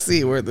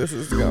See where this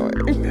is going.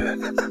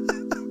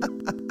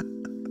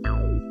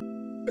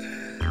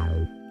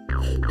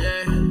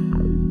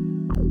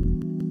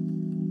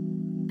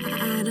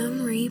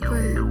 Adam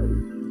Reaper.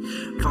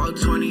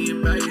 420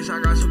 in Vegas,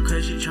 I got some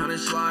cushion tryna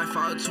slide.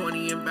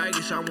 420 in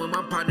Vegas, I'm with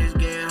my partners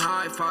getting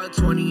high.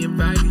 420 in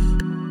Vegas.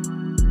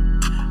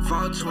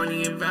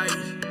 420 in Vegas.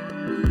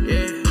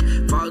 Yeah.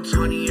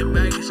 420 in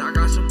Vegas, I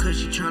got some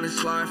cushion tryna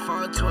slide.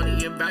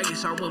 420 in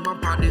Vegas, I'm with my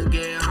partners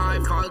getting high.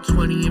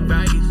 420 in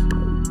Vegas.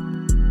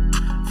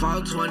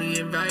 420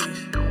 in Vegas.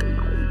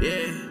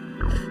 Yeah.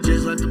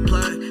 Just let the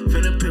plug,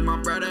 finna pick my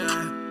brother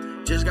up.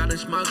 Just got done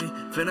smoking,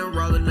 finna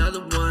roll another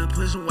one.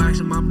 Put some wax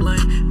in my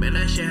blunt, man,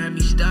 that shit had me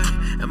stuck.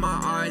 And my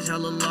eyes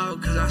hella low,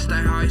 cause I stay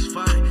high as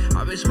fuck.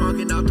 I've been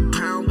smoking out the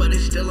pound, but it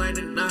still ain't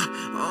enough.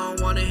 I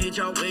don't wanna hit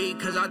your weed,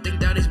 cause I think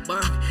that is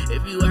bunk.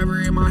 If you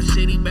ever in my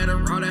city, better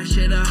roll that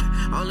shit up.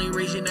 Only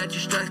reason that you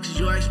stressed, cause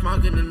you ain't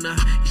smoking enough.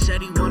 You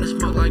said he wanna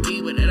smoke like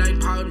me, but it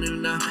ain't potent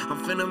enough.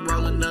 I'm finna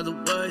roll another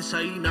wood, so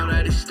you know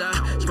that it's stuck.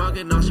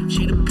 Smoking on some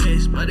cheetah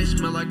piss, but it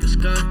smell like a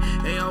skunk.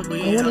 And your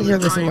weed, I wanna hear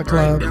this in the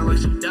club. down like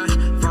some dust.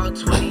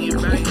 420 in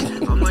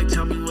Vegas. I'm like,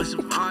 tell me what's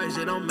some vibes.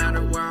 It don't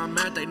matter where I'm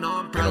at. They know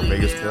I'm probably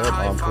Vegas getting Club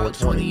high. on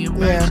 420 in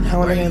Yeah, Vegas. I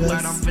wanna hear Where you this.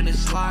 at? I'm finna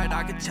slide.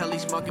 I can tell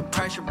he's smoking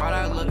pressure, but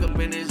I look up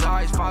in his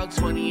eyes.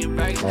 420 in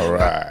Vegas. All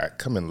right,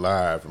 coming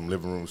live from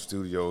Living Room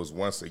Studios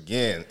once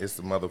again. It's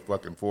the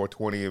motherfucking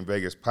 420 in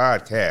Vegas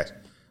podcast.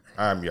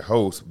 I'm your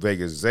host,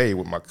 Vegas Zay,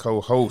 with my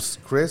co-host,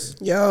 Chris.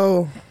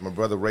 Yo. My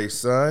brother, Ray's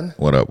son.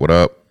 What up, what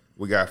up?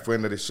 We got a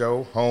friend of the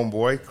show,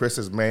 homeboy,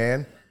 Chris's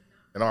man,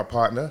 and our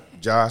partner,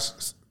 Josh,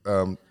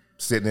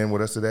 sitting in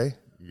with us today.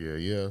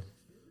 Yeah.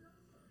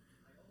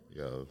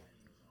 Yo.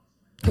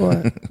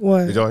 What?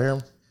 What? Did y'all hear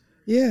him?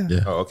 Yeah.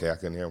 Oh, okay. I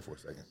couldn't hear him for a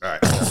second. All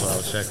right. That's what I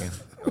was checking.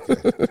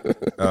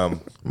 Okay.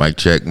 Mic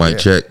check, mic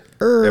check.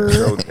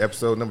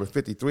 Episode number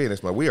 53 in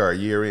this month. We are a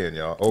year in,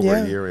 y'all. Over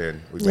a year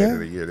in. We made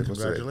it a year.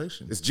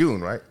 Congratulations. It's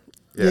June, right?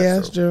 Yeah,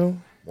 it's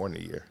June. More than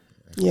a year.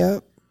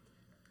 Yep.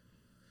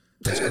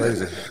 That's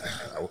crazy.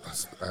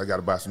 I got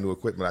to buy some new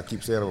equipment. I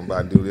keep saying I'm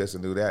about to do this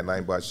and do that, and I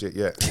ain't bought shit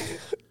yet.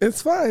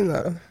 It's fine,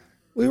 though.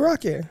 We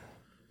rock it.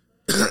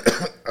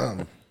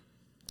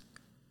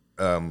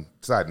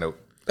 Side note.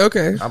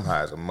 Okay. I'm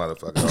high as a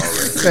motherfucker already.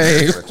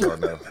 Same. Just to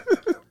let y'all know.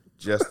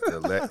 Just to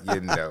let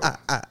you know.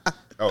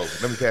 Oh,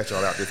 let me pass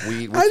y'all out this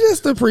weed. I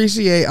just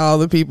appreciate all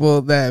the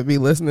people that be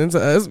listening to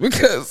us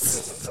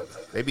because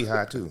They be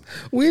high, too.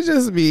 we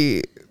just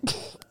be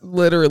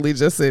literally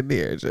just sitting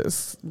here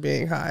just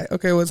being high.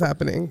 Okay, what's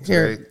happening?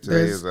 Here, Today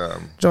there's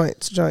is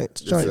joints.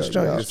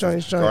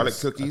 garlic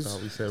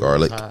cookies.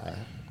 Garlic.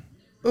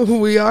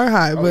 We are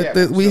high, but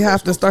yeah. we So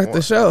have to let's start smoke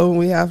the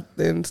show.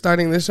 Then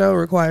starting the show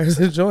requires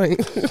a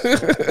joint.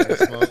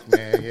 Smoke,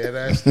 man. Yeah,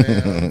 that's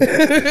them.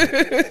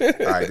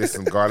 All right, this is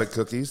some garlic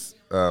cookies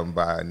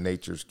by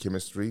Nature's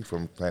Chemistry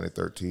from Planet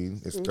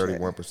 13. It's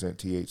 31%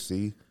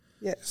 THC,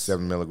 Yes.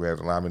 7 milligrams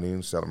of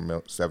limonene,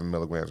 7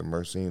 milligrams of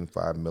myrcene,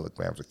 5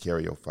 milligrams of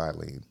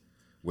caryophyllene,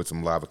 with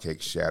some lava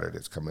cake shatter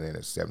that's coming in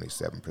at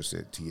 77%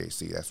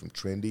 THC. That's from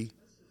Trendy.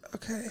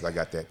 Okay. I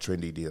got that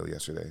Trendy deal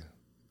yesterday.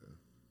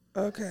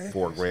 Okay.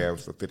 4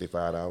 grams for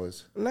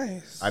 $55.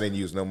 Nice. I didn't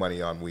use no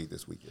money on weed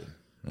this weekend.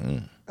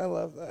 I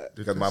love that.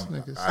 Because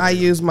I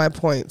used my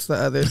points the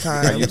other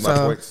time. I used my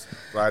so points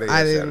Friday and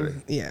I Saturday.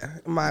 didn't. Yeah,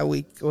 my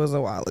week was a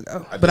while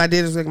ago, but I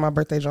did just make my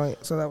birthday joint,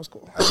 so that was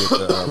cool.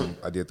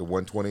 I did the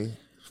 120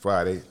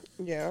 Friday,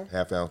 Yeah.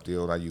 half-ounce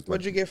deal, and I used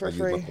What'd you get for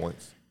free? my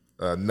points.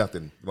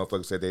 Nothing. The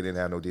motherfucker said they didn't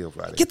have no deal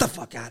Friday. Get the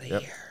fuck out of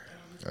here.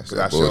 That's 'Cause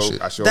that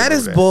bullshit. I showed That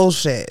is remember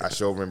bullshit. I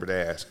sure remember to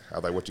ask. I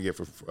was like, "What you get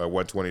for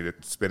 120 to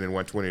spending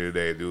 120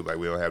 today, dude? Like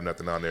we don't have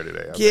nothing on there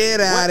today." I was Get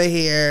like, out of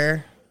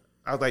here.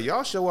 I was like,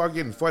 "Y'all sure are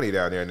getting funny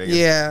down there, nigga."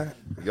 Yeah.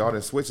 Y'all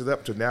done switch it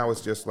up to now. It's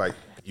just like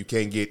you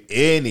can't get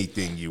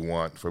anything you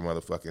want for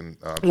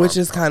motherfucking. Which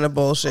is kind of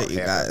bullshit, you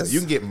half. guys. You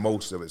can get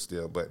most of it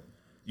still, but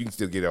you can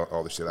still get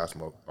all the shit I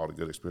smoke, all the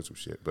good expensive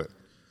shit, but.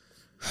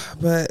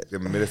 But The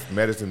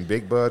medicine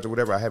big buds or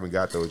whatever, I haven't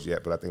got those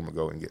yet, but I think I'm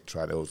gonna go and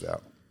try those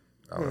out.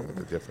 I don't know what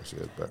the difference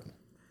is,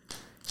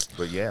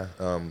 but yeah,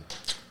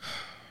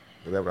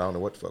 whatever. I don't know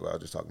what the fuck I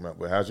was just talking about.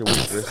 But how's your week,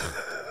 Chris?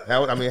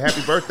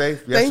 Happy birthday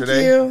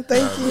yesterday.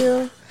 Thank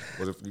you.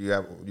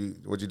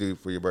 What'd you do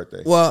for your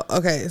birthday? Well,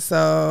 okay,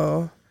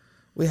 so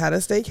we had a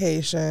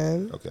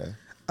staycation, Okay.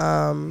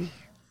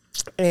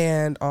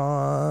 and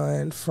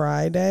on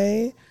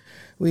Friday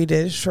we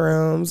did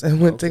shrooms and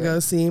went to go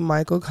see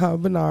Michael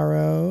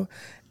Carbonaro,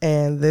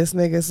 and this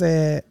nigga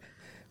said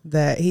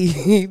that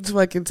he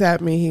fucking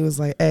tapped me. He was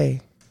like,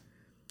 "Hey,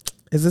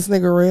 is this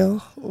nigga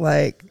real?"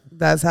 Like,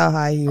 that's how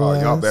high he was.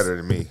 Oh, y'all better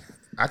than me.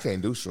 I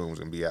can't do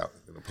shrooms and be out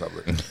in the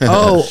public.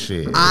 Oh,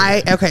 Shit.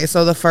 okay.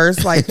 So the first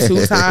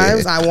 2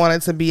 times I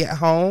wanted to be at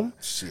home,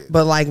 Shit.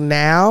 but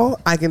now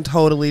I can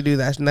totally do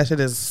that. And that shit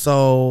is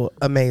so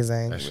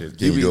amazing. That shit.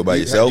 Do you do it by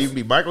yourself? Do you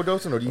be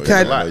microdosing or do you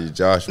Can take a I- lot?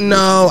 Josh.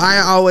 No, I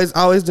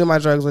always do my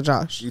drugs with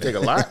Josh. You take a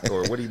lot,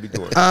 or what do you be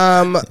doing?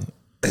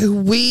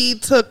 We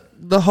took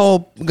the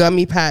whole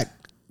gummy pack,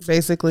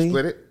 basically.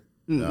 Split it?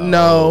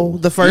 No,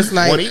 the first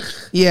night. One each?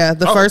 Yeah,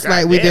 the first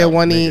night we did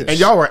one each. And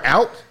y'all were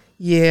out?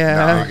 Yeah.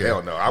 Nah,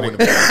 hell no. I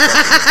wouldn't have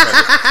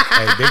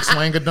been. Hey, big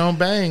swinger don't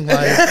bang.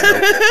 Like,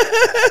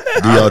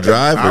 Do y'all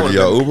drive or do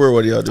y'all Uber? Or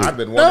what do y'all do? I've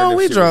been wondering No, if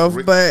we shit drove,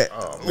 was but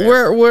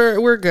man.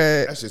 we're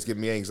good. That's just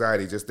giving me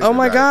anxiety just thinking Oh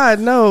my about God,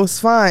 no, it's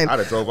fine. I'd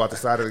have drove out the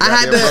side of the I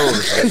had goddamn to- road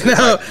or something.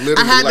 No, Like, literally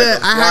I had like to-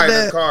 I'm I had flying in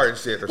to- the car and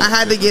shit. Or I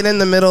had to get in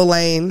the middle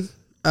lane.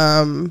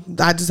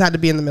 I just had to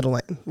be in the middle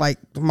lane. Like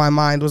my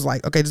mind was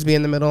like, okay, just be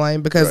in the middle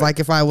lane because Right. like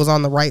if I was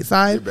on the right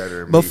side better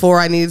than me. before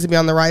I needed to be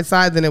on the right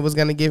side, then it was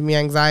gonna give me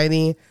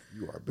anxiety.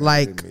 You are better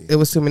Like than me. it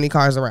was too many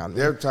cars around me.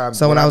 There are times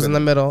So when I I've was in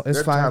been- the middle, it's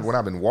there are fine. times when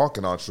I've been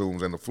walking on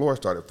shrooms and the floor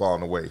started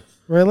falling away.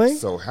 Really?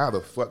 So how the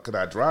fuck could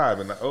I drive?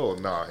 And oh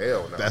no,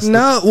 hell no. That's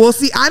No. Well,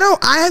 see,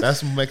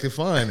 that's what makes it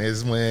fun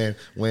is when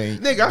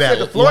Nigga, I that said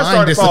the floor line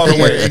started falling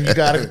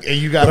disappeared away. and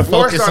you gotta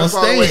floor focus on started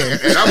falling away,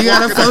 staying. and I'm You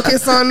gotta walking-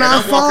 focus on and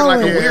not I'm walking like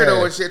a falling.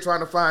 weirdo and shit, trying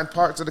to find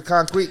parts of the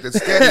concrete that's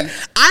steady.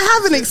 I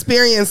haven't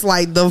experienced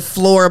like the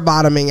floor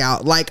bottoming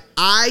out. Like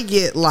I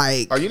get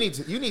like Oh, you need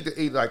to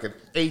eat like an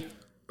eighth,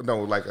 no,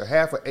 like a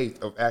half an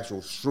eighth of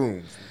actual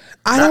shrooms.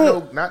 I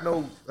Not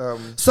don't- no.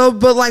 So,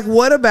 but like,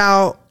 what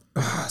about?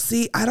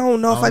 See, I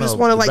don't know if I just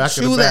want to The like back of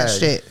the chew that bag.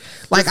 shit.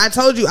 Like I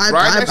told you, Grind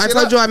I that shit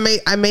told up. you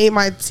I made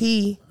my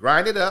tea.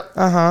 Grind it up.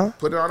 Uh-huh.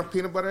 Put it on a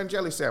peanut butter and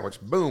jelly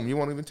sandwich. Boom, you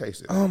won't even taste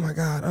it. Oh my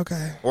God.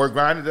 Okay. Or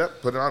grind it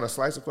up. Put it on a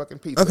slice of fucking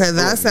pizza. Okay, Boom,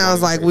 that you won't sounds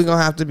even like taste we're it.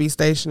 gonna have to be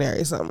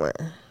stationary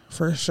somewhere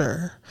for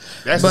sure.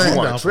 That's but- if you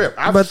want to trip.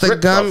 I've but the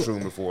tripped gum- off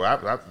shroom before.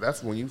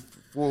 That's when you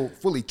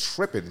fully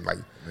tripping, like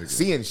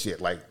seeing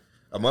shit, like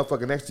a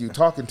motherfucker next to you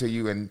talking to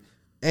you, and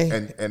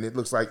it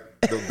looks like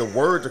the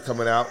words are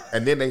coming out,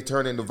 and then they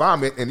turn into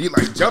vomit, and you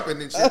like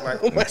jumping and shit.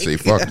 Like, See,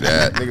 fuck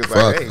that. niggas Fuck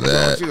like, hey, what's wrong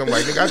that. with you? I'm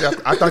like,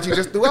 nigga, I thought you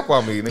just threw up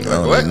on me. Nigga, I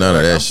don't like, what? need none of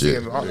Like, that I'm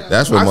shit. seeing all-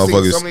 That's when I've seen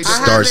motherfuckers so many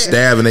start different-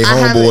 stabbing their I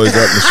haven't- homeboys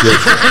up and shit.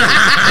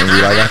 And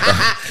be like,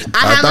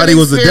 I thought he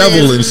was the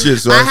devil and shit.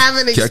 So I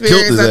haven't killed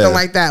experienced his nothing ass.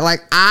 like that.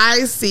 Like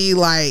I see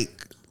like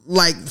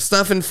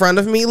stuff in front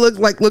of me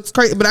looks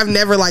crazy, but I've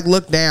never like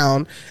looked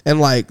down and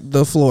like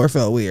the floor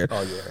felt weird.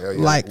 Oh yeah, hell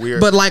yeah. Like,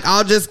 Weird. but like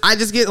I just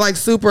get like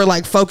super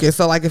like focused.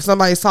 So like if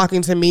somebody's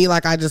talking to me,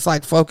 like I just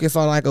like focus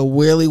on like a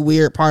really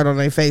weird part on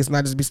their face, and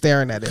I just be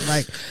staring at it,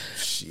 like,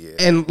 Shit.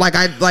 and like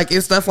I like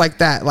it's stuff like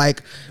that,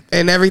 like,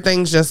 and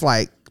everything's just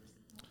like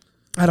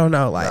I don't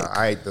know, like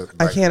I ate the,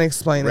 I can't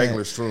explain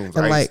regular it. shrooms.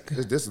 And like,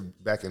 this is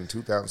back in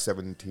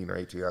 2017 or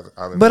 18.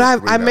 but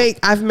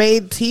I've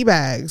made tea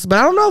bags, but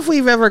I don't know if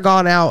we've ever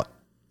gone out.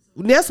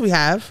 Yes, we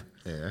have.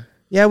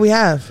 Yeah, we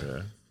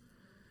have.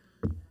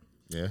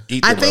 Yeah.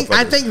 I think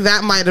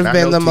that might have Not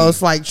been no the tea.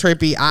 most like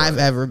trippy I've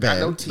ever Not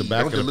no been. tea. The back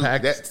Don't of the dilute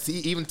pack. that. See,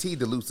 even tea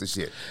dilutes the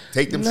shit.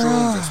 Take them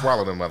shrooms and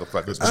swallow them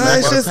motherfuckers.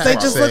 It's just they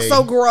just look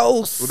so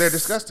gross. Well, they're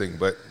disgusting,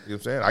 but you know what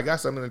I'm saying? I got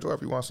something to enjoy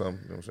if you want some.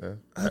 You know what I'm saying?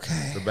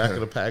 Okay. The back of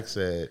the pack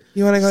said,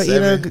 You want to go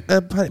Seven. eat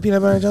a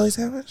peanut butter and jelly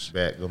sandwich?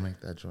 "Bet, go make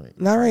that joint."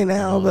 Not right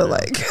now, but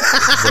like You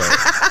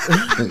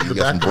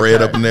got some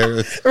bread up in there.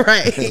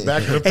 right.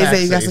 Back of the Hey, pack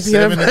say you got say some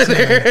peanut 7 to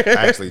 10. butter.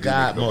 I actually do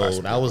God need to go buy mode.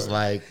 some I was peanut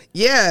like,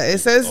 Yeah, it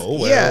says Oh,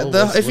 well, yeah.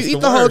 what's If you the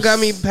eat the whole worst?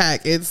 gummy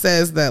pack, it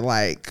says that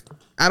like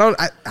I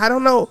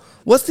don't know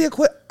what's the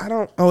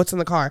it's in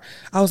the car.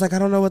 I was like I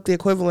don't know what the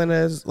equivalent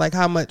is, like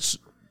how much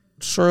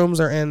shrooms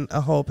are in a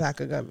whole pack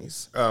of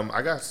gummies.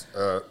 I got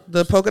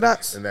The polka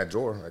dots. in that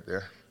drawer right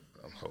there.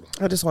 Hold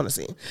on. I just want to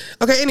see.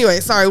 Okay, anyway,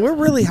 sorry, we're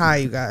really high,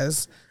 you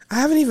guys. I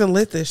haven't even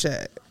lit this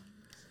yet.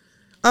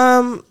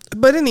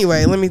 But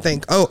anyway, let me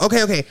think. Oh,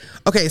 okay.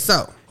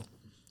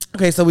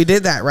 So we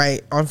did that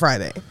right on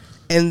Friday,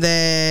 and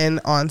then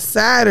on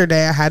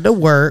Saturday I had to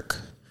work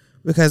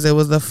because it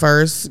was the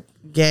first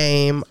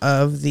game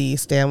of the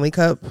Stanley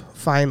Cup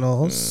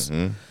Finals.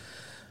 Mm-hmm.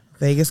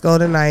 Vegas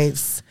Golden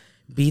Knights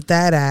beat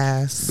that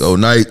ass. Go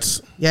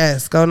Knights.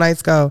 Yes, go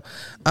Knights, go.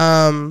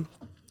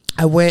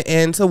 I went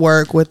into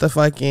work with the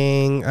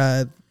fucking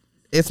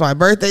it's my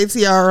birthday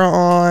tiara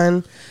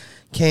on.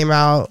 Came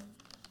out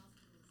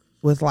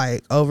with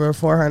like over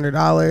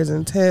 $400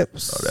 in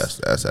tips. Oh,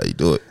 that's how you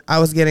do it. I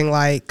was getting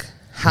like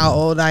how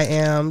old I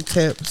am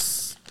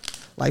tips.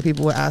 Like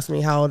people would ask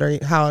me how old you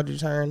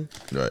turn,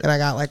 Right. and I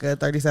got like a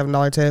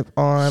 $37 tip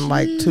on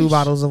like 2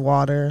 bottles of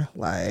water.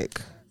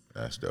 Like,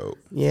 That's dope.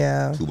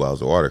 yeah, 2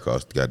 bottles of water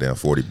cost goddamn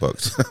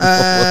 $40.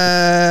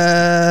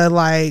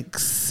 like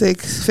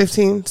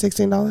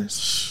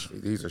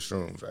 $16. These are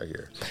shrooms right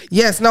here.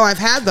 Yes, no, I've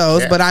had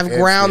those, Yeah, but I've and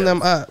ground yeah.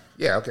 them up.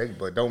 Yeah, okay,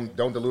 but don't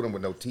dilute them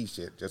with no tea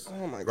shit. Just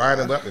my grind God.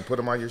 them up and put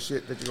them on your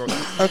shit that you're gonna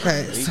eat.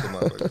 Okay. And eat them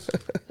motherfuckers.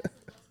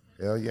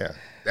 Hell yeah,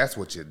 that's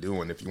what you're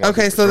doing if you want.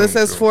 Okay, to so this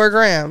says 4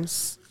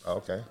 grams. Oh,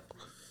 okay.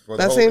 For the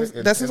That whole seems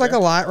thing that seems like a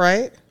there? lot,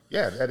 right?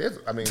 Yeah, that is.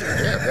 I mean,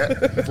 yeah,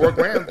 that 4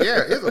 grams.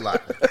 Yeah, it is a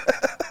lot.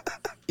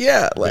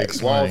 Yeah, like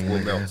Walls will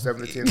melt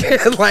 7 to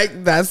 10.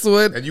 like that's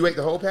what And you ate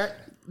the whole pack,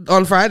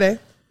 on Friday.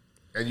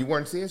 and you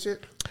weren't seeing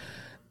shit.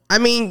 I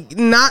mean,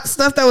 not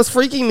stuff that was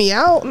freaking me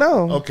out.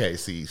 No. okay,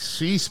 see,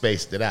 she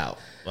spaced it out.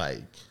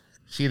 Like,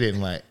 She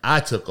didn't like. I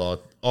took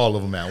all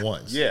of them at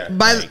once. Yeah.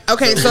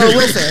 Okay, so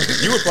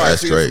listen. You would probably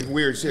That's see great. some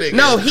weird shit.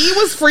 No, he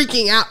was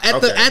freaking out at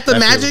the That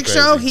magic feels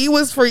show. crazy. He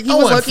was I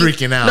wasn't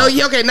freaking out.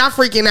 No, okay, not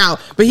freaking out,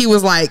 but he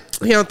was like,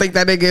 he don't think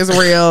that nigga is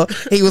real.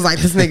 He was like,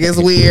 this nigga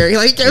is weird.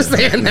 He kept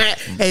saying that.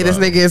 Hey, this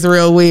nigga is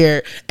real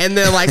weird, and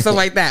then like stuff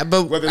like that.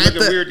 But Was it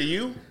looking weird to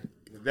you?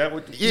 Is that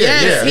what?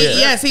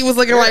 Yes, he was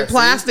looking like see?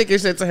 plastic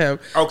and shit to him.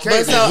 Okay,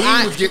 But so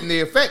he was getting the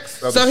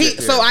effects. Of So the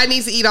shit so I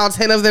need to eat all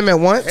 10 of them at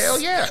once. Hell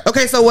yeah.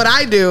 Okay, so what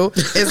I do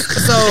is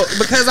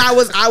because I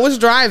was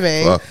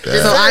driving, Fuck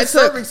that. so I took.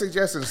 serving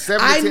suggestions 7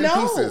 I to 10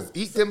 know. pieces.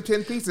 Eat them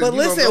 10 pieces. But you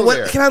listen, gonna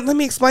go there. let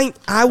me explain.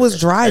 I was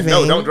driving.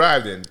 No, don't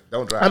drive then.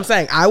 Don't drive. I'm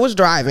saying I was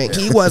driving.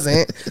 He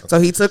wasn't. So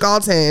he took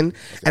all 10,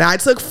 and I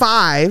took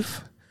 5.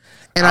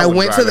 And I would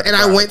went to drive the, at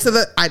and I 5. went to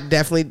the. I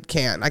definitely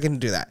can. I can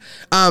do that.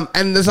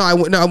 And so I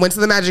went to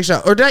the magic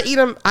show. Or did I eat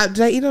them? Did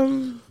I eat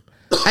them?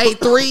 I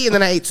ate 3 and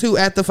then I ate 2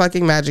 at the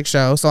fucking magic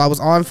show. So I was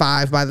on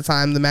 5 by the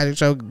time the magic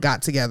show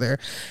got together.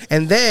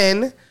 And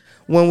then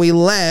when we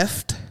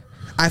left,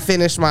 I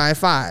finished my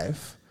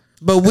 5.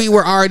 But we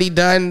were already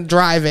done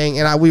driving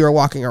and we were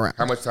walking around.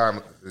 How much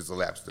time is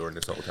elapsed during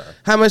this whole time?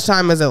 How much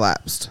time has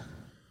elapsed?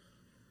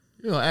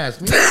 You don't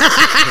ask me.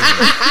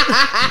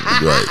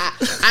 Right.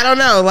 I don't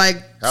know, like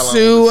How long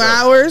 2 was the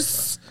show?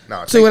 hours? No,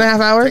 2.5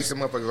 hours? Take some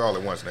motherfuckers all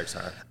at once next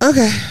time.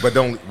 Okay. But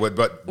don't. But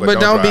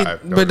don't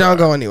drive. don't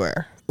go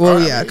anywhere. Well,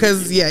 Alright, yeah,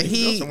 because you can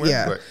go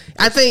somewhere, but-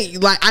 I think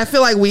I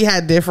feel like we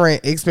had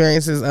different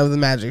experiences of the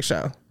magic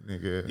show.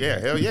 Nigga. Yeah,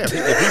 hell yeah.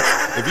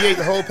 If he ate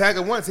the whole pack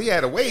at once, he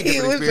had a way different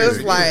He was experience.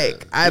 just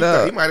like, I He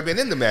don't. might have been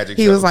in the magic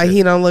He show. was like,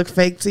 he don't look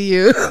fake to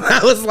you. I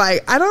was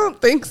like, I don't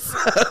think so.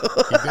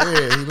 He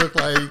did.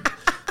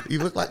 He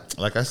looked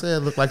like I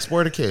said, looked like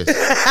Sporticus.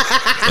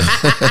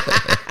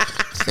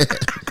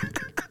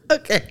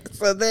 Okay,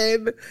 so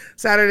then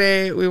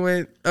Saturday we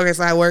went. Okay,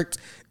 so I worked,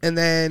 and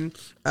then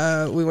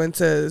we went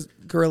to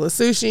Gorilla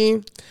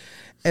Sushi,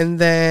 and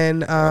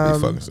then I'll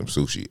be fucking some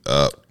sushi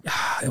up.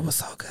 it was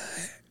so good,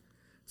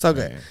 so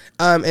good.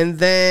 And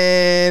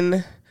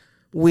then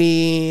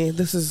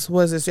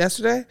was this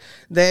yesterday?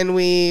 Then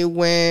we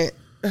went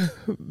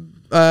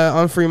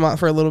on Fremont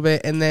for a little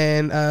bit, and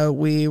then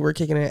we were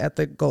kicking it at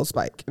the Gold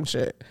Spike and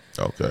shit.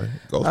 Okay.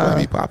 Ghost might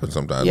be popping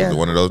sometimes. yeah. Was it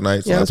one of those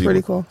nights? Yeah, A lot that's of pretty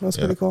people- cool. That's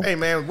pretty cool. Hey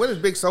man, when is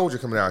Big Soldier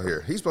coming out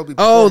here? He's supposed to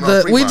be. Oh,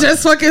 performing on we Fremont.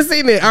 just fucking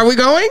seen it. Are we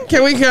going?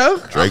 Can we go?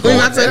 Drake we going.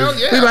 about to. Hell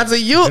yeah. We about to.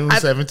 June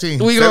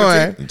 17th. We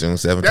going. June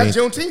 17th. That's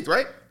Juneteenth,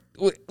 right?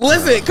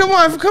 Listen, come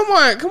on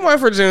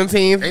for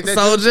Juneteenth, Ain't that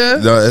Soldier.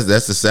 No,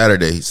 that's the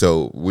Saturday.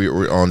 So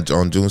we're on June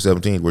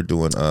 17th. We're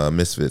doing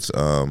Misfits.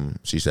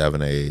 She's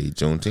having a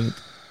Juneteenth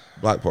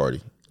block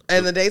party.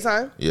 In the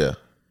daytime. Yeah.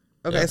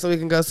 Okay, Yeah. so we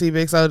can go see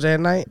Big Soldier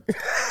at night.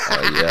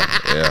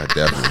 Yeah,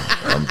 definitely.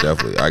 I'm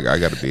definitely. I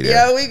got to be there.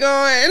 Yeah, we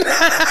going.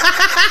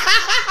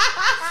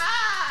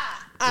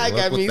 I Good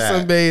luck got with me that.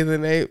 some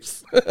bathing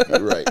apes.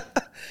 You're right.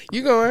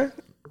 You going?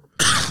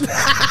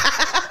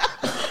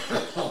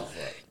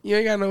 You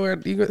ain't got nowhere.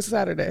 You go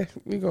Saturday.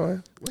 You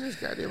going? When is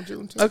goddamn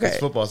Juneteenth? Okay. It's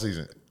football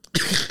season.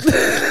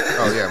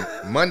 Oh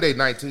yeah, Monday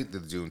 19th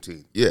is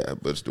Juneteenth. Yeah,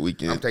 but it's the I'm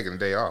weekend. taking a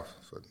day off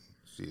for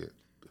shit.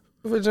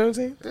 For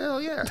Juneteenth Hell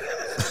yeah,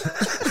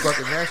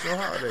 fucking national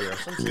holiday or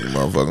some shit.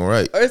 Motherfucking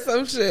right. or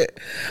some shit.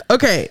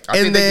 Okay, I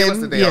think and they then give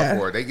us the day yeah. off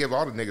for it. They give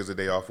all the niggas a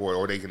day off for it,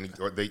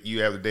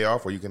 you have the day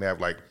off, or you can have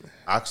like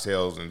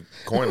oxtails and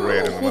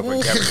cornbread in the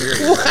motherfucking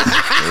cafeteria.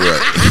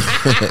 Right.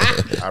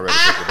 I'd rather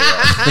take the day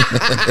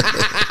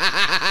off.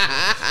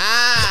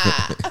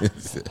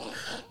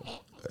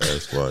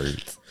 That's funny.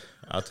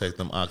 I'll take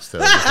them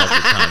oxtails. It's like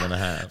a time and a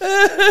half.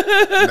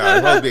 No,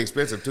 it must be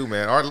expensive too,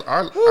 man.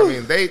 I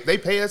mean, they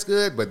pay us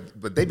good,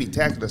 but they be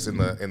taxing us in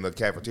the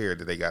cafeteria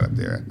that they got up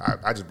there.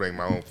 I just bring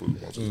my own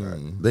food most of the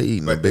time. They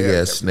eating a But big they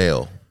have ass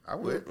snail. I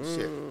would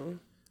shit.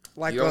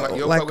 Like You don't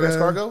fuck with a-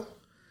 escargot?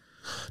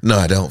 No,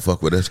 I don't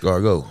fuck with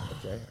escargot.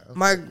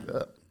 My,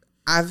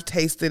 I've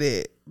tasted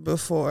it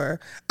before.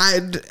 I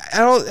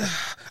don't.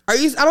 I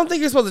don't think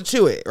you're supposed to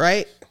chew it,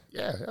 right?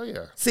 Yeah, hell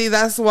yeah. See,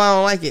 that's why I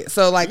don't like it.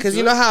 So, like, because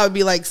you know how it'd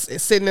be like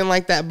sitting in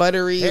like that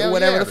buttery Hell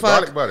whatever yeah, the the fuck.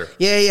 garlic butter.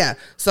 Yeah.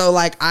 So,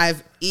 like,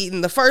 I've eaten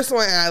the first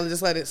one and I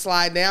just let it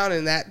slide down,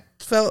 and that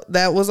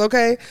was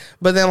okay.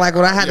 But then, like,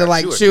 when I had to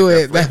like chew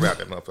it, get that flavor out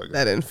that motherfucker.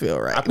 that didn't feel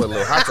right. I put a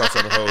little hot sauce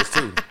on the hose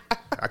too.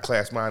 I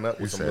class mine up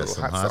with some said little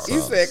some hot hot sauce.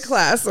 You said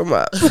class them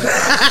up.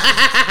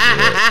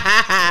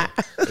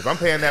 If I'm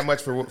paying that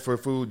much for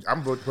food,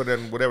 I'm going to put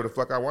in whatever the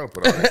fuck I want to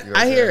put on it. You know what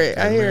I I'm hear saying? it.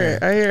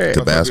 I hear it.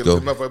 Tabasco.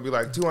 The motherfucker be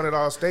like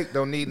 $200 steak.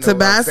 Don't need no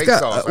Tabasco. steak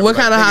sauce. What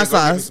kind of hot nigga, go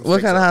give me sauce? some What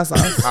steak kind of hot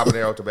sauce?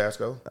 Habanero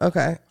Tabasco.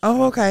 Okay.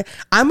 Oh, okay.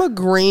 I'm a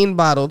green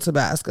bottle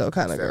Tabasco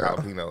kind of That girl.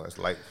 jalapeno is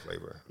light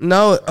flavor.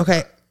 No,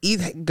 okay.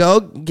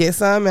 Go get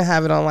some and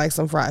have it on like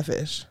some fried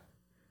fish.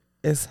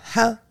 It's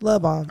hella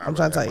bomb. I'm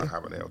trying to tell you.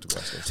 Habanero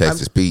Tabasco.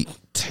 Texas Pete.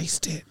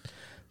 Taste it.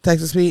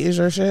 Texas Pete is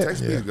your shit.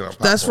 Texas Pete is good on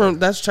popcorn.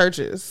 That's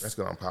Church's. That's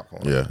good on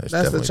popcorn. Yeah, it's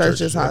That's the definitely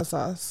Church's yeah. hot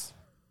sauce.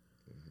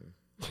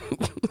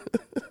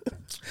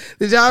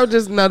 Did y'all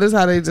just notice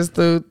how they just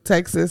threw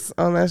Texas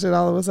on that shit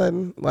all of a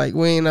sudden? Like,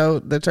 we ain't know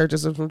the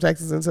churches was from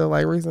Texas until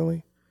like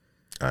recently.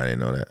 I didn't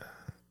know that.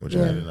 What you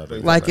Yeah. didn't know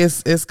that? Like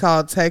it's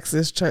called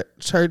Texas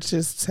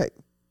Churches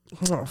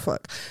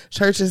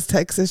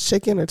Texas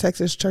Chicken or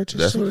Texas Churches.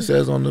 That's chicken. what it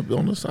says on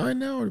the sign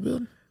now or the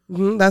building.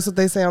 That's what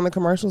they say on the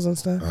commercials and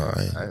stuff. Oh,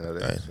 I didn't know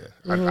that.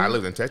 I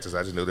lived in Texas.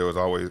 I just knew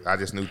I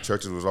just knew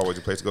churches was always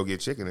a place to go get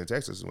chicken in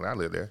Texas when I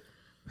lived there.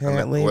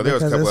 Apparently, Well, there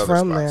was a because couple it's other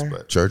from spots, there.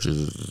 but Churches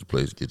is a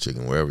place to get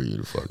chicken wherever you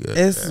the fuck at.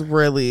 It's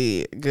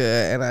really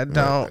good, and I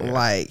don't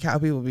like how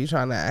people be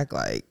trying to act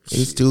like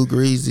It's too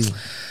greasy.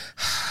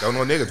 don't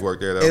know niggas work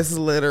there though. it's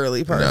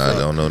literally perfect. Nah, I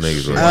don't know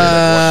niggas. The one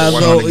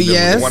on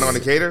yes.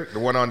 Decatur? The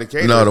one on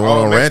Decatur? No, the one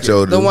all on Mexican.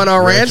 Rancho. The one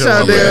on Rancho,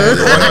 Yeah. dude.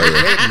 The one on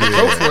Decatur, the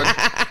close one.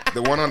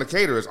 The one on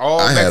Decatur is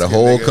all I Mexican. had a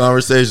whole nigga.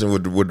 conversation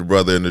with the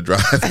brother in the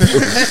drive. We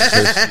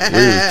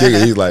was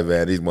kicking. He's like,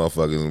 man, these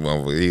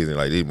motherfuckers. He's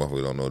like, these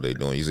motherfuckers don't know what they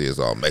doing. You see, it's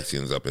all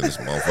Mexicans up in this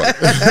motherfucker.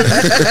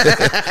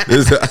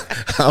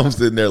 I'm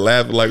sitting there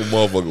laughing like a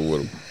motherfucker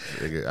with him.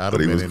 Nigga, I'd have But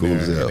he been was in cool there,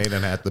 as hell. and they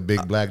done had the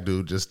big black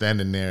dude just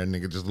standing there, and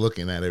nigga just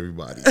looking at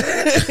everybody.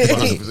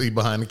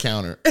 behind the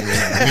counter. He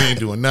ain't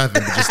doing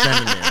nothing, but just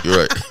standing there. You're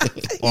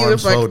right.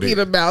 Arms He folded.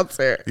 the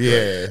bouncer.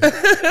 Yeah.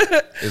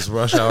 It's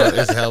rush hour.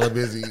 It's hella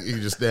busy. He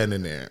just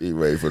standing there. He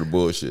ready for the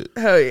bullshit.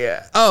 Hell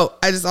yeah. Oh,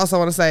 I just also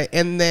want to say,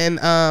 and then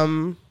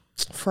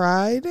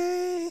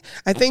Friday,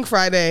 I think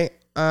Friday,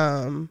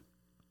 was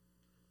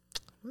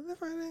it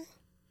Friday?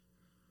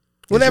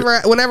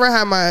 Whenever I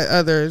had my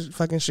other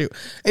fucking shoot.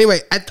 Anyway,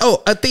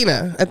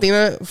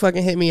 Athena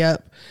fucking hit me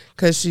up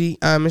because she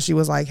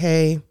was like,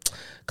 hey,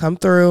 come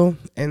through,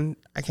 and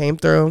I came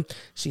through.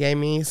 She gave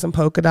me some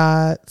polka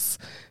dots.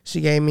 She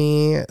gave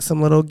me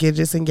some little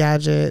gadgets and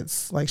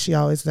gadgets like she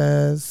always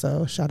does.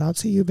 So shout out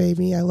to you,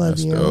 baby. I love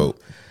That's you. dope.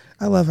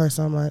 I love her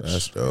so much.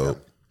 That's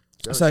dope.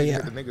 So, She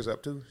yeah. hit the niggas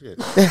up too.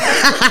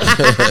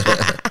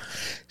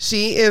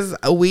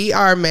 Shit. We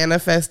are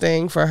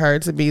manifesting for her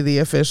to be the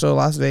official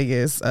Las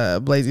Vegas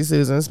Blazy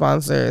Susan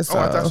sponsor. So,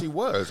 Oh, I thought she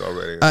was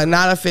already.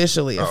 not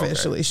officially. Oh, okay.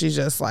 Officially, she's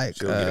just like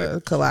She'll get a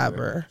it.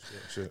 collaborator.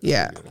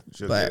 Yeah,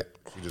 She'll but get it.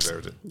 She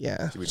deserves it.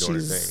 yeah, She be doing her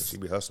thing. She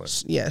be hustling.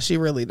 Yeah, she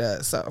really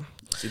does. So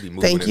She be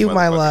moving. Thank in you,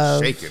 my motherfucking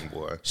love. Shaking,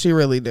 boy. she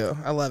really do.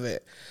 I love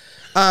it.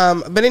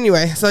 But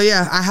anyway, so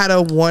yeah, I had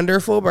a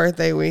wonderful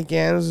birthday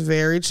weekend. It was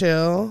very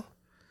chill.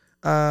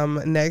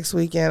 Next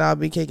weekend I'll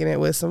be kicking it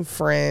with some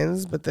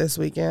friends, but this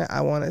weekend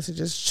I wanted to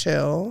just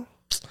chill.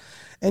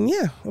 And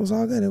yeah, it was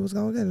all good. It was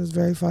all good. It was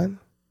very fun.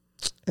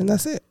 And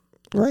that's it.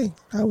 Ray,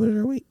 how was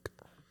your week?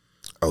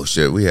 Oh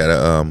shit, we had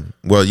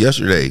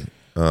yesterday,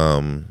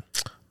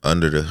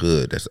 Under the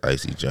Hood, that's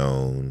Icy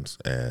Jones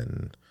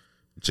and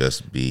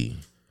Just B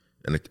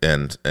and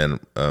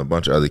a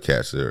bunch of other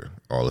cats that are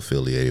all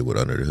affiliated with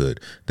Under the Hood.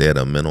 They had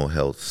a mental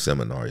health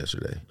seminar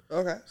yesterday.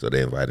 Okay. So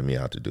they invited me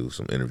out to do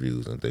some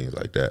interviews and things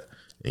like that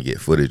and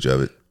get footage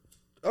of it.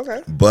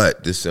 Okay.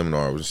 But this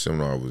seminar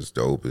was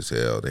dope as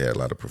hell. They had a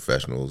lot of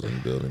professionals in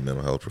the building,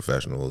 mental health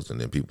professionals, and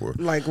then people were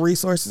Like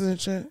resources and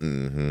shit?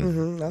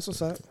 Mm-hmm. That's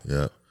what's up.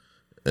 yeah.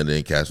 And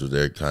then cats was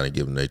there kind of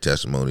giving their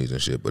testimonies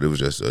and shit, but it was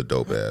just a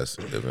dope ass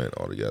event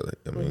altogether.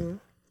 I mean,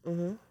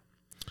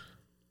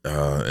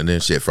 and then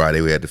shit,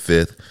 Friday we had the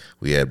 5th.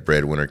 We had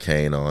Breadwinner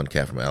Kane on,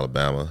 cat from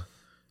Alabama,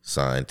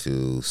 signed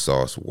to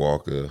Sauce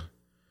Walker.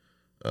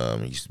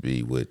 He used to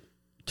be with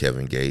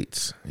Kevin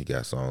Gates. He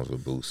got songs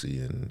with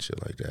Boosie and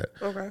shit like that.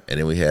 Okay. And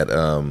then we had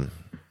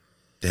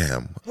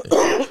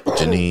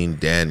Janine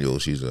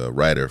Daniels. She's a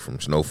writer from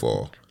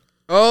Snowfall.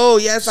 Oh,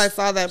 yes, I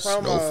saw that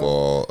promo.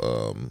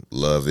 Snowfall,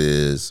 Love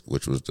Is,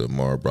 which was the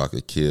Mara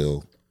Brocker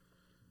Kill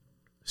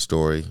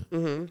story.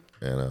 And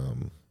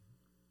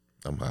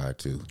I'm high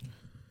too.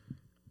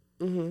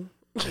 And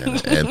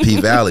P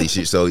Valley,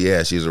 she's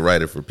a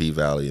writer for P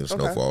Valley and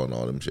Snowfall and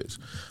all them shits.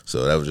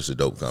 So that was just a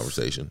dope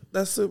conversation.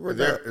 That's super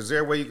dope. Is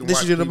there a way you can Did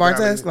watch she do the P bar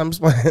Valley? test? No, I'm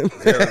just playing.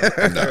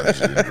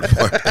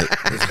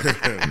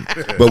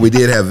 But we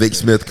did have Vic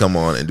Smith come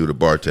on and do the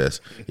bar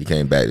test. He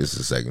came back. This is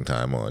the second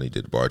time on. He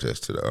did the bar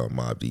test to the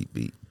Mobb Deep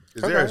beat.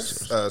 Is there a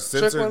Strict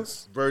censored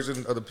ones?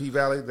 version of the P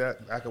Valley that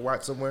I could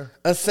watch somewhere?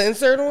 A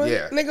censored one?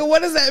 Yeah. Nigga,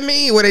 what does that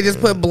mean? Where they just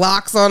put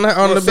blocks on the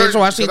bitch certain-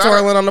 while she 'cause I-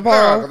 twirling on the pole?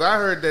 No, because I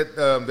heard that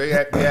they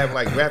have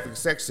like graphic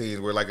sex scenes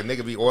where like a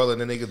nigga be oiling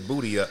the nigga's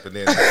booty up and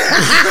then.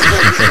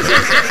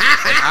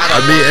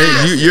 I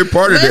mean, hey, you're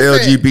part of the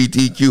Listen.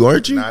 LGBTQ,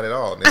 aren't you? Not at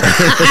all. Nigga.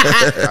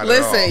 Not at all.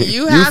 Listen,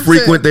 you You have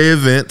frequent to. their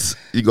events.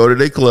 You go to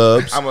their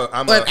clubs. I'm An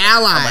ally. I'm an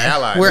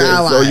ally. We're nigga.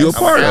 allies. So you're a I'm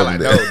part an of ally.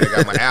 them. No, nigga,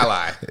 I'm an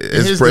ally.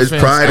 It's his Pride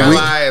defense, Week.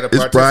 Ally and a It's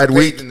Pride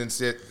Week. participation and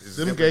shit. is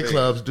Them different gay thing.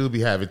 clubs do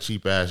be having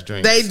cheap ass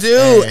drinks. They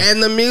do,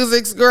 and the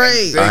music's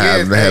great. Thing I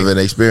is, haven't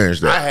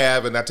experienced I that.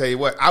 have, and I tell you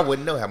what, I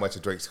wouldn't know how much the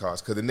drinks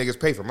cost because the niggas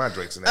pay for my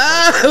drinks. In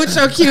that With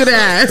your cute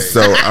ass.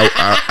 So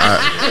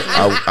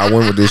I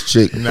went with this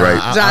chick,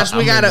 right? Josh,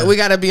 we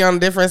gotta be on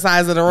different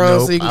sides of the room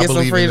Nope, so you can I get some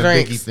believe free in the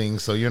drinks. Biggie thing,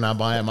 so you're not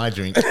buying my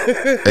drink.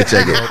 Hey,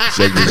 check this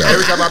Every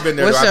out. time I've been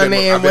there, What's though, your I've been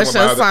name? with What's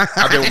my your other- sign?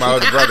 I've been with my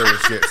other brother and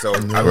shit. So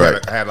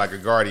Right. I had like a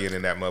guardian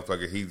in that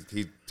motherfucker. He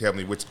tell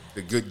me which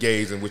the good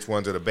gays and which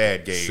ones are the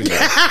bad gays.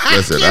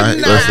 listen. Shout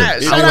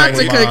out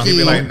to Cookie. He'd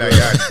be like, nah,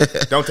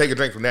 God, don't take a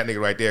drink from that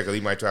nigga right there because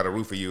he might try to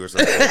roofie you or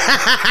something. Good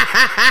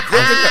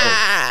to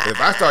know. If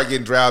I start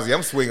getting drowsy,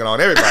 I'm swinging on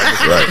everybody.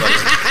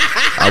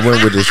 I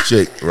went with this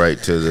chick right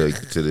to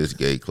this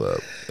gay club.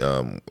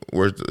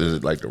 Where's is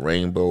it like the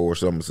Rainbow or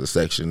something? It's a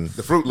section.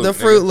 The Fruit Loop. The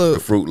Fruit Loop.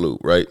 The Fruit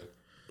Loop, right?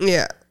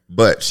 Yeah.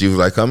 But she was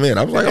like, "Come in."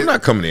 I was like, "I'm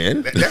not coming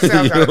in." That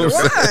sounds kind of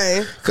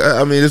Why?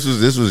 I mean, this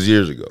was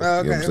years ago. Okay.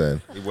 You know what I'm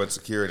saying? He wasn't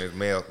secure in his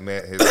mail.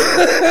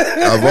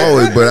 I've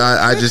always, but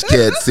I just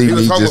can't see He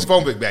was me just.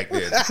 homophobic back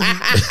then. He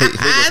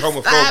was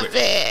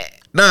homophobic.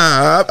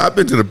 Nah, I've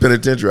been to the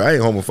penitentiary. I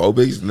ain't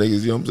homophobic,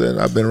 niggas. You know what I'm saying?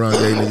 I've been around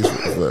gay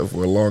niggas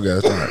for a long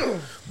ass time.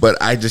 But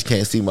I just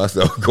can't see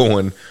myself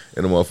going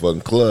in a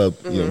motherfucking club.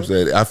 You know what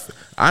I'm saying?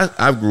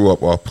 I grew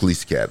up off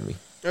Police Academy.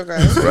 Okay.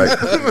 Right.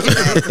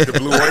 The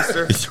Blue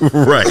Oyster.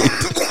 Right.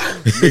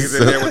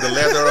 Niggas in there with the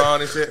leather on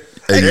and shit.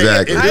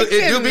 Exactly.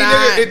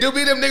 It do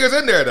be them niggas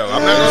in there though.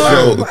 I'm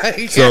not gonna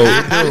lie. So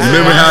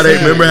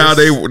remember how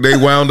they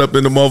wound up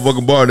in the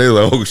motherfucking bar and they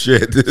like, oh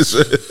shit,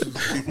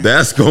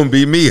 that's gonna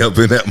be me up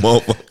in that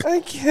motherfucker.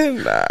 I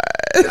cannot.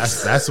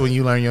 That's when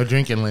you learn your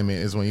drinking limit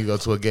is when you go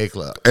to a gay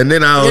club. And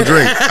then I don't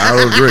drink.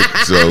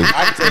 So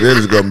this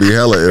is gonna be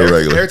hella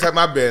irregular. Every time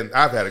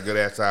I've had a good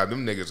ass time.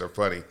 Them niggas are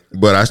funny.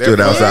 But I stood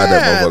outside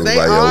that motherfucker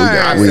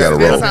like, yo, we gotta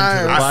roll.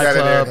 I sat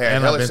in there and had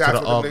and hella I've been to shots the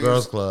with all them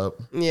girls niggas. club.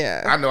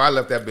 Yeah. I know I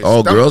left that bitch.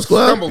 All girls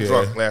club? Stumble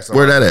drunk last time.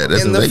 Where that at?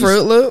 That's In the Vegas?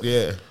 Fruit Loop?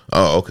 Yeah.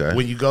 Oh, okay.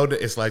 When you go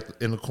to, it's like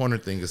in the corner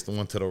thing. It's the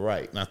one to the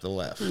right, not the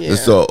left. Yeah.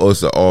 It's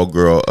an all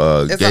girl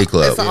gay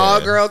club. It's an all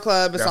girl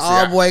club. It's an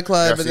all boy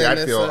club. See, I'd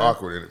feel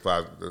awkward if I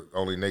was the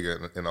only nigga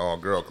in the all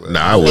girl club. Nah,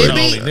 I wouldn't.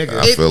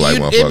 I feel like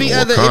it be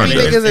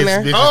niggas in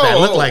there. Bitches that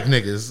look like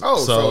niggas. Oh,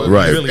 so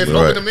right. It's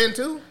open to men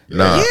too?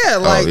 Nah. Yeah,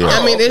 like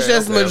I mean, it's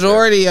just okay.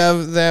 majority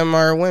of them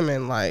are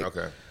women. Like,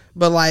 Okay.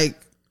 but like,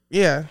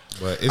 yeah,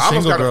 But it's I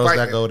almost single gotta girls fight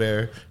that it. go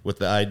there with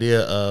the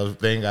idea of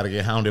they ain't got to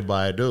get hounded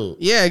by a dude.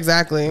 yeah,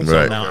 exactly.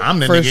 Right. Now I'm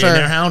the For nigga sure. in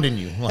there hounding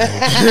you. Like,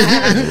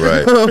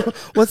 Right.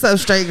 What's up,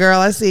 straight girl?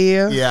 I see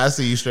you. yeah, I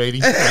see you,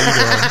 straighty. How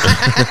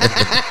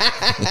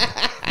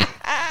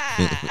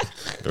you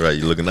doing? Right.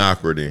 You looking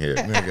awkward in here.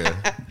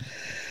 Nigga.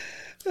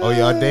 Oh,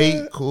 y'all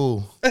date?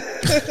 Cool. You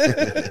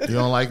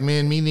don't like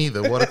men? Me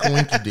neither. What a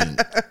coinky dink.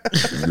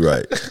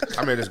 Right.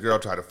 I made this girl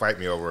try to fight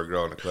me over a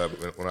girl in the club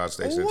when I was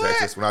stationed in What?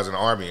 Texas, when I was in the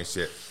Army and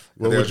shit.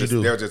 What They would were you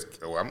do? They were just,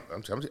 I'm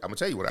gonna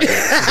tell you what I did.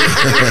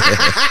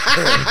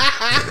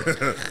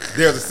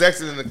 There was a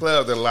section in the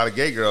club that a lot of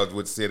gay girls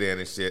would sit in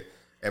and shit.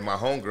 And my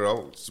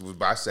homegirl, she was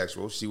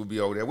bisexual. She would be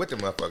over there with them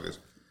motherfuckers.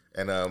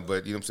 And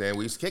but you know what I'm saying,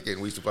 we used to kick it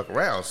and we used to fuck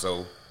around.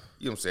 So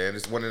you know what I'm saying,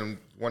 it's one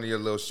of your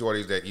little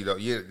shorties that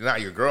you're not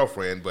your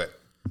girlfriend, but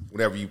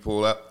whenever you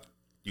pull up,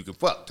 you can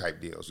fuck type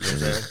deals. You know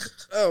what I'm saying?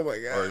 Oh my Or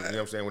you god. know what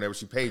I'm saying, whenever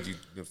she paid you,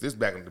 if this is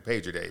back in the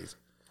pager days.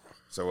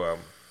 So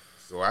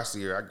so I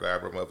see her, I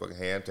grab her motherfucking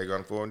hand, take her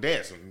on the floor and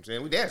dance. You know what I'm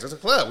saying, we dance. It's a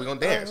club. We gonna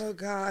dance. Oh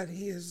god,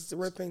 he is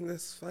ripping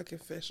this fucking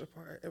fish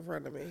apart in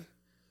front of me.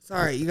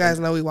 Sorry, you guys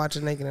know we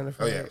watching Naked in the Oh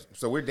Front. yeah.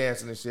 So we're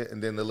dancing and shit,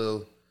 and then the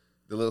little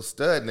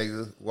stud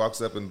nigga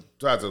walks up and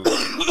tries to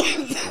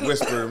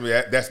whisper to me,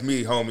 "That's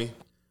me, homie."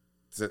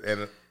 So,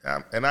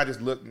 and I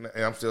just look and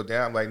I'm still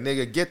down. I'm like,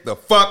 nigga, get the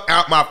fuck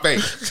out my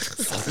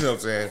face. You know what I'm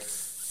saying?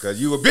 Cause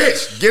you a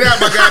bitch. Get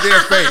out my goddamn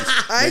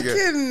face. I nigga.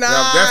 cannot.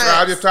 Now, that's why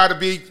I just try to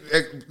be.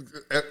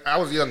 I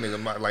was a young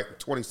nigga, like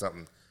 20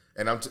 something,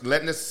 and I'm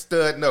letting this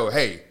stud know,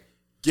 hey,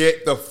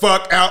 get the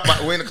fuck out.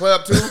 We're in the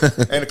club too,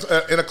 and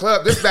in the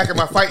club. This is back in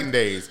my fighting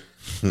days.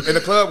 In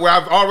the club where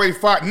I've already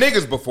fought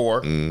niggas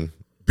before.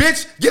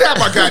 Bitch, get out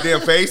my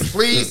goddamn face,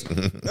 please,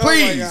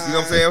 please. You know what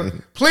I'm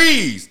saying?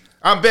 Please.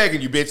 I'm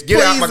begging you, bitch. Get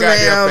out my Please,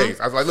 goddamn ma'am. face.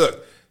 I was like,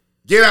 look,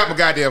 get out my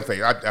goddamn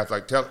face. I was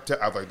like,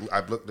 I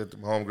looked at the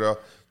homegirl.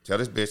 Tell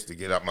this bitch to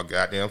get out my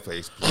goddamn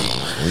face,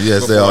 please. You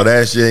gotta say all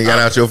that shit ain't got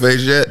out your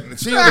face yet?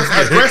 She was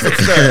an aggressive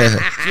stud.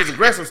 She was an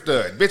aggressive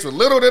stud. Bitch was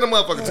little than a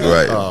motherfucker too.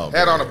 Right.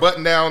 Had on a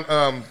button down,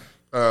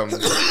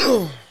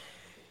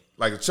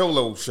 like a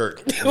cholo shirt.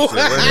 And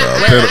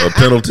shit. A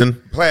Pendleton.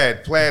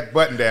 Plaid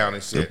button down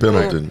and shit.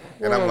 Pendleton.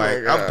 And I'm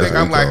like, God.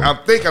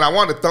 I'm thinking I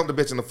wanted to thump the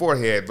bitch in the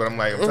forehead, but I'm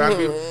like,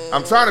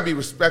 I'm trying to be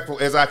respectful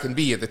as I can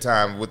be at the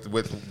time with the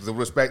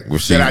respect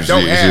that I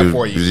don't have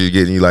for you. Was she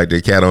getting you like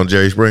the cat on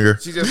Jerry Springer?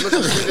 She just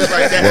looking, she just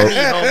like that, me,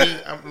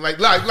 homie. I'm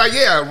like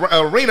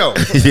yeah, Reno.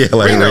 Yeah,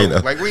 like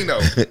Reno. Like Reno.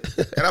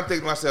 And I'm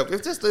thinking to myself,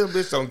 if this little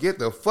bitch don't get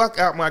the fuck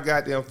out my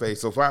goddamn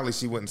face. So finally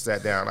she went and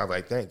sat down. I was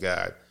like, thank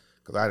God,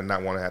 because I did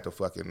not want to have to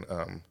fucking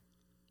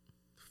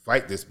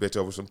fight this bitch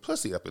over some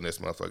pussy up in this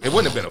motherfucker. It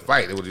wouldn't have been a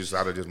fight. It would just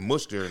I'd have just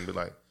mushed her and be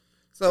like,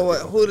 So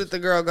what? Who did the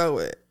girl go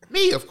with?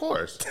 me, of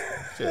course.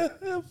 Shit.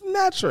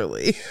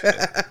 Naturally.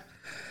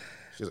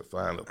 Shit, She's a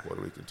fine little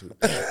Puerto Rican too.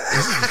 Get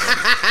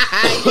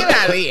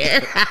out of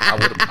here. I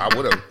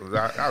would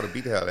have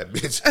beat the hell out of that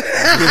bitch.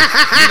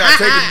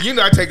 You're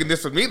not taking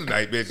this from me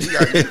tonight, bitch. You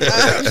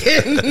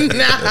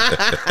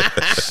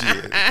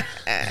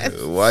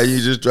Shit. Why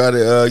you just try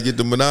to get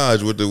the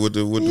menage with the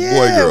boy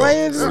girl, why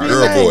you just be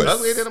girl nice? boy?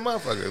 Ugly than a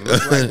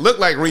motherfucker. Look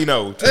like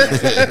Reno. Too.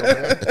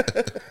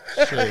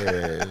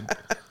 Shit.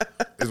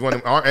 It's one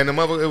of them, and the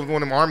mother, it was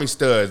one of them army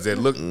studs that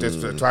look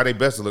just try their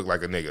best to look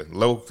like a nigga.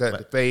 Low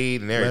cut, fade,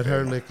 and everything. Let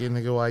her lick you,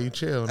 nigga, while you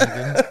chill,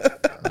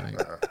 nigga. Like,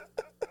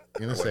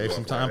 you know, save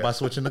some time by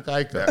switching to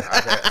Geico.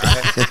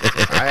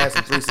 I had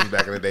some threesomes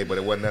back in the day, but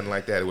it wasn't nothing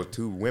like that. It was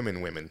 2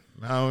 women.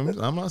 No,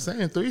 I'm not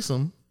saying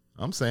threesome.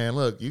 I'm saying,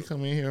 look, you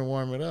come in here and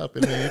warm it up,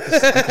 and then you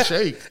can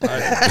shake.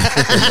 Like,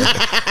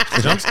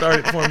 jumpstart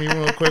it for me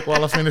real quick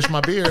while I finish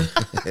my beer.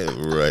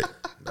 Right.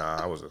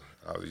 Nah, I was a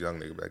young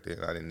nigga back then.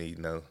 I didn't need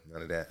none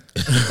of that.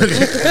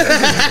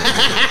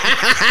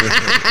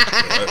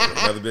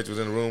 Another bitch was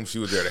in the room. She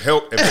was there to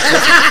help and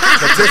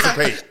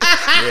participate.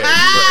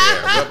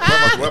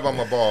 Yeah. Rub on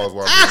my balls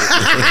while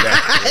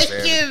I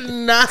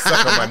cannot.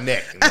 Suck on my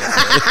neck.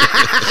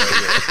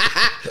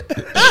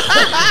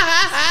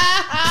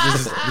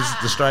 This is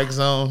the strike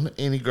zone.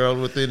 Any girl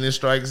within this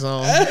strike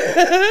zone, you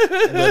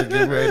better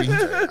get ready.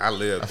 I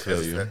lived. I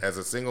feel you. As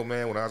a single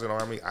man when I was in the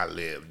Army, I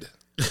lived.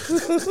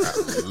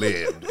 I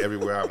lived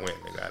everywhere I went,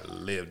 nigga. I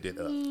lived it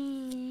up.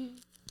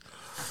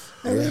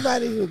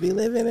 Everybody will be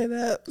living it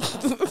up.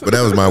 But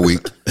that was my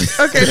week.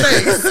 Okay,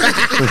 thanks.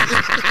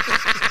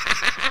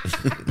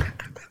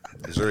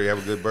 Sure, you have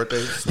a good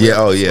birthday?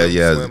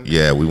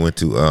 Yeah. We went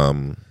to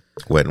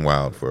Wet and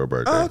Wild for a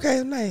birthday. Oh,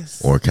 okay,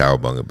 nice. Or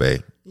Cowabunga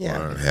Bay.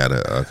 Yeah. Had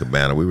a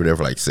cabana. We were there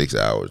for like 6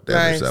 hours.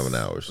 Damn, 7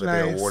 hours. So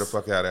they wore the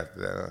fuck out after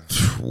that.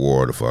 Huh?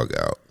 Wore the fuck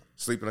out.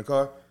 Sleep in the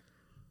car?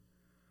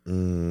 Were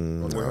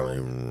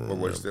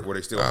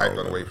they still hyped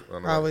on the way?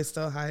 Probably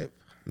still hype.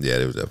 Yeah,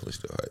 they was definitely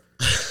still hype.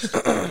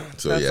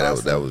 So That's yeah,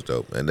 awesome. that was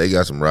dope. And they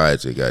got some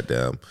rides at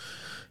goddamn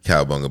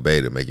Cowabunga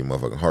Bay to make your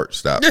motherfucking heart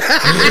stop. You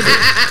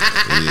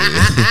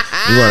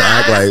want to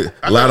act like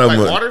a lot of them.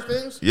 Water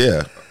things?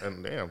 Yeah.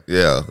 And damn.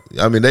 Yeah.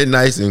 I mean, they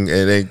nice and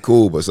they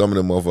cool, but some of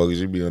them motherfuckers,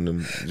 you be on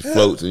them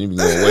floats and you be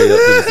going way up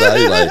to the side.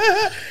 You like,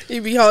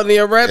 you be holding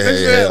your breath and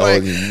shit.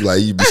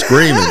 You be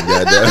screaming,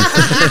 goddamn.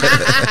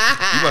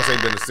 You must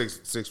ain't been to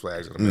Six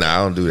Flags. Nah, I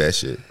don't do that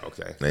shit.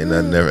 Okay. Ain't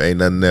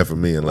nothing there for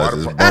me unless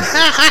it's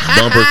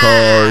bumper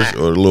cars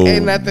or little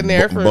Ain't nothing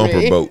there for bumper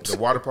me. boats. The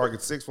water park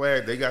at Six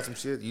Flags, they got some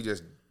shit. You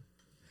just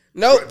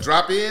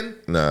drop in,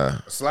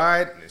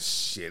 slide.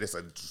 Shit, it's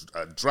a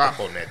drop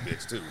on that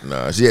bitch too.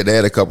 Nah, they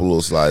had a couple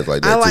little slides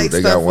like that I like too.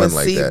 They stuff got one with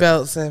like seat that.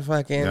 belts and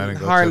fucking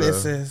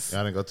harnesses.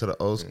 Y'all didn't go to the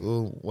old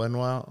school Wet n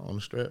Wild on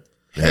the strip?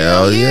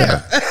 Hell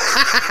yeah.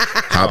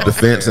 Hop the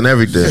fence and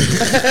everything.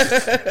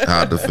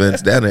 Hop the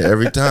fence down there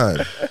every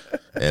time.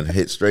 And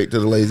hit straight to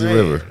the lazy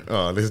river.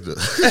 Oh, this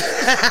is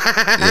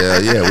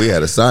Yeah, we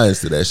had a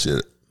science to that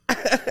shit.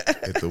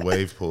 hit the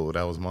wave pool.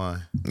 That was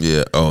mine.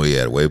 Yeah. Oh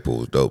yeah, the wave pool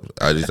was dope.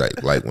 I just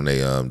like when they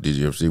did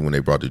you ever see when they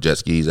brought the jet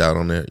skis out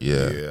on there?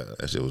 Yeah.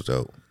 That shit was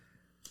dope.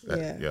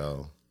 Yeah.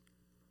 Yo,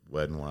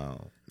 Wet n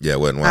Wild. Yeah,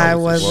 Wet n Wild. I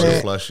Water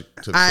wasn't. flush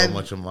took so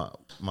much of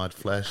my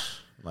flesh.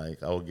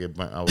 Like I would get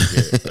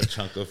a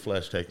chunk of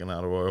flesh taken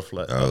out of Royal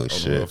Flush. Oh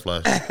shit. Royal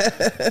Flush.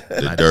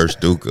 The Durst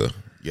Duca.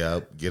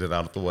 Yep, get it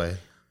out of the way.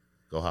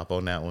 Go hop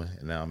on that one,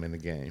 and now I'm in the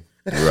game.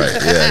 Right,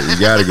 yeah, you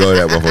got to go to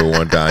that motherfucker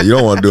one time. You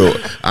don't want to do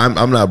it.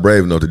 I'm not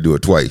brave enough to do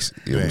it twice.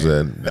 You know what I'm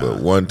saying? Nah.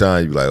 But one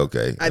time, you be like,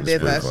 okay. I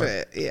did that fun.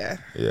 shit. Yeah.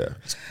 Yeah.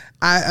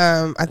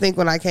 I think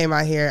when I came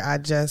out here, I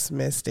just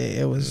missed it.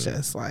 It was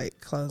just like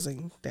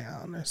closing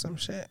down or some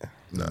shit.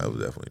 No, it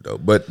was definitely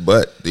dope.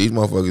 But these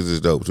motherfuckers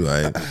is dope too.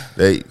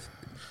 They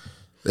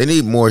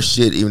need more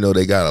shit, even though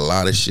they got a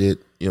lot of shit.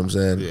 You know what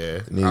I'm saying?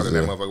 Yeah. I was in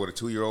that motherfucker with a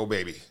 2-year-old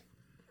baby.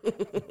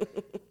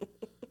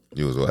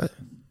 You was what?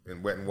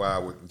 In Wet n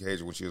Wild with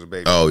Kasia when she was a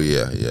baby. Oh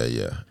yeah.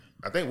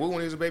 I think Woo when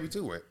he was a baby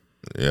too went.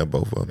 Yeah,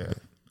 both of them. Yeah.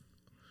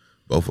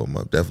 Both of them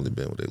have definitely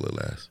been with their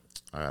little ass.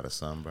 I got a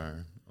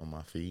sunburn on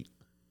my feet.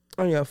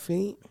 On your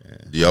feet? Yeah.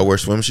 Do y'all wear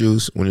swim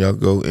shoes when y'all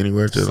go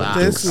anywhere to Socks.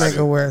 This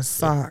nigga wears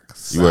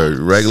socks. You wear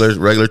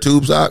regular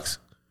tube socks?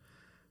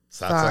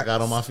 Socks I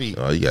got on my feet.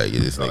 Oh, you gotta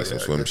get this nigga some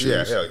swim shoes.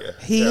 Yeah, hell yeah.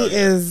 He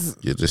is.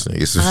 Get this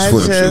nigga some I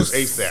swim just-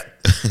 shoes.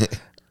 ASAP.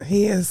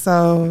 He is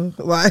so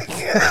like.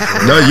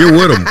 No, you're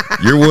with him.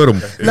 You're with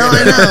him. No,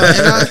 I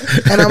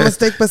know, and I'm gonna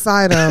stick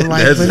beside him.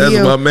 Like, That's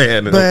but my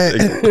man. But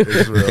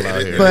It's real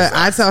out here. but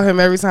I tell him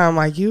every time,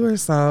 like, you are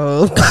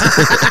so.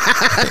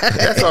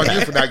 That's on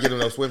you for not getting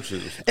those swim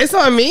shoes. It's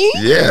on me.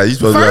 Yeah, you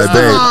supposed First to be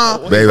of like,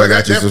 all- babe, I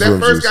got you that some swim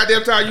first shoes.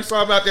 goddamn time you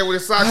saw him out there with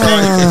his socks on, you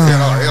said,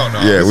 oh, hell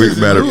no. Yeah, we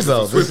better. New,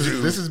 though. Swim This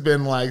shoes. has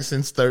been like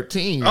since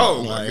 13.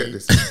 Oh, my like,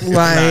 goodness.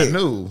 Like, not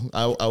new.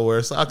 I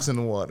wear socks in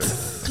the water.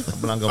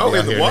 I'm not gonna Oh, be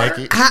in out the here water?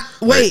 naked.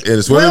 wait, In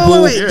the swimming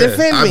pool? wait, Yeah.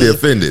 defend I'd me. be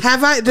offended.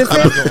 Have I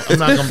defend? I'm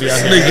not gonna be out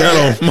Nigga here.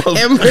 got on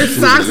And put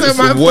socks in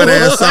my some pool. wet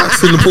ass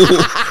socks in the pool.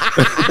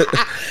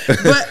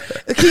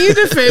 But can you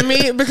defend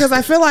me? Because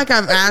I feel like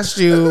I've asked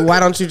you, why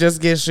don't you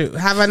just get shoes?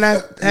 Have I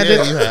not? Yeah,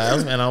 you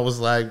have. And I was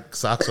like,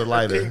 socks are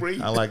lighter.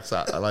 I like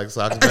socks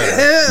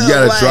better. You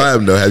gotta try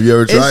them though. Have you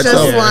ever tried just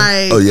some?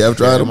 like- Oh, you have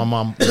tried them? My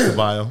mom used to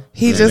buy them.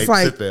 He just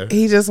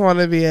want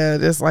to be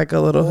just like a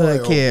little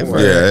hood kid. boy.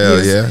 Yeah,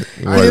 hell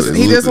yeah.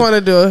 He just want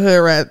to do a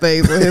hood rat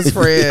things with his I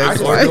friends.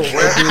 just want to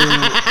do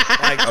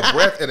like a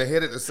breath and a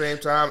hit at the same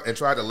time and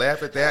tried to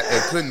laugh at that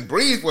and couldn't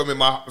breathe for me.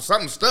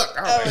 Something stuck.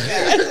 I was like,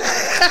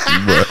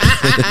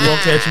 yeah. You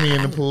won't catch me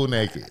in the pool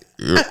naked.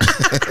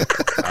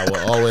 I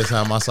will always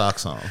have my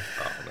socks on.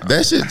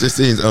 That shit just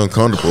seems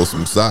uncomfortable.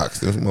 Some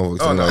socks.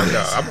 Oh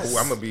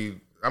no.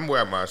 I'm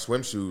wearing my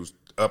swim shoes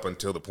up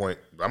until the point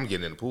I'm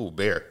getting in the pool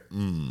bare.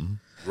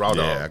 Raw dog.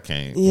 Yeah, I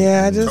can't.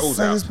 Yeah, I Toes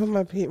out. just put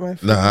my feet.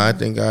 Nah, I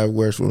think I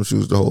wear swim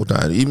shoes the whole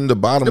time. Even the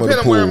bottom Depending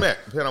of the on where pool. I'm at.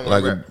 Depending on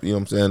where Like, I'm at. you know what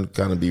I'm saying?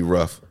 Kind of be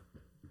rough.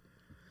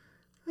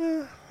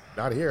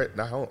 Not here,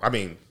 not home. I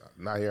mean,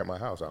 not here at my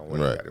house. I don't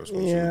wear Right. those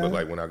swim shoes. But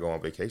like when I go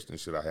on vacation and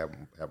shit, I have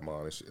them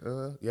on and shit.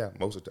 Yeah,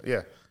 most of the time.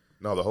 Yeah.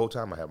 No, the whole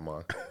time I have them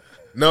on.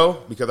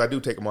 No, because I do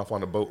take them off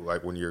on the boat.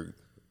 Like when you're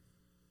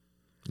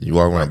You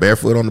walk around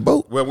barefoot on the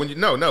boat? but when you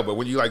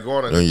like go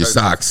on On your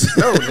socks.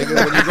 No,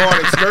 nigga, when you go on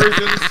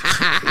excursions,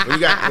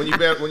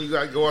 when you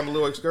got go on a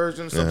little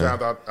excursions,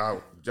 sometimes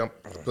I'll jump,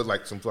 put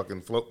like some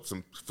fucking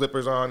some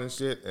flippers on and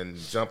shit, and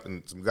jump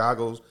in some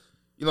goggles.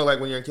 You know, like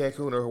when you're in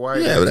Cancun or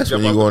Hawaii. Yeah, but that's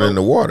when jump you're off going in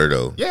the water,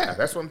 though. Yeah,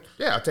 that's when.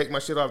 Yeah, I take my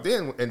shit off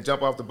then and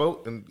jump off the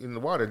boat and in the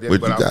water. Then,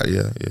 But you got,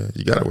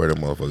 you got to wear them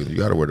motherfuckers. You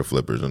got to wear the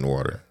flippers in the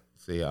water.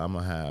 See, I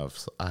have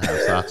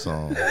socks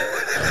on with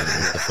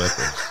the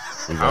flippers.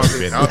 I don't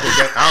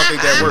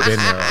think that works. Been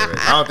there already.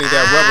 I don't think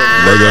that rubber.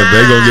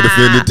 They gonna get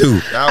offended too.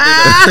 I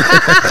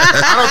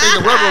don't think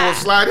the rubber will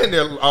slide in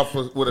there off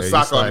with a Yeah,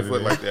 sock you on your slide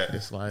foot it like in. that. You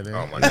slide in.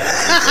 Oh my god!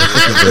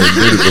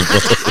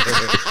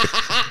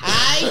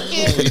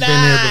 You've been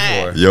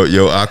there before.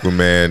 Yo,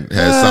 Aquaman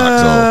has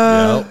socks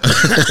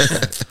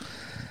on.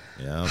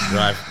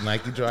 Yeah,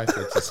 Nike dry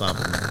fits or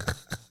something.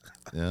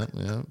 Yeah.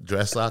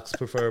 Dress socks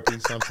preferably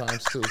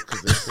sometimes too,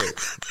 because they're sick.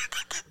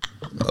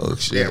 Oh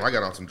shit! Damn, I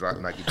got on some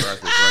Nike dry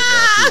fits right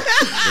now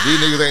too. But these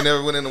niggas ain't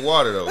never went in the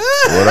water though.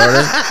 What are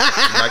they?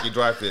 Nike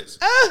dry fits.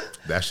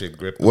 That shit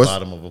grip the What's-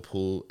 bottom of a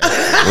pool.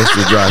 What's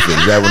the dry fit?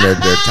 Is that when they're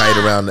tight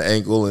around the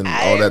ankle and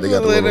all that? They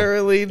got the little.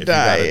 literally If you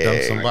gotta dunk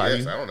dying. somebody,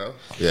 Yes, I don't know.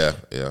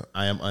 Yeah.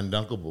 I am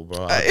undunkable,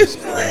 bro. I just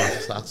put my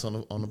socks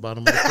on the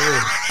bottom of the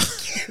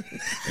pool,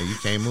 and you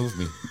can't move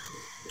me.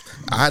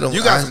 I don't.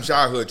 You got some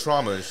childhood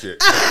trauma and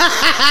shit.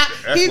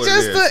 He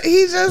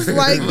just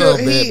like A little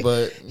bit,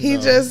 but he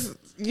no. just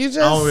you just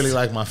I don't really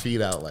like my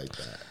feet out like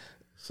that.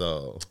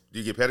 So Do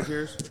you get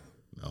pedicures?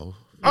 no.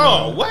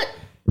 Oh, what?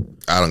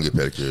 I don't get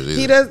pedicures either.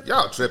 he does.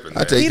 Y'all tripping, I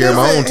man. take He care of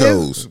my own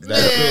doesn't- toes.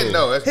 Man,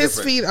 no, that's His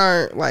different. feet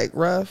aren't like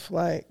rough.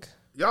 Like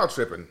Y'all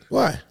tripping.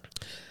 Why?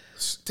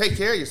 Take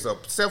care of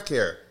yourself.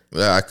 Self-care.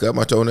 Yeah, I cut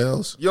my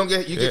toenails. You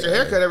get your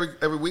hair cut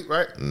every week,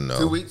 right? No.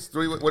 2 weeks,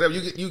 3 weeks, whatever.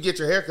 You get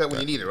your hair cut when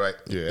you need it, right?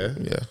 Yeah.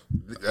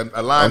 Yeah,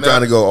 A line I'm trying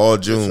up. to go all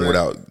June right.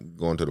 without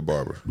going to the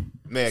barber.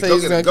 Man, So go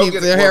he's get gonna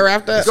keep their hair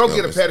wrapped up? Go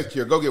get a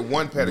pedicure. Go get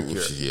one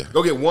pedicure. yeah.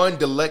 Go get one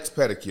deluxe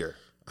pedicure.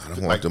 I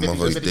don't want the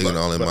motherfuckers digging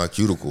all in my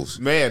cuticles.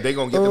 Man, they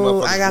gonna get the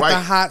oh, motherfuckers I got right. the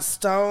hot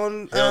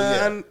stone. Hell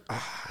yeah.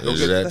 Is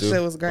get that That too?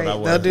 shit was great. But I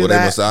wear- They'll do Well, they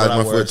that. massage But I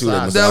my wear foot too. They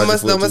socks. massage your They'll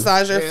foot too.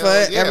 massage your Hell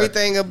foot. yeah.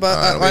 Everything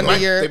above They under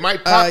your They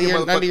might pop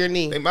under your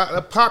knee. They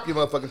might pop your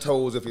motherfucking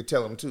toes if you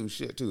tell them to.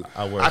 Shit, too.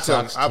 I wear tell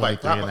them, socks I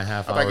like 23 and a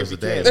half I like hours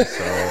if a you day. can.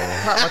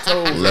 So Pop my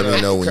toes. Let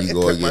me know when you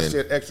go cut my again.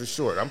 shit extra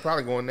short. I'm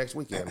probably going next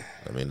weekend.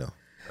 Let me know.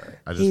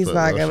 I just He's put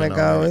not lotion gonna on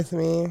go my- with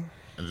me.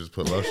 and just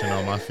put lotion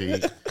on my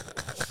feet,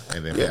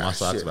 and then put Yeah, my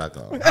socks shit. back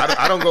on.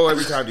 I don't go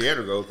every time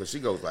Deandra goes because she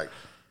goes like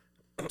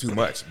too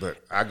much, but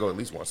I go at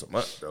least once a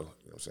month though.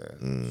 You know what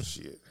I'm saying?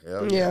 Shit,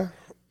 hell yeah. Yeah.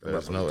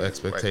 There's no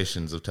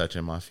expectations of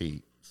touching my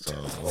feet. So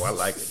Oh, I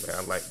like it, man.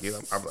 I'm like,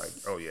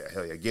 oh yeah,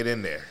 hell yeah, get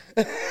in there,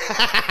 get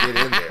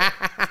in there.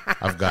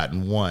 I've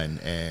gotten one,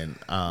 and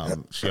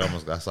she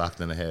almost got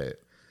socked in the head.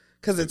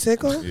 Cause it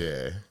tickled.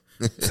 Yeah.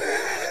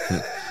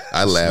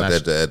 I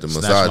laughed Snatch- at the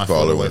snatch massage my foot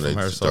parlor away when they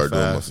from her so start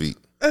doing my fast. feet.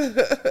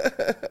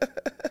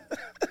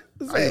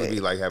 I usually be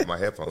like having my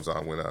headphones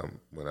on when I'm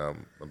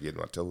getting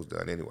my toes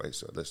done anyway.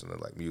 So listening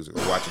to like music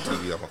or watching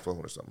TV on my phone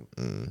or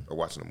something, or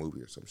watching a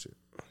movie or some shit.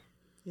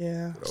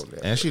 Yeah. Oh, damn.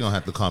 And she gonna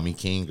have to call me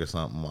king or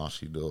something while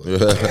she do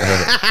it.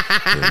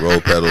 And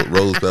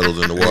rose petals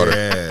in the water.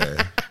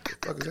 Yeah.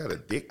 Fuck, is that a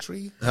dick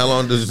tree? How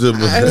long does the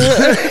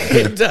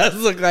It does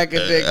look like a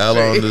dick. how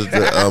long tree.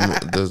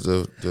 does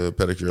the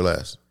pedicure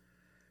last?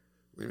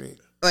 What do you mean?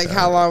 Like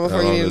how long before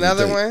How you long need does it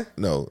another take? one?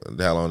 No,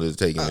 how long does it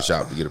take in the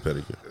shop to get a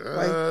pedicure?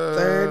 Like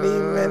 30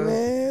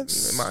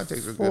 minutes. Mine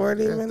takes a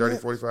 40 good, 30,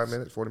 minutes. 45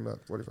 minutes,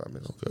 45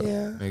 minutes.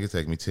 Yeah. Nigga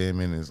take me 10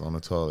 minutes on the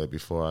toilet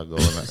before I go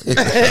in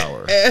the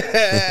shower.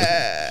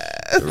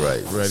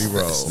 Right, Ready,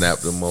 roll. Snap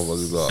them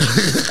motherfuckers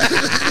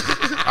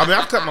off. I mean,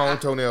 I've cut my own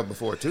toenail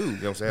before too. You know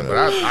what I'm saying? But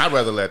I'd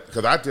rather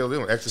because I tell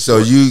them extra.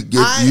 So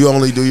short. you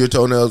only do your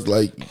toenails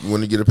like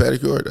when you get a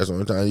pedicure? That's the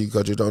only time you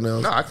cut your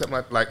toenails? No, I cut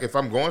my like if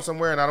I'm going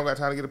somewhere and I don't got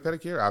time to get a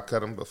pedicure, I'll cut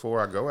them before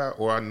I go out,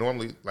 or I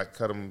normally like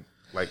cut them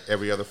like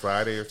every other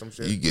Friday or some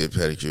shit. You get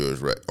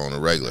pedicures on a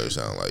regular,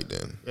 sound like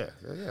then.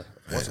 Yeah.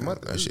 Once a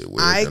month. That shit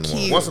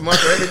weird. Once a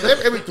month,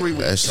 every 3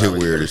 weeks. That shit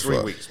weird as fuck.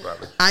 3 weeks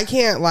probably. I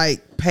can't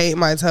like paint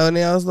my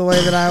toenails the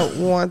way that I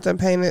want them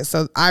painted,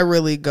 so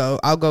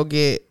I'll go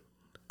get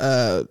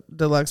a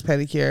deluxe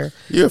pedicure.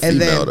 You're a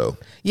female though.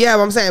 Yeah,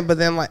 what I'm saying, but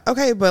then like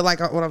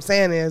what I'm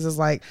saying is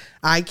like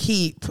I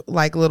keep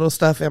like little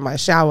stuff in my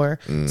shower,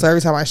 so every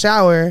time I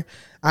shower,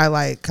 I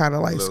like kind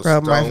of like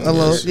scrub my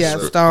stones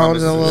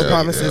and a little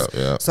pumices.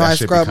 So I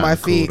scrub my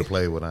feet. Cool to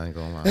play with, I ain't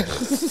gonna lie.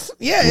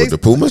 Yeah, with the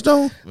Pumas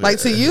though, like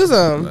to use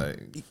them.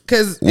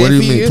 Because what do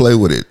you mean play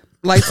with it?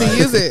 Like to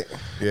use it.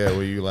 Yeah,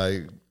 where you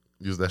like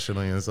use that shit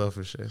on yourself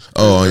and shit.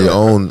 Oh, on your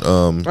own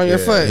on your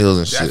foot, heels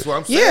and shit. That's what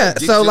I'm saying. Yeah,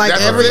 so like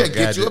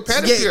get you a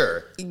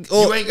pedicure.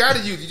 You ain't got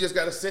to use. You just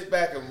got to sit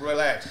back and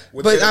relax.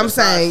 But I'm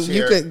saying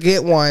you could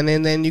get one,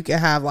 and then you could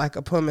have like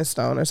a pumice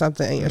stone or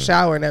something in your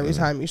shower, and every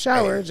time you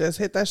shower, just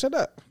hit that shit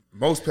up.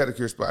 Most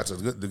pedicure spots,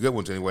 the good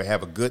ones anyway,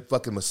 have a good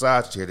fucking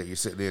massage chair that you're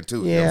sitting in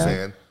too. You know what I'm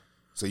saying?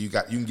 So you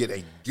can get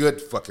a good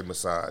fucking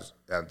massage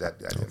out that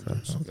bitch. You know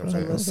what I'm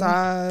saying?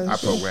 Massage. I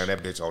program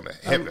that bitch on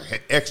the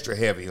extra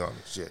heavy on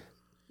the shit.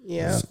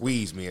 Yeah.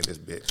 Squeeze me in this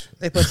bitch.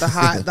 They put the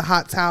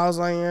hot towels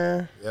on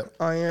your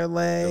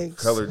legs.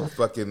 The colored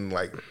fucking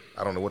like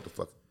I don't know what the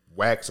fuck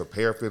wax or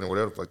paraffin or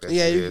whatever the fuck that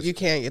shit is. You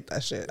can't get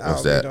that shit. What's I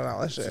don't that? be doing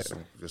all that shit.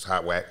 Just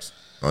hot wax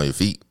On your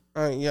feet.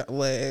 On your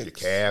legs. your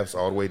calves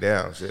all the way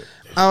down. Shit.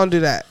 I don't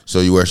do that. So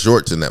you wear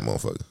shorts in that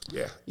motherfucker?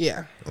 Yeah.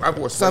 Yeah. I've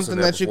worn Something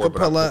that you could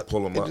pull up.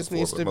 Pull them It up. just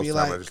needs to most be of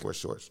the time like- I just wear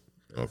shorts.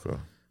 Okay.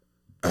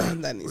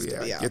 That needs to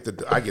be out.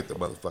 I get the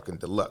motherfucking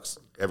deluxe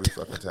every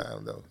fucking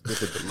time though. Get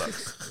the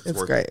deluxe. It's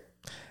worth great.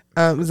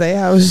 it. Zay,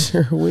 how was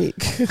your week?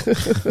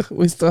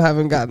 We still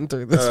haven't gotten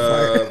through this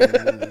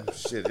part.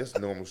 Shit, just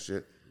normal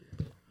shit.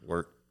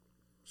 Work,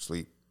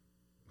 sleep,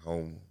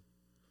 home.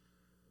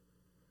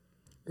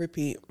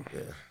 Repeat.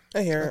 Yeah.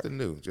 I hear it. Nothing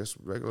new, just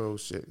regular old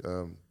shit.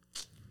 I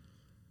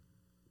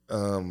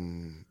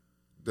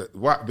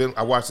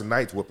watched the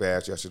Knights whoop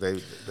ass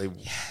yesterday.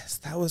 Yes,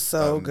 that was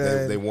so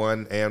good. They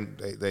won and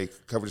they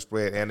covered the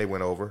spread and they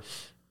went over.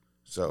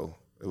 So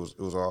it was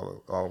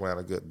all around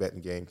a good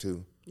betting game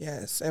too.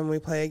 Yes, and we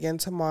play again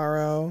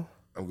tomorrow.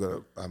 I'm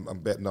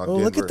betting on Oh,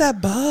 Denver. look at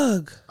that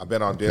bug. I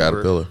bet on Denver.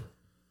 Caterpillar.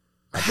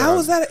 How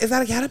is that? Is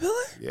that a caterpillar?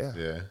 Yeah.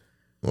 Yeah.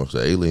 What's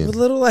the alien? With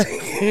little like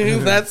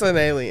that's an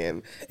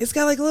alien. It's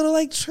got like little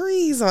like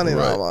trees on it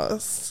Right.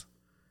 almost.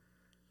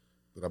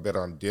 But I bet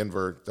on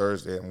Denver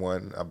Thursday and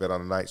won. I bet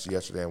on the Knights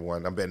yesterday and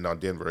won. I'm betting on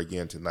Denver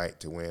again tonight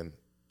to win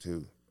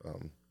too.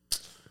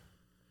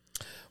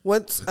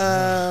 What's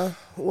the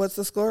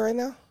score right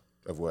now?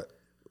 Of what?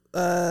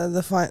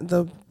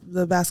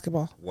 The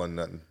basketball.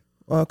 1-0.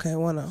 Okay,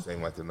 1-0.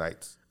 Same like the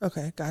Knights.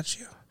 Okay, got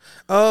you.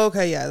 Oh,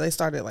 okay, yeah, they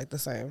started like the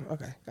same.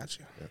 Okay, got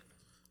you. Yeah.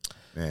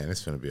 Man,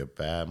 it's gonna be a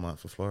bad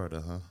month for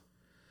Florida, huh?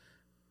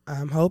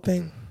 I'm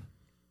hoping.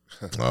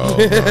 Oh,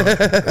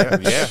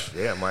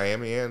 Yeah.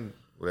 Miami and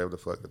whatever the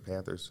fuck the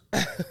Panthers.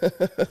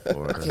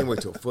 Florida. I can't wait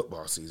till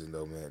football season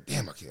though, man.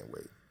 Damn, I can't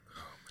wait.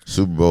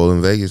 Super Bowl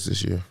in Vegas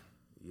this year.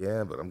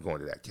 Yeah, but I'm going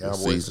to that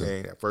Cowboys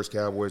game, that first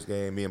Cowboys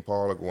game. Me and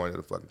Paul are going to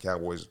the fucking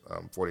Cowboys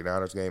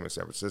 49ers game in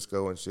San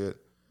Francisco and shit.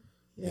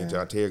 Yeah. Me and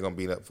John Terry going to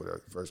be up for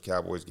the first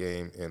Cowboys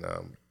game in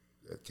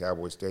at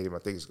Cowboys Stadium. I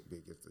think it's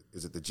going to be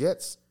is it the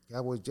Jets?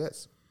 Cowboys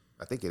Jets?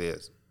 I think it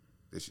is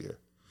this year.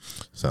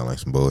 Sound like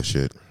some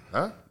bullshit.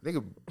 Huh?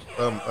 Nigga,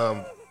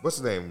 what's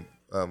his name?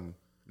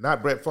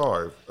 Not Brett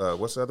Favre.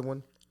 What's the other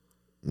one?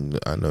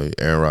 I know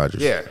Aaron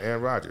Rodgers. Yeah,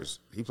 Aaron Rodgers.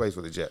 He plays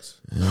for the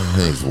Jets.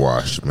 He's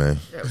washed, man.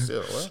 Yeah,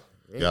 still. Well,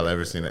 Y'all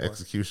ever seen an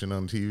execution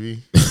on TV?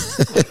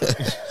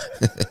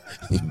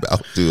 He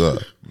about to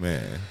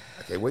Man.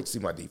 I can't wait to see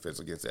my defense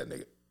against that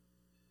nigga.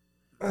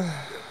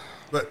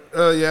 But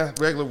yeah,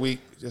 regular week,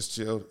 just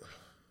chilled.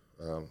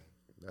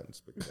 Nothing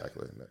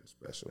spectacular, nothing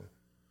special.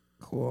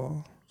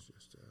 Cool.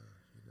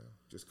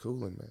 Just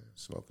cooling, man.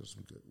 Smoking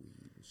some good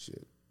weed and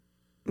shit.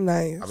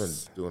 Nice. I've been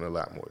doing a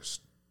lot more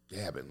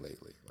stabbing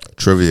lately. Like,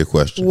 trivia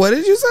question. What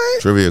did you say?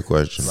 Trivia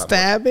question.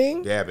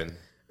 Stabbing? dabbing.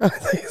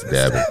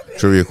 Dabbing.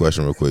 Trivia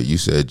question real quick. You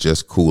said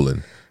Just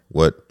Coolin'.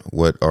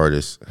 What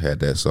artist had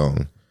that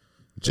song?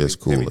 Just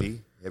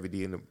Coolin'. Heavy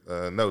D in the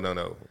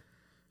no.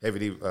 Heavy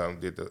D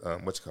did the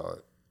what you call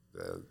it?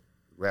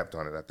 Rapped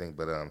on it, I think.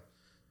 But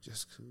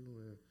just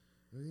coolin'.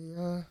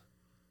 Yeah.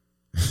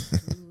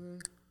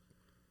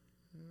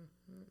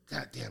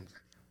 Goddamn.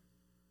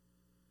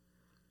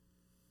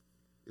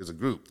 It's a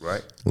group,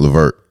 right?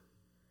 Levert.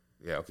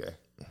 Yeah, okay.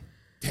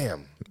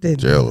 Damn.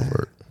 Gerald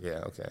Levert.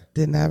 Yeah, okay.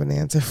 Didn't have an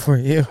answer for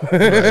you.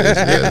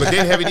 Yeah, but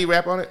did Heavy D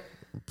rap on it?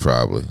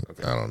 Probably.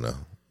 Okay. I don't know.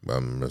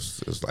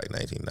 It's like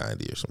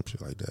 1990 or some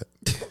shit like that.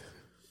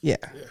 Yeah.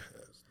 Yeah,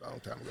 that's a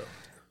long time ago.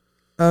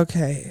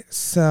 Okay,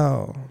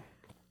 so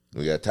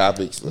We got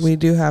topics. we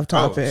do have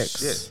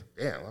topics. Oh, shit.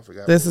 damn, I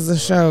forgot. This is a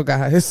show,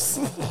 guys.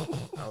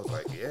 I was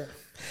like, yeah.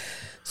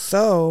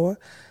 So,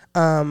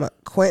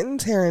 Quentin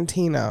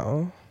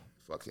Tarantino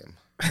Fuck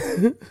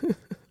him.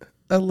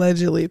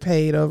 allegedly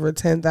paid over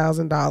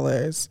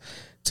 $10,000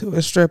 to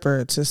a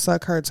stripper to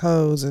suck her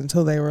toes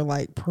until they were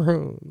like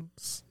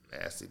prunes.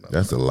 Nasty motherfucker.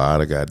 That's a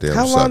lot of goddamn.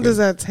 How long sucking. does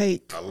that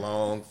take? A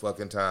long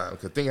fucking time.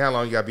 Cause think how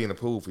long you gotta be in the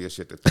pool for your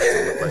shit to look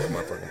like a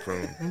motherfucking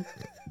prune.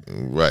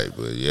 Right,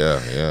 but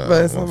yeah.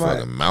 But it's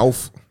Motherfucking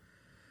mouth.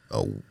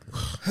 Oh,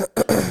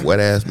 wet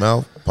ass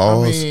mouth.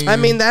 Pause. I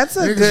mean, that's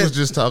a niggas good. was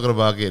just talking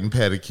about getting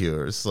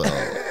pedicures, so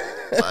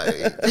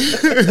like,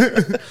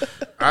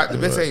 The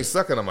bitch ain't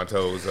sucking on my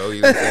toes though.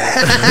 You know what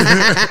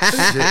I'm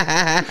saying?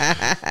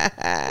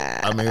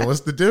 I mean,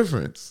 what's the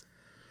difference?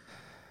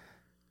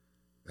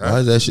 Why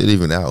is that shit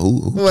even out?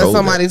 Who Was told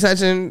somebody that?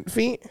 touching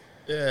feet?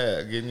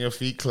 Yeah, getting your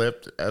feet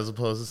clipped as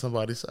opposed to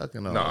somebody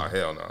sucking on. Nah, it.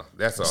 hell no.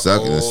 That's a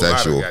Sucking whole is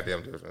sexual. lot of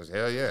goddamn difference.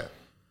 Hell yeah.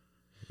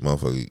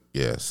 Motherfucker,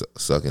 yeah,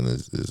 sucking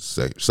is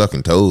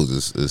sucking toes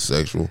is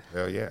sexual.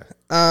 Hell yeah.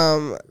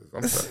 Um,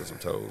 I'm sucking some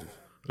toes.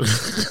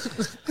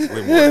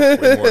 way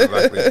more than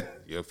likely.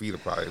 Your feet are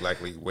probably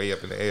likely way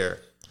up in the air.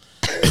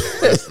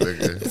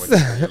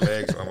 Your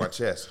legs on my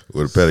chest.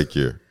 With a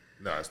pedicure.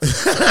 No, it's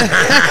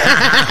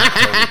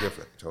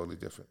totally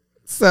different.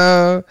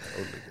 So,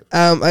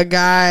 a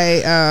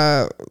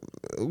guy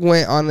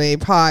went on a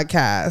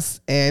podcast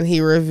and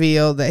he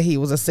revealed that he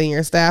was a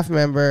senior staff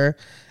member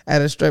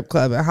at a strip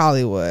club in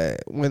Hollywood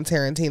when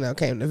Tarantino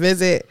came to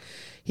visit.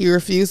 He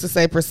refused to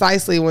say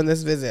precisely when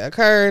this visit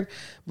occurred,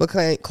 but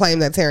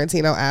claimed that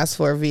Tarantino asked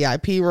for a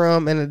VIP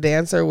room and a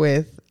dancer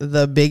with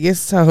the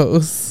biggest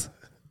toes.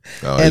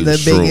 Oh, And he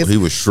the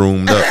was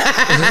shroomed up.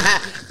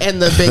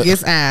 and the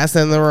biggest ass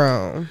in the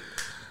room.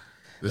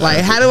 Like,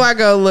 how do I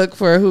go look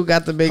for who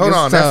got the biggest Hold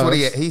on, toes? that's what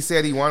he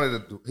said he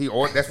wanted to,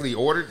 that's what he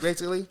ordered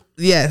basically?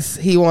 Yes,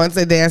 he wants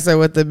a dancer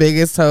with the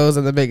biggest toes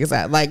and the biggest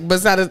ass. Like,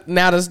 besides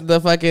now the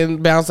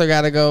fucking bouncer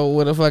got to go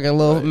with a fucking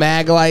little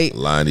mag light.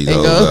 Line these and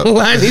hoes go up.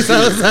 line these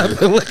hoes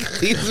up and look at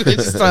these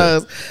bitches'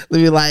 toes. They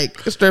be like,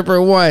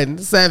 stripper 1,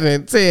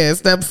 7, 10,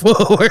 step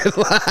forward.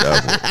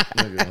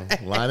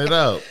 Nigga, line it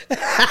up.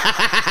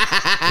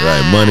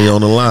 Right, money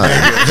on the line.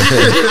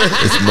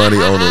 It's money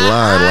on the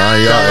line.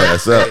 Line y'all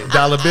ass up.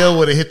 Dollar bill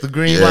would have hit the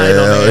green light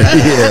on Hell the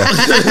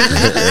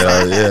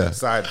Hell yeah.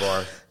 Sidebar.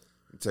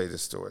 Let me tell you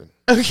this story.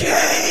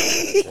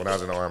 Okay. When I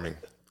was in the Army,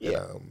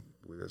 Yeah.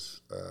 we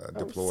was I'm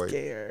deployed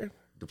scared.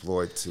 to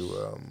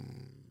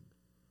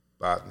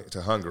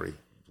Hungary.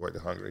 Deployed to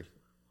Hungary.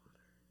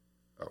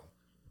 Oh.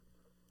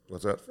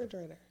 What's up?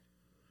 Refrigerator.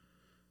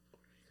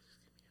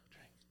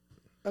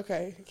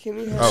 Okay, can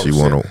you have Oh, She shit.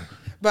 wanna.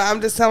 But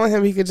I'm just telling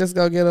him he could just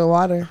go get a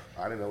water.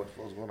 I didn't know what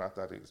was going on. I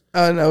thought he was.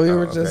 Oh, no, we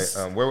were Okay. just...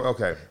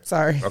 Okay.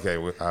 sorry. Okay.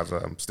 I was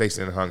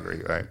stationed in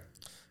Hungary, right?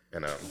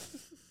 And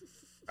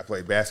I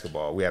played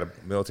basketball. We had a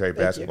military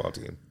basketball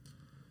team,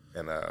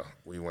 and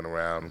we went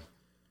around,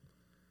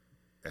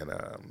 and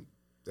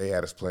they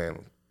had us play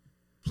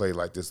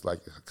like this, like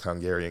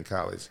Hungarian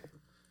college,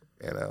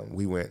 and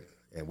we went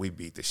and we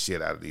beat the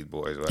shit out of these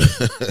boys,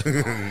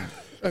 right?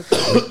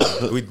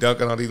 We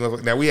dunking on these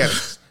motherfuckers. Now we had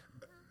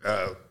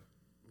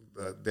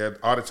their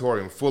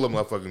auditorium full of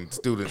motherfucking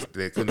students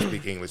that couldn't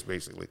speak English,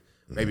 basically.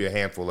 Maybe a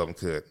handful of them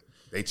could.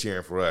 They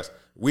cheering for us.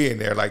 We in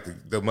there like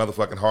the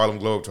motherfucking Harlem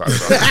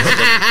Globetrotters.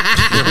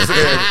 You know what I'm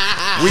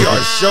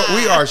saying?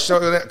 We are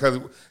showing that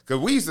because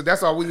we used to.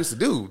 That's all we used to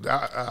do.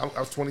 I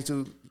was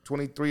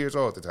 23 years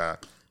old at the time.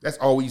 That's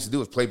all we used to do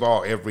was play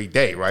ball every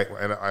day, right?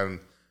 And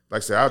like I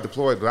said, I was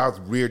deployed, but I was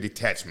rear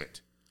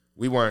detachment.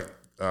 We weren't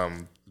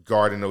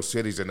guarding those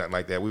cities or nothing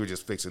like that. We were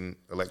just fixing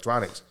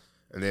electronics.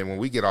 And then when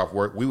we get off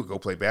work, we would go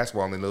play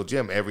basketball in the little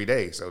gym every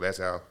day. So that's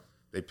how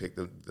they picked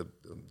the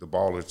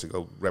ballers to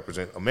go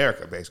represent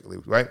America, basically,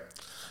 right?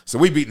 So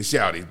we beat the shit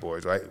out of these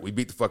boys, right? We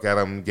beat the fuck out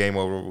of them, game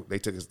over. They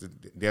took us to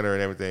dinner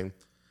and everything.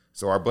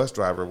 So our bus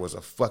driver was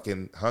a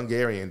fucking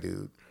Hungarian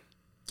dude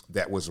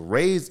that was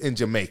raised in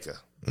Jamaica,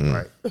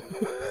 right?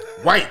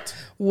 White.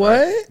 What?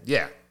 Right?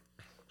 Yeah.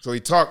 So he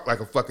talked like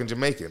a fucking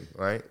Jamaican,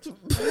 right?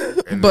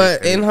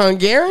 But in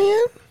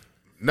Hungarian?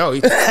 No, he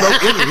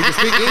spoke English. He could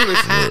speak English.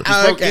 He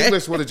spoke Okay.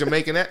 English with a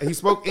Jamaican. He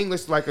spoke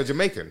English like a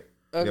Jamaican. You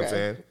know what I'm Okay.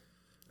 saying?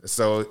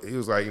 So he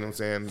was like, you know what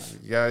I'm saying?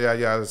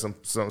 Yeah,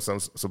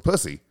 some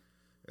pussy.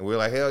 And we're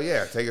like, hell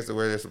yeah, take us to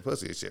where there's some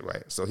pussy and shit,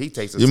 right? So he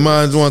takes us. Your to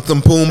minds want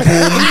some poom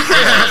poom.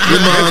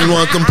 Your minds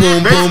want some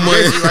poom poom.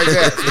 basically like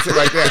that, some shit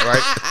like that,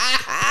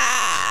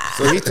 right?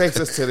 So he takes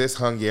us to this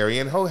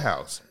Hungarian hoe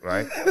house,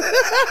 right?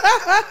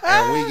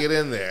 And we get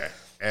in there,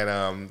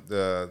 and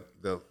the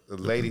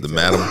lady, The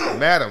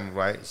madam,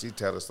 right? She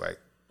tells us like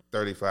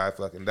 $35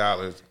 fucking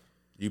dollars.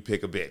 You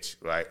pick a bitch,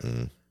 right?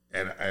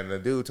 And the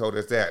dude told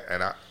us that,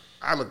 and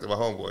I looked at my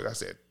homeboy. I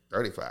said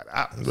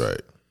 $35.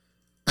 Right.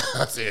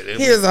 I said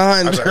Here's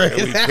I was $100. like,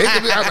 "Can we pick a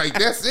bitch?" I was like,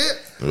 that's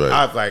it. Right.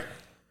 I was like,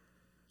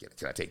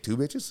 can I take two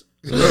bitches?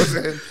 You know what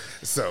I'm saying?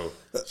 So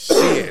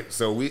shit.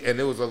 So it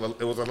was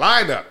a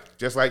lineup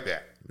just like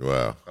that.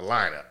 Wow. A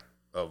lineup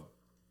of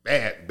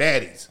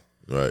baddies.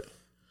 Right.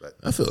 But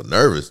I feel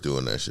nervous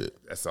doing that shit.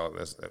 that's all.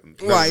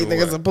 Why you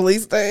think it's a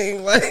police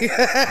thing? Like,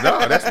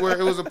 no, that's where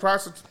it was a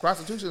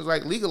prostitution is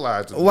like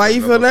legalized. Why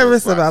you feel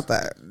nervous about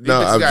that? No,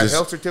 you I'm got just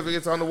health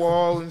certificates on the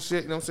wall and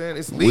shit. You know what I'm saying?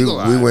 It's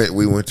legalized.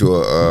 we went to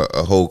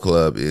a whole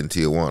club in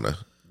Tijuana.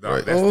 No,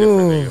 right. that's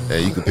different. Nigga.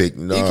 And you can pick.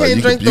 No, you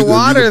can't drink the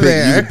water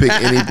there. You can pick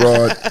any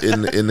broad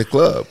in the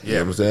club. You know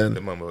what I'm saying?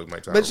 The motherfucker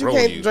might try But to you roll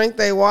can't drink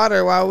their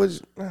water. Why would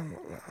you?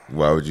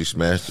 Why would you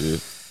smash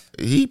it?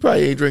 He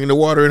probably ain't drinking the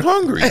water and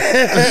hungry.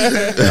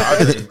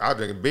 I'll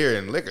drink beer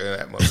and liquor in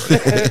that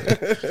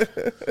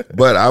motherfucker.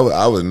 But I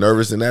was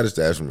nervous in that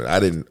establishment. I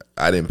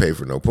didn't pay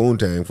for no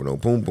poontang, for no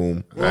poom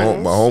poom. My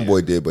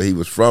homeboy did, but he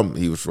was from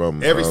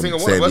Every single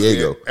one San of us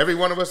Diego. did. Every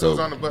one of us So was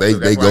on the bus.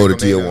 they go to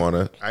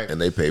Tijuana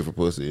and they pay for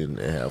pussy and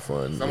have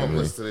fun. Some of them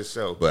listen to this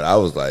show. But I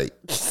was like,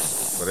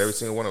 But every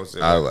single one of us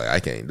did. I was like, I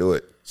can't do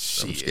it.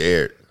 I'm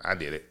scared. I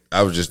did it.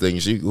 I was just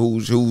thinking, who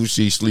was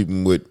she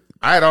sleeping with?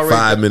 I had already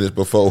 5 minutes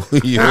before.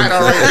 You know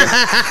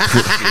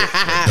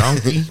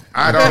Donkey.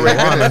 I'd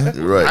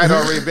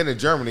already been in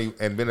Germany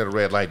and been at a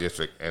red light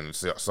district and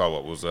saw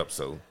what was up.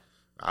 So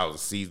I was a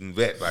seasoned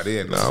vet by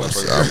then. No, I'm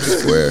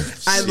square.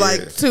 I'd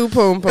like 2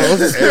 poom pooms. I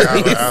was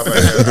like,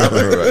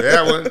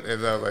 that one,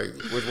 and I was like,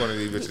 which one of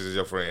these bitches is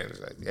your friend?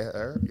 It's like,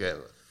 yeah,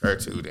 her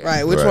too. Then.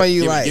 Right, which one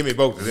you like? Give me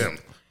both of them.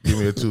 Give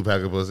me a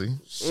 2-pack of pussy.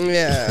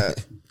 Yeah.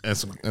 And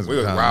some We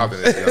was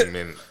robbing this young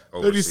men.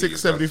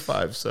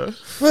 $36.75, sir.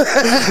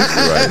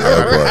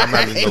 I'm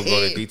not even gonna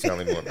go into detail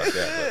anymore about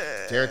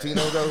that. But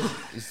Tarantino though,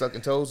 he's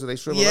sucking toes so they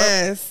shrivel up.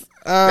 Yes.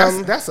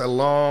 That's a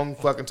long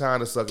fucking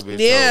time to suck a bitch.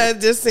 Yeah, toes.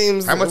 it just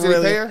seems. How much did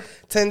he pay her?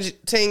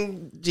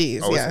 10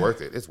 G's. Oh, yeah. it's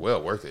worth it. It's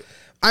well worth it.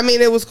 I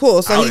mean, it was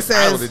cool. So he I would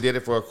says, have did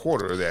it for a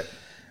quarter of that.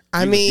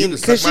 I mean,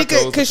 because she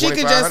could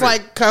just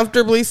like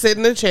comfortably sit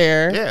in a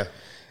chair. Yeah.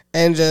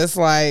 And just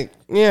like,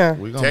 yeah.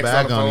 We're going to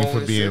bag on you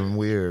for being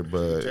weird,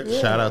 but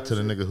shout out to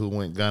the nigga who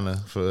went gunna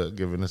for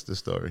giving us the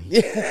story.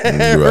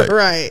 Yeah,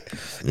 right.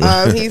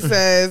 He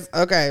says,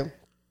 okay.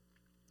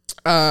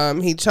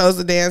 He chose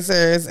the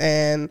dancers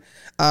and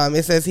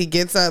it says he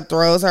gets up,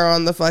 throws her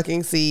on the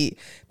fucking seat,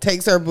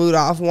 takes her boot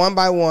off one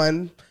by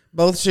one,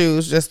 both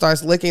shoes, just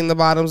starts licking the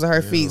bottoms of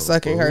her feet,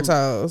 sucking her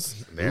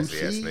toes.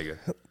 Nasty ass nigga.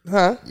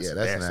 Huh? Yeah,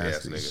 that's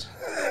nasty. Ass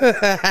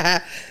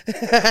nigga.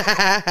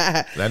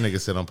 That nigga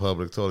sit on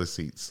public toilet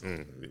seats.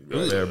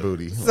 Their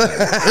booty. That's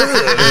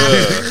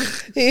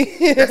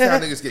how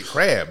niggas get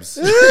crabs.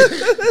 And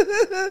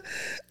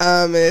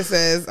it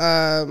says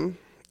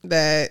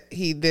that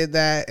he did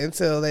that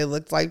until they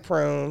looked like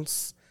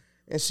prunes,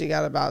 and she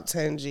got about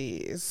 10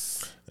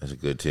 G's. That's a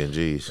good 10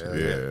 G's.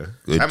 Yeah.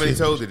 Good How many 10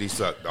 toes did he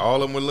suck? All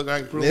of them would look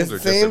like prunes? It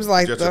seems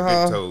like just the a big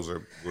whole. toes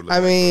would look I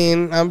like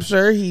mean, I'm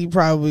sure he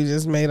probably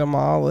just made them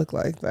all look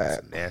like that.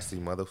 prunes? Nasty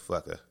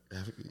motherfucker.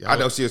 I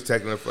know she was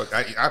taking her fuck.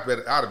 I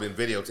bet I'd have been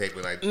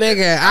videotaping like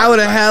Nigga, I would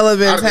have hella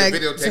been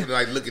videotaping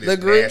like look at this. The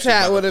group nasty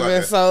chat would have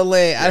been motherfucker. so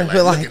lit. I'd be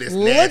like,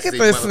 look at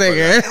this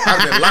nigga. I'd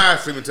have been live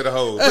streaming to the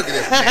hoes. Look at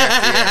this nasty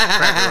ass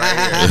cracker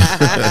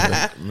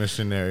right here.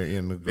 Missionary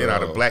in the girl. Then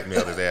I'd have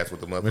blackmailed his ass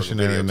with the motherfucking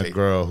Missionary and the videotape.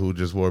 girl who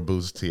just wore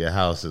boots to your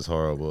house is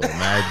horrible.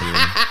 Imagine.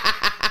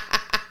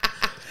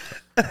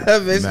 A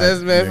bitch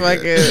that's been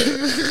fucking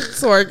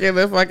twerking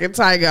the fucking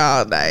tiger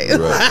all night.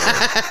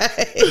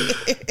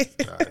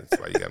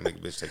 That's why you gotta make a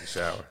bitch take a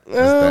shower.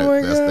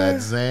 That's that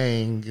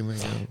zing. You know,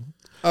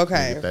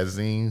 Okay. get that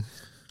zing.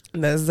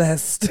 The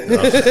zest.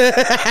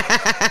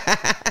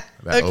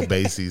 That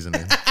obey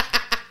seasoning.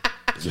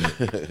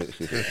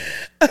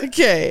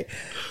 Okay.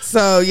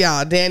 So,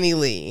 y'all,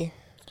 Danileigh.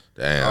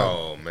 Damn.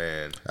 Oh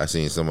man. I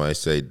seen somebody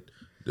say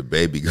the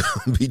baby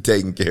gonna be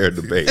taking care of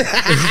the baby.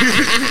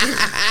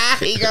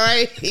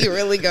 He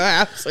really gonna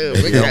have to.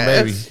 Baby on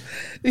baby.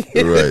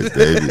 Right,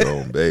 baby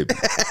on baby.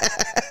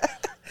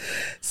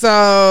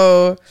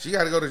 So She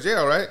got to go to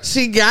jail, right?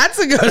 she got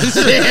to go to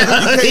jail.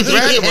 You can't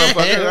drag a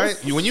motherfucker, right?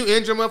 When you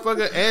injure a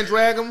motherfucker and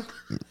drag him,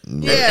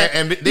 Yeah,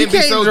 and you then be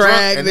can't so drunk,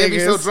 drag and then be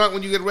so niggas. drunk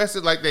when you get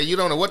arrested like that, you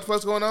don't know what the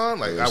fuck's going on.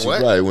 Like, She what?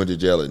 probably went to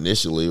jail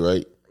initially,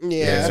 right?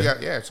 Yeah. She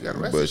got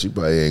arrested. But she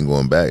probably ain't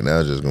going back now.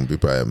 It's just gonna be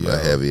probably a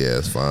heavy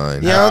ass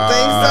fine. You don't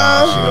think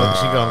so?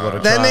 She gonna go to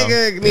That trial.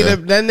 nigga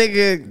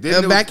need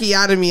a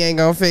backiotomy ain't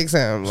gonna fix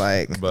him.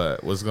 Like,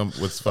 But what's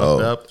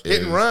fucked up is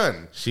Hit and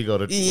run. She go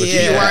to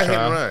Yeah. DUI hit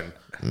and run.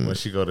 When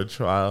she go to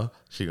trial,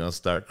 she gonna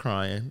start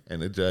crying,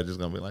 and the judge is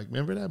gonna be like,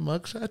 "Remember that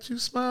mugshot you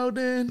smiled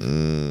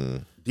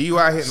in?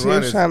 DUI hit and She run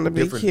was is trying to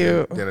be different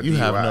cute. than a You DUI.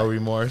 have no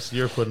remorse.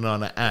 You're putting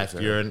on an act.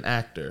 You're an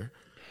actor."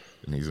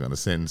 And he's gonna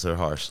sentence her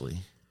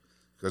harshly.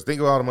 Because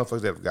think of all the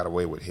motherfuckers that got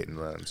away with hit and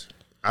runs.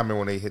 I remember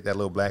when they hit that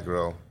little black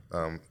girl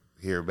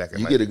here back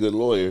in You get a good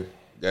lawyer.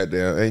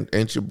 Goddamn,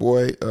 ain't your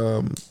boy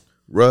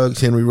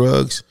Henry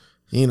Ruggs?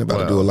 He ain't about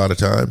to do a lot of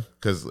time.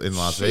 Because in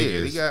Las Shit,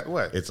 Vegas, he got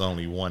what? it's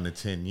only 1 to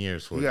 10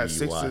 years for You got DUI 6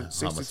 to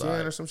 10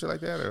 homicide. or some shit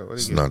like that? Or what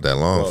It's not that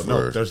long Well, for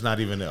no, there's not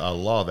even a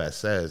law that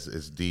says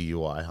it's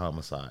DUI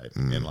homicide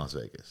in Las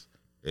Vegas.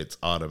 It's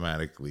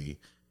automatically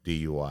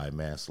DUI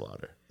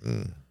manslaughter.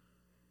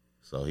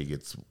 So he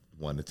gets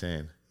 1 to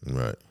 10.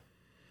 Right.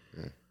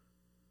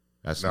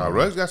 That's No,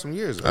 Ruggs got some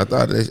years. I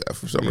thought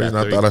for some reason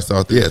I three. thought I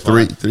saw 3 to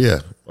 5. 3, yeah.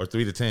 Or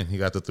 3 to 10. He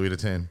got the 3 to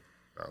 10.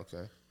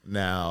 Okay.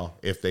 Now,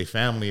 if they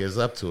family is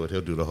up to it,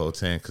 he'll do the whole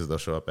 10 because they'll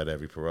show up at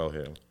every parole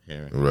hearing.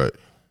 Right.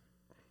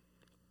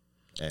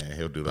 And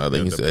he'll do the I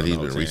think he said he's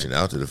whole been 10. reaching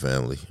out to the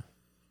family.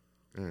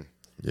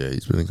 Yeah,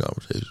 he's been in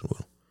conversation with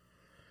them.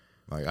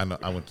 Like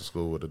I went to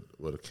school with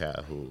a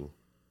cat who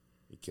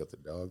He killed the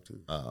dog too.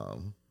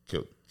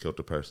 killed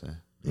the person,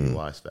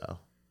 DUI style.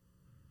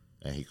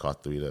 And he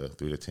caught 3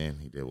 to 10.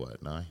 He did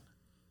what, 9?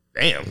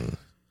 Damn.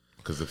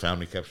 Because the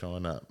family kept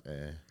showing up.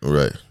 And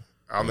Right.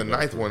 On the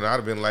 9th one, I'd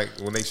have been like,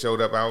 when they showed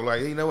up, I was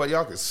like, hey, you know what?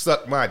 Y'all can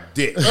suck my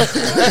dick.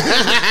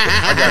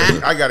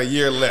 I got a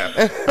year left.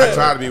 I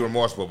try to be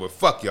remorseful, but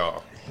fuck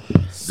y'all.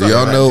 Do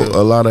y'all know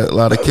a lot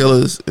of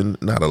killers, and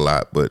not a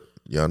lot, but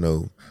y'all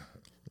know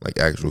like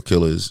actual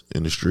killers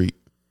in the street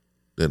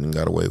that done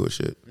got away with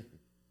shit?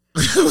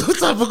 what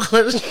type of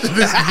question is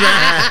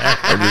that?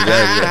 I'm just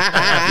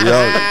asking.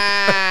 Y'all,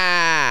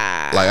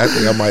 like I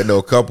think I might know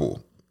a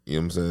couple. You know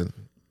what I'm saying?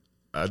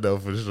 I know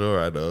for sure.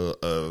 I know.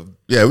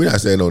 Yeah, we're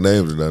not saying no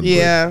names or nothing.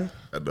 Yeah.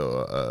 I know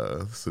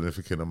a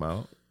significant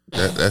amount.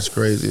 That's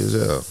crazy as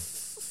hell.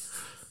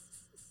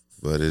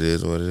 But it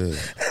is what it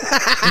is.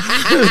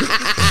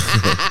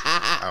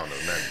 I don't know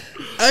nothing.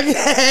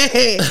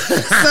 Okay.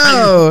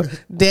 So,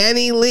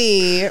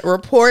 Danileigh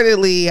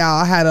reportedly,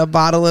 y'all, had a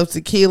bottle of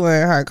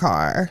tequila in her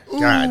car.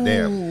 God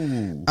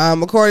damn.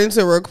 According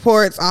to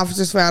reports,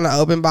 officers found an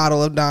open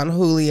bottle of Don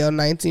Julio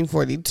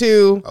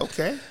 1942.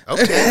 Okay.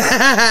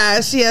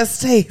 She has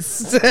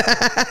taste.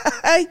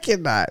 I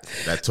cannot.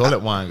 That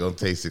toilet wine gonna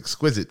taste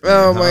exquisite.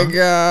 Oh my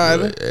God.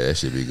 Yeah, that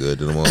should be good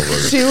to the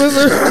motherfucker. She was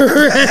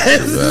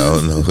arrested. I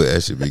don't know.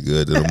 That should be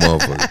good to the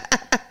motherfucker.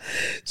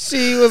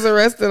 She was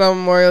arrested on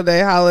Memorial Day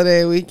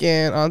holiday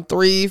weekend on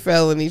 3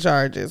 felony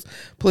charges.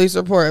 Police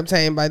report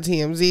obtained by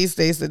TMZ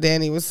states that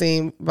Danny was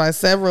seen by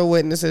several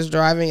witnesses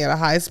driving at a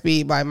high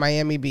speed by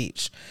Miami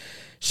Beach.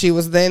 She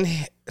was then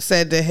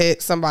said to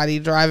hit somebody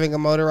driving a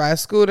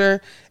motorized scooter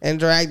and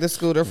drag the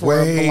scooter for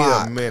a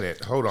block. Wait a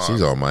minute. Hold on.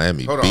 She's on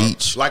Miami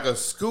Beach. Like a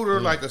scooter,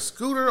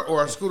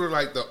 or a scooter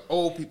like the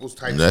old people's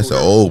type That's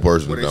scooter? an old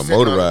person. Where they A sitting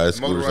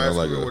motorized on scooter sounds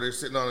like where a. they're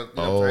sitting on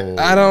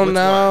a, I don't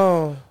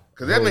know.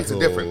 Because that makes a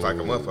difference, like a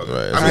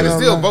motherfucker. Right. I mean, it's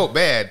don't still know. both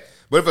bad.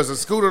 But if it's a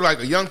scooter, like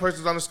a young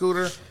person's on a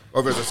scooter,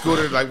 or if it's a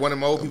scooter like one of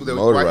them old people that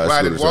Motorized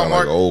ride in scooter sound like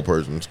Walmart, an old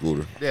person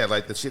scooter. yeah,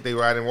 like the shit they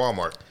ride in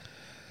Walmart.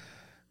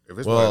 If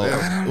it's one of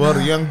them, Well,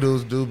 the young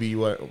dudes do be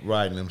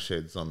riding them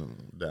shits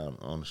down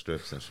on the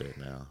strips and shit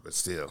now. but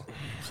still,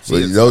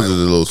 But those are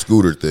the little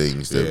scooter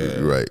things that would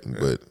be right.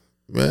 But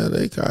man,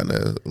 they kind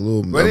of a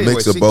little But anyway,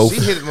 mix of both. She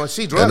hit it.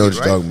 She I drugged know it, what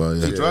you're right? talking about.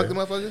 Yeah. She drugged the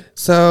motherfucker.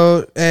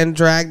 So, and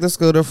dragged the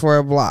scooter for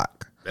a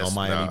block On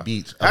Miami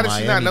Beach. How did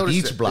she not notice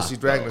Beach that block, she's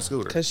dragging though. the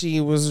scooter? because she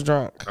was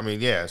drunk. I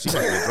mean, yeah, she must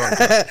be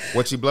drunk.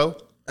 What'd she blow?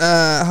 Hold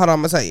on,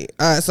 I'm gonna tell you.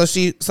 So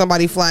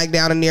somebody flagged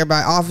down a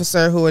nearby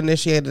officer who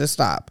initiated a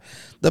stop.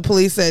 The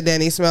police said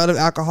Danny smelled of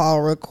alcohol,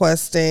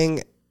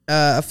 requesting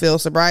a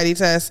field sobriety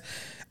test.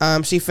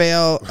 She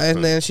failed,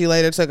 and then she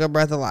later took a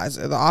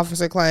breathalyzer. The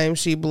officer claimed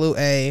she blew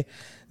a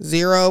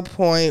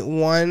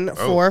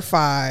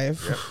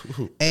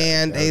 0.145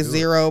 and a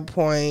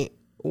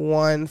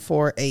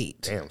 0.148.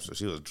 Damn, so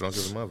she was drunk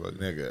as a motherfucker.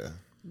 Nigga.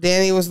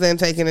 Danny was then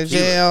taken to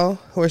jail,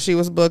 where she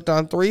was booked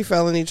on 3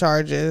 felony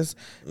charges: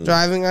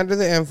 driving under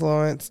the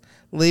influence,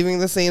 leaving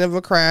the scene of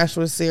a crash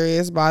with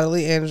serious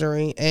bodily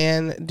injury,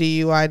 and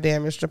DUI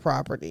damage to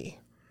property.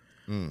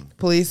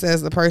 Police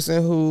says the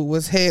person who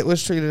was hit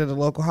was treated at a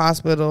local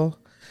hospital.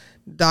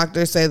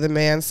 Doctors say the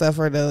man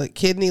suffered a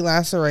kidney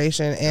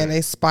laceration and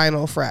a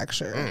spinal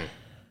fracture.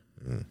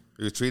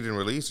 He was treated and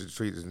released, or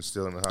treated and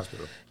still in the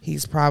hospital?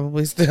 He's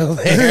probably still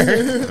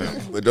there.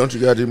 But don't you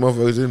got these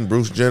motherfuckers in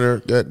Bruce Jenner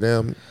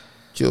goddamn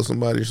kill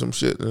somebody or some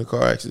shit in a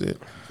car accident?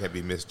 Can't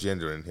be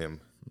misgendering him.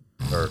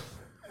 Her.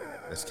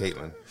 That's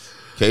Caitlyn.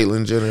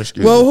 Caitlyn Jenner,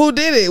 excuse Well, me. who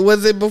did it?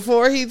 Was it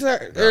before he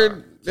turned,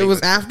 or it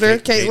was after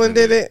Caitlyn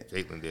did it?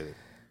 Caitlyn did it.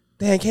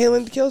 Damn,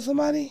 Caitlyn killed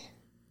somebody?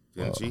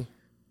 Didn't she?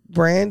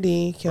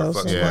 Brandy killed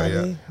fuck, somebody.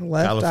 yeah,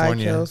 Left Eye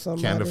killed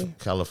somebody.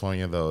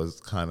 California, though,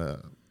 is kind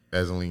of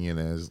as lenient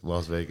as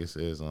Las Vegas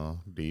is on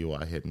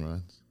DUI hit and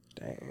runs.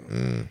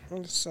 Dang.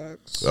 That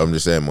sucks. I'm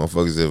just saying,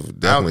 motherfuckers have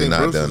definitely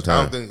not done I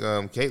time. don't think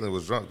Caitlyn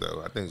was drunk,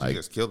 though. I think she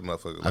just killed the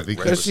motherfucker. I think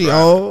Because she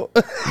old.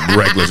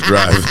 Reckless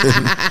driving.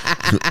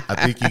 I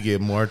think you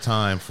get more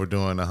time for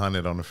doing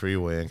 100 on the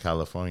freeway in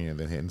California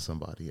than hitting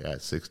somebody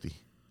at 60.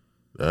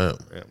 Damn.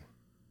 Damn.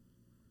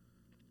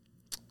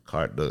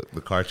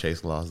 The car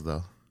chase laws,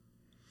 though.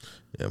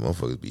 Yeah,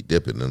 motherfuckers be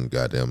dipping them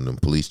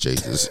police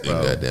chases in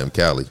goddamn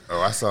Cali.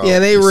 Oh, I saw. Yeah,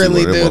 they You see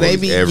really one of them do. They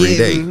motherfuckers be every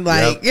getting, day.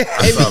 like, Yep.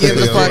 they be getting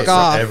the fuck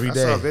off. Every I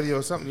saw a day. video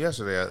of something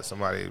yesterday.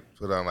 Somebody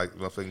put on like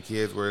motherfucking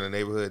kids were in the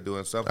neighborhood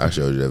doing something. I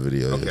showed you that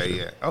video. Okay, yesterday.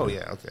 yeah. Oh,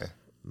 yeah. Okay.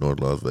 North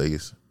Las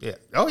Vegas. Yeah.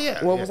 Oh,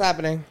 yeah. What yeah. was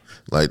happening?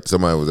 Like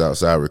somebody was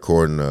outside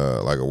recording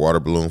like a water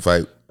balloon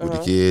fight with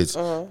the kids.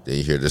 Then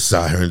you hear the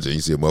sirens and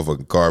you see a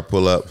motherfucking car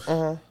pull up.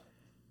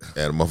 And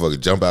a motherfucker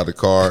jump out the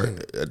car,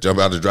 jump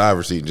out the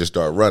driver's seat and just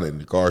start running.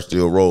 The car's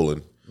still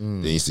rolling.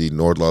 Then you see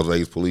North Las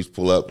Vegas police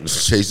pull up and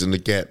chasing the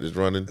cat that's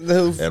running. And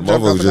jump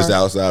motherfuckers up just and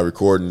outside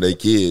recording their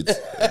kids.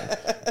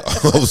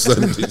 All of a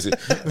sudden,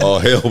 all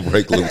hell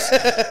break loose.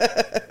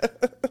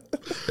 That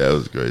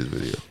was a crazy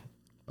video.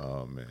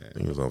 Oh man, I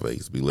think it was on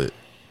Vegas Be Lit.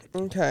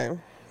 Okay.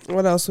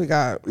 What else we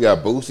got? We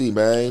got Boosie,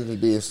 man. He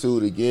being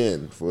sued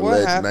again for What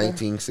alleged happened?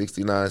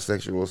 1969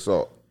 sexual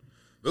assault.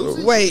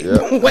 Wait, Yeah.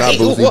 Not wait,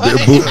 Boosie,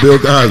 what? Bill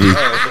Cosby.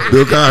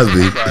 Bill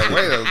Cosby. Like,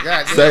 wait a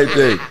goddamn Same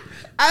minute. thing.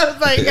 I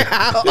was like,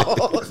 how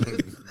old?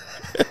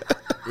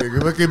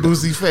 nigga, look at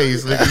Boosie's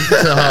face. Nigga, you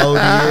can tell how old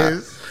he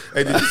is.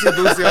 Hey, did you see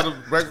Boosie on the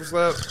Breakfast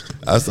Club?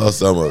 I saw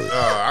some of it.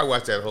 Oh, I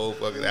watched that whole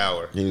fucking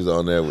hour. He was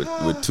on there with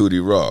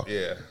Tootie Raw.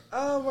 Yeah.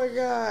 Oh my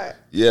God.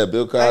 Yeah,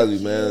 Bill Cosby,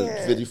 I man,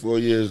 can't. 54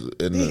 years,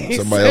 and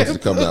somebody else is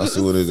coming out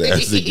suing his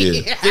ass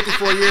again.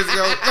 54 years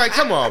ago. Like,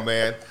 come on,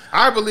 man.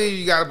 I believe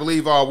you got to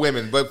believe all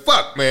women, but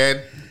fuck,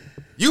 man.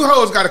 You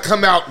hoes got to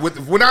come out with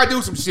when I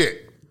do some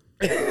shit.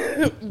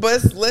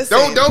 But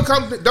listen. Don't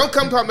come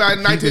talking about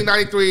in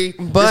 1993.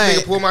 But-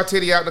 this nigga pulled my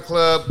titty out in the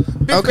club.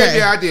 Big Okay.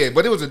 baby, I did,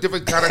 but it was a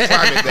different kind of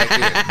climate back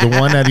then. The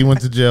one that he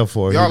went to jail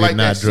for, Y'all he like did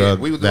that not shit. drug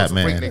We was doing that some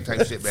man. freaknik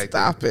type shit back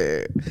Stop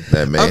it.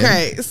 That man.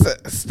 Okay, Have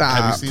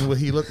stop. you seen what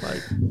he looked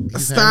like?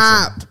 He's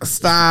Stop. handsome.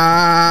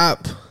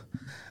 Stop.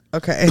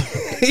 Okay. then.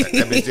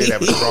 That bitch did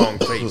have a strong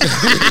face.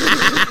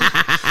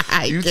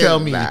 You tell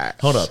me. cannot.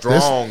 Hold up.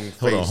 Strong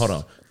Hold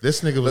on.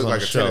 This nigga was Looked on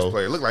like a a show tennis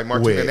player. Looked like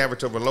Martina with-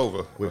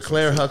 Navratilova. with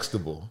Claire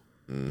Huxtable,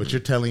 but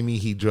you're telling me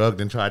he drugged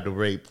and tried to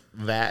rape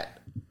that?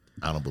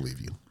 I don't believe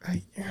you.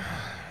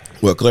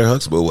 Well, Claire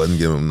Huxtable wasn't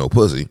giving him no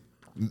pussy.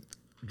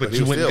 But he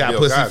you was went and still got Bill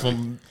pussy Cosby.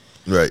 from,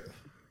 Right.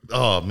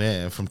 oh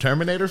man, from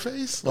Terminator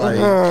face? Like,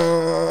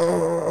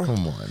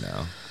 come on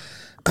now.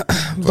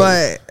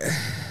 But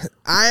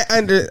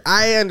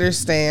I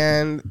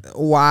understand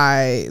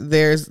why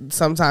there's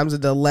sometimes a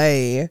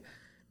delay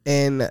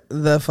in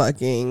the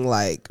fucking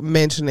like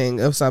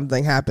mentioning of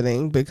something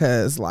happening,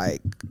 because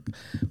like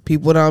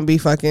people don't be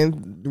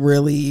fucking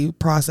really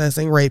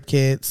processing rape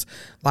kits.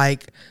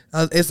 Like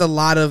it's a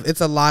lot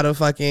of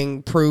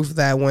fucking proof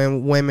that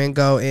when women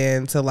go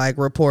in to like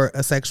report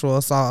a sexual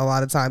assault, a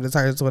lot of times it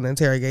turns into an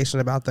interrogation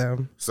about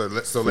them. So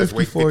let's wait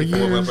 54 54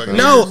 years. motherfucking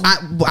No,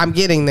 years. I'm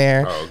getting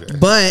there. Oh, okay.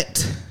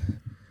 But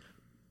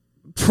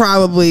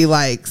probably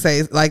like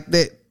say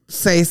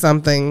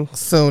something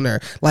sooner.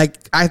 Like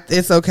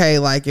it's okay.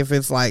 Like if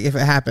it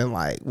happened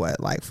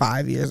like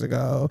 5 years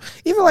ago,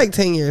 even like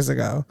 10 years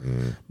ago.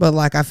 But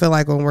like I feel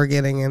like when we're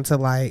getting into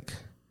like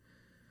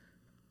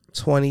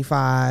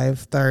 25,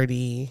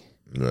 30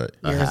 Right.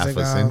 A years half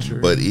ago. a century.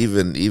 But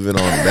even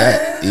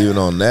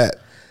on that,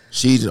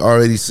 she's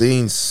already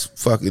seen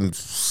fucking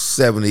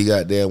 70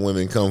 goddamn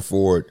women come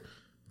forward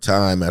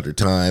time after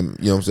time.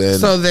 You know what I'm saying?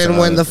 So then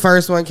when the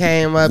first one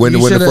came up, when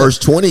you the shoulda-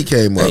 first 20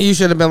 came up, you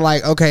should have been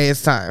like, okay,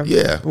 it's time.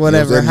 yeah, Whatever, you know what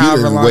I'm saying? however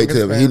He didn't long wait it's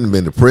till been. he done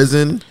been to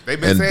prison They've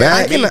been and saying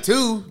back. Me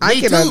Too. I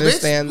Me can Too,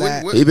 understand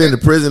bitch. that. He been to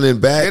prison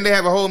and back. Then they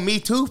have a whole Me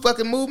Too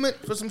fucking movement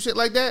for some shit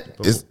like that.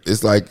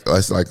 It's like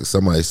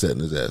somebody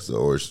setting his ass.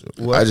 Or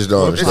I just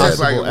don't It's understand. just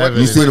like what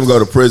You seen him go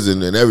to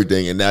prison and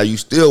everything, and now you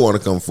still want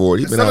to come forward.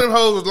 He been Some of out. them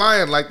hoes was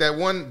lying, like that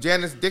one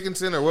Janice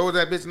Dickinson or what was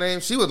that bitch name?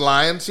 She was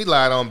lying. She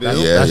lied on Bill.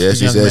 Yeah, That's yeah. the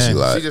She young said man. she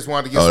lied. She just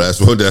wanted to get Oh,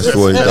 some- that's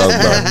what he talking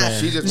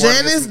about. She just wanted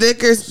Janice some-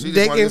 Dickinson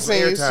some used to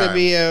airtime.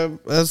 be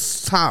a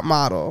top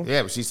model.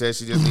 Yeah, but she said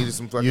she just needed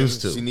some fucking.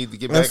 Used to. She needed to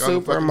get back on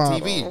the fucking supermodel.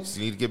 TV. She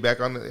needed to get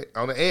back on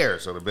the air.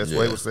 So the best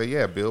way Yeah. was say,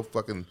 yeah, Bill,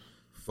 fucking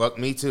fuck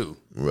me too.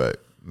 Right.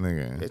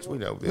 Nigga. Bitch, we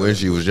know Bill. When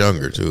she was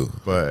younger too.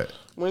 But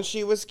When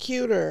she was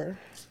cuter.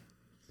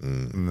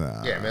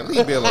 nah. Yeah, man,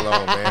 leave Bill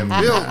alone, man.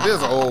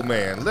 Bill's an old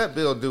man. Let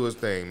Bill do his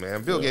thing,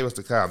 man. Bill gave us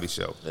the Cosby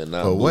Show. And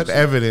now But what Boosie.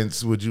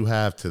 evidence would you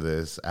have to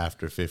this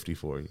after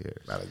 54 years?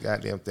 Not a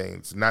goddamn thing.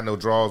 It's not no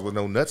drawers with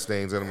no nut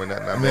stains in them or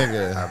nothing.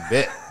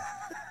 Nigga.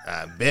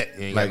 I bet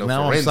you ain't Like got no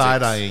now forensics. I'm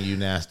side eyeing you,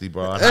 nasty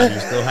broad. How you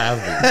still have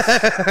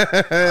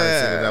these? I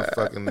ain't seen enough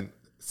fucking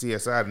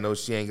CSI to know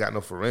she ain't got no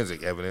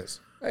forensic evidence.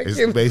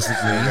 It's basically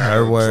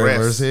her no word dress.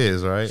 versus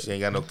his, right? She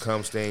ain't got no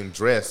cum stained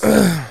dress.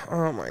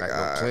 Oh my Like no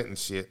God. Clinton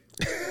shit.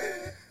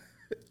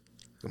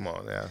 Come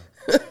on now.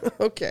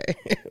 Okay.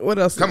 What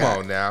else? we Come got?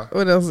 on now.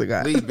 What else we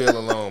got? Leave Bill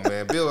alone,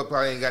 man. Bill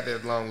probably ain't got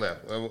that long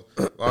left.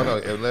 Oh no,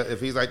 if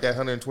he's like that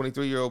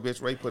 123-year-old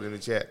bitch Ray put in the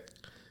chat.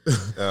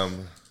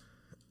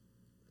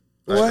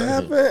 What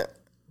happened?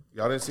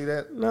 Y'all didn't see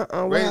that? No.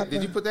 What Ray, happened?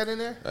 did you put that in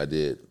there? I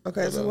did.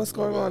 Okay, so what's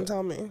going on?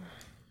 Tell me.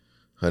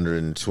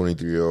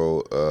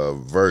 123-year-old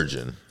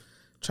virgin.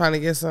 Trying to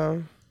get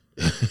some.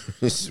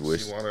 Wish. She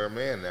wanted her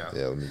man now.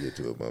 Yeah, let me get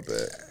to it. My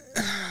bad.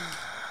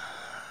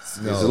 It's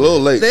a little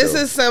late. This though.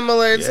 is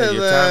similar Yeah, to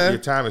your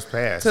time has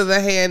passed. the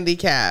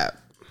handicap.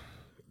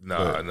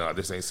 No,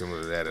 this ain't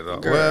similar to that at all.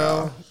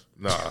 Girl.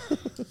 No.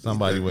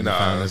 Somebody wouldn't have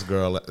Nah. found this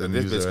girl and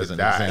This used bitch her as could an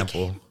die.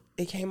 example.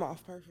 It came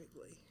off perfectly.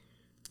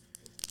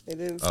 It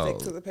didn't stick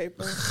to the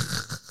paper.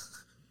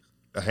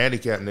 A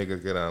handicapped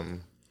nigga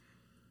could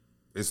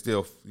it's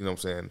still, you know what I'm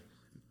saying,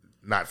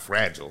 not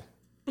fragile.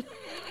 You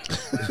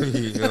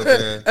know what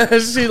I'm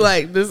saying? She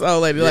like this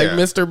old lady, like Yeah.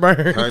 Mr.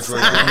 Burns.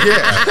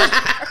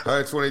 Yeah.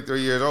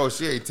 123 years old.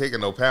 She ain't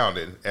taking no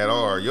pounding at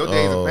all. Your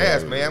days are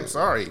past, ma'am.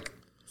 Sorry.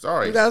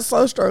 You got a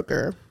slow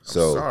stroker.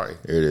 So sorry.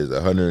 Here it is.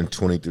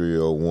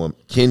 123-year-old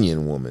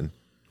Kenyan woman,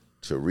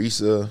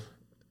 Teresa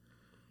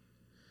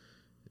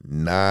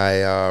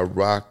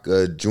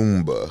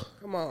Nyarakajumba,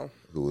 Come on.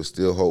 who is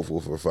still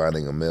hopeful for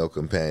finding a male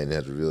companion,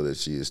 has revealed that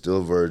she is still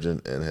a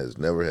virgin and has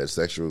never had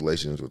sexual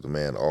relations with a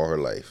man all her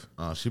life.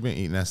 Oh, she been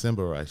eating that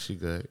Simba rice. She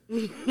good.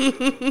 Eat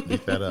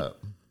that up.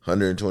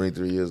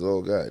 123 years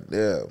old. God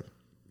damn.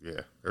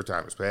 Yeah, her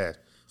time has passed.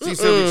 She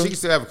can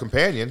still have a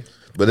companion.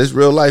 But it's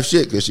real life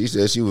shit because she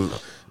said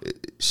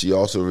she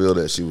also revealed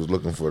that she was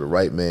looking for the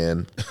right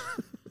man.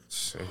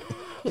 See,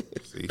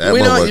 She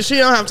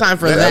don't have time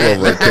for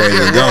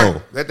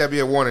that. Let that be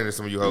a warning to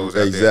some of you hoes.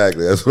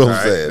 Exactly, that's what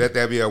I'm saying. Let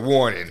that be a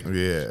warning.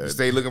 Yeah. You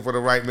stay looking for the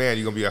right man,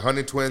 you're gonna be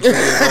 120 years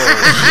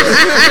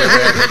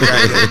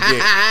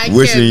old.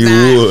 Wishing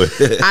you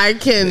would. I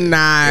cannot.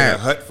 Yeah, a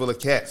hut full of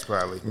cats,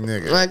 probably.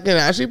 Nigga. I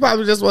cannot. She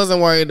probably just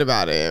wasn't worried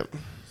about it.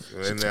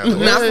 Now,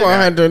 Not for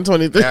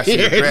 123 now she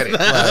years. regret it.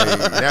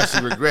 Now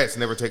she regrets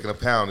never taking a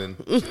pounding.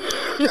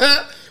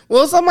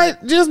 Well, somebody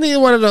just need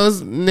one of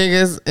those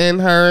niggas in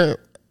her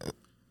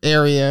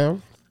area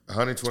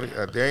 120.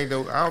 There ain't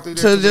no. I don't think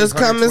to just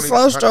come and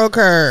slow stroke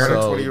her.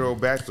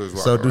 120-year-old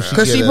bachelors. So do she?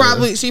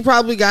 Because she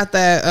probably got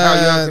that. How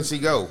young can she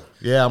go?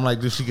 Yeah, I'm like,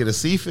 does she get a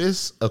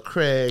Cephas, a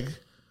Craig,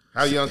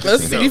 How young can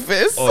she go?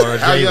 Cephas? or a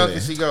How young Jalen?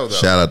 can she go though?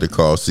 Shout out to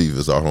Carl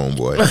Cephas, our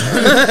homeboy.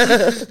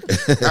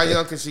 How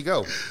young can she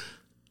go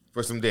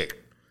for some dick?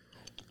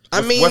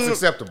 what's What's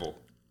acceptable?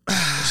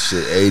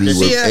 Shit, 80 Can with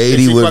she-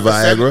 80 can with she fuck a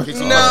Viagra.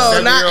 seven-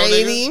 No, not 7-year-old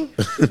 80.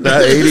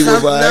 Not 80 with No,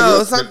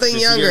 Viagra. something Did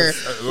she younger. get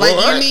a- Like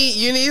what?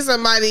 you need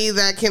somebody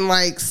that can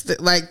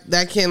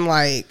that can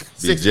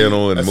Be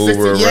gentle and a move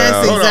 60 her around.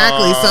 Yes, Hold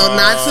exactly. on. So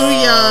not too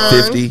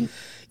young. 50.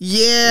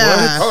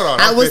 Yeah. Hold on.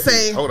 I I'm would 50.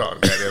 say. Hold on.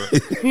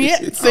 Goddammit. Yeah.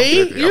 I'm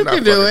See, 50. you I'm not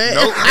can do fucking- it.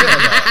 Nope. Hell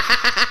no.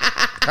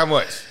 How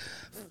much?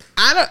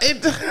 I don't. It,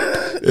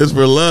 It's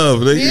for love.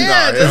 Nigga.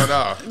 Yeah, Hell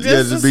no. You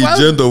gotta just be slow-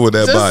 gentle with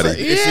that just- body. Yeah.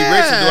 Is she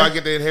rich? And do I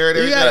get to inherit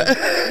You everything? gotta.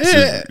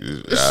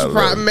 I don't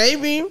know.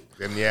 Maybe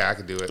Then yeah, I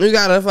can do it. you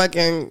gotta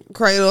fucking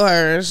cradle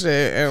her and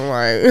shit and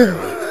like.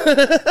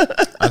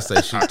 I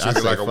say treat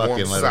her like a warm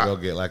fucking let sock. her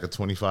go get like a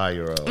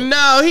 25-year-old.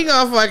 No, he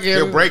gonna fucking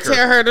He'll break her.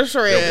 tear her to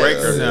shreds. He'll break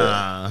her.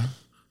 Nah,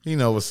 you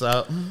know what's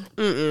up.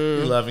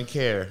 You love and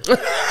care.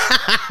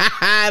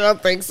 I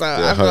don't think so.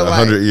 I feel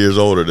 100 like years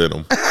older than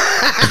him.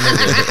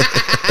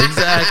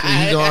 Exactly.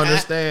 He gonna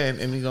understand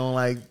and he gonna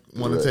like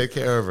want to take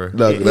care of her.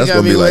 No, he that's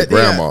gonna be like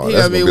grandma. He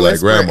That's gonna gonna be like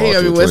whispering- grandma He to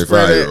gonna a be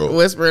whispering 25-year-old.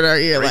 whispering in her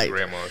ear like.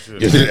 Grandma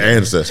shit. His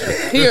ancestor.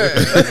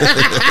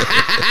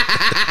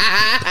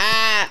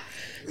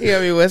 He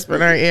gonna be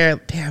whispering in her ear.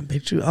 Damn,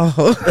 bitch, you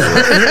old.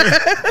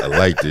 I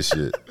like this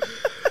shit.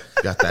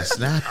 Got that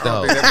snap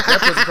though. That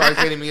pussy probably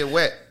can't even get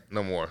wet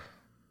no more.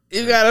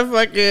 You gotta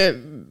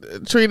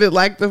fucking treat it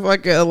like the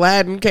fucking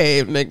Aladdin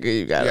cave, nigga. You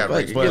You gotta gotta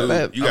bring fucking some get lube.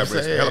 that. You gotta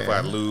bring some saying.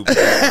 hellified lube.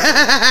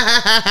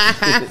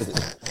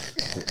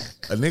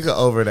 A nigga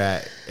over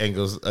that ain't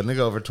goes. A nigga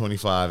over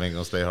 25 ain't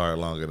gonna stay hard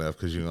long enough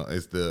because you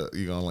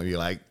gonna be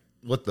like,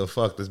 what the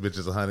fuck? This bitch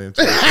is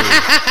 123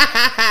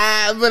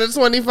 But a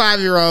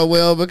 25-year-old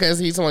will because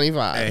he's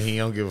 25. and he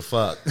don't give a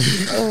fuck.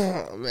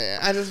 Oh man,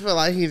 I just feel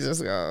like he's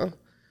just gonna.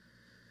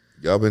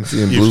 Y'all been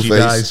seeing If she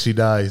dies, Blueface she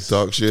dies.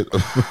 talk shit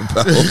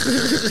about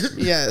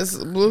Yes,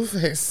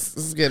 Blueface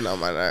is getting on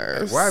my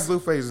nerves. Why is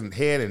Blueface's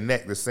head and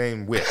neck the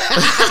same width? You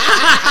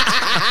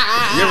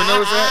ever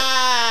notice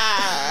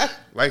that?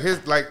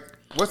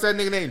 What's that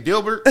nigga name?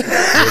 Dilbert?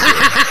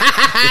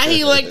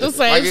 He like the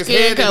same Like his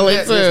skin head, color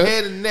his too.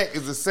 head and neck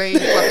is the same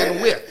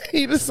fucking width.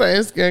 He the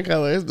same skin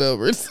color as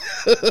Dilbert's.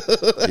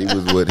 He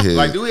was with his.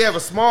 Like, do we have a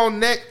small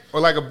neck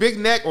or like a big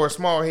neck or a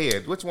small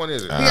head? Which one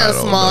is it? He got a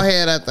don't small know.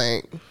 head, I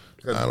think.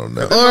 I don't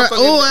know. Or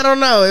I don't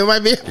know. It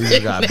might be. He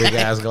got big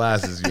ass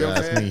glasses. You know what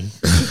ask I'm me.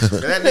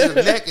 That nigga's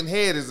neck and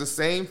head is the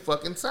same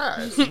fucking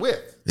size,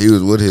 width. He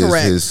was with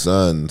Correct. his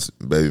son's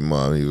baby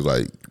mom. He was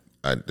like,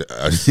 I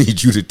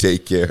need you to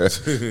take care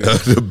of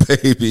the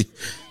baby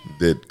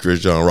that Chris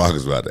John Rock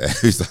is about to have.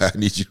 He's like, I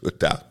need you to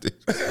adopt it.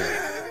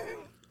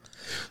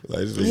 Like,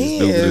 this nigga He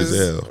stupid is. as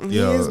hell. He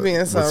is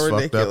being so what's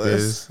fucked up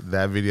ridiculous. is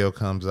that video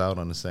comes out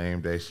on the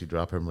same day she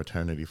dropped her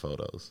maternity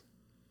photos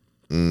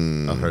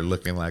of her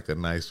looking like a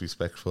nice,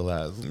 respectful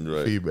ass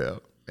Right.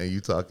 female, and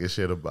you talking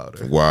shit about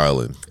her.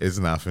 Wildin'. It's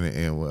not finna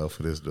end well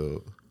for this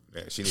dude.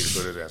 Man, she need to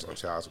put his ass on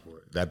child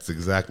support That's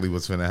exactly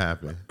what's finna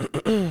happen,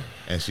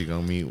 and she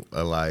gonna meet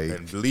a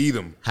and bleed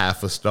him.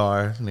 half a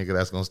star nigga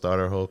that's gonna start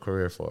her whole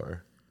career for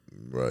her.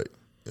 Right.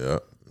 Yeah.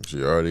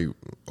 She already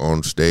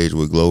on stage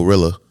with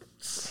Glorilla.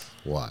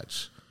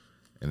 Watch,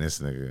 and this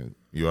nigga,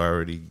 you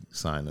already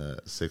signed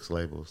 6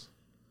 labels.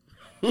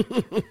 She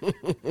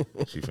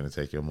finna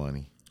take your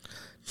money.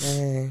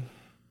 Dang.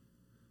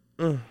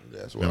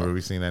 That's why. Remember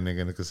we seen that nigga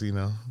in the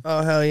casino?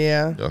 Oh hell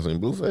yeah. Y'all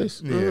seen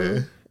Blueface?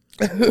 Yeah.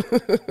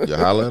 You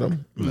holler at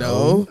him?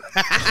 No.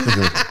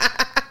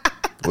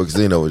 What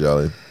casino was y'all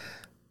in?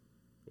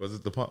 Was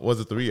it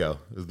the Rio?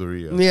 It was the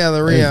Rio. Yeah, the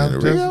in Rio. the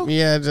Just, Rio?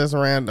 yeah, just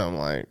random.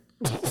 Like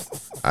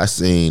I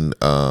seen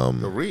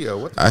The Rio.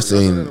 What the I fuck is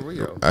in the seen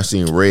Rio? I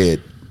seen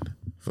Red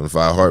from the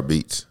 5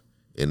 Heartbeats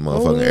in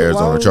motherfucking Why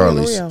Arizona was we in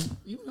Charlie's. Rio?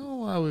 You know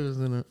why we was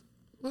in it?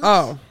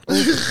 Oh,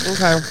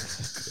 okay.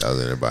 I was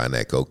in there buying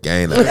that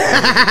cocaine.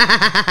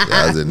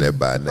 I was in there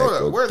buying that Hold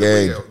up, where's the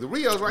cocaine. Rio? The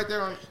Rio's right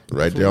there on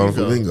Right there on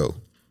Flamingo.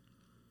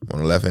 On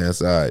the left hand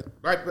side.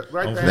 right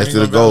there. Next to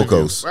the Gold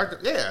Coast. Right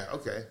there. Yeah,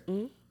 okay.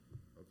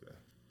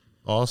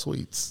 All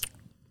sweets.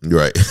 You're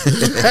right. Them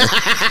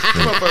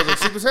motherfuckers are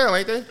cheap as hell,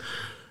 ain't they?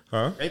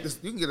 Huh? Ain't this,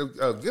 you can get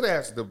a good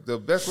ass, the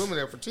best women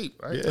there for cheap,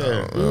 right?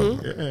 Yeah.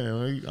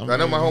 I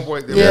know my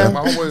homeboy. Yeah. My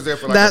homeboy was there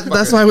for like.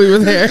 That's why we were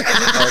there. My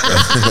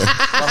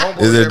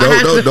homeboy Is was it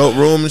there dope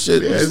room and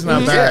shit? Yeah, it's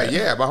not bad.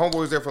 Yeah. My homeboy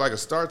was there for like a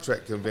Star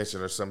Trek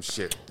convention or some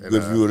shit. And,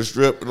 Good view of the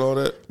strip and all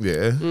that.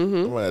 Yeah.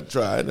 I'm gonna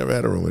try. I never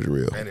had a room at the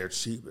Rio. and they're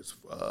cheap as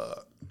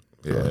fuck.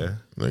 Yeah.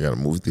 They got a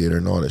movie theater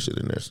and all that shit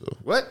in there. So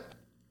What?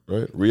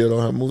 right, Rio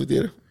don't have a movie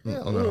theater.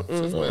 Hell no.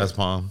 That's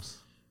Palms.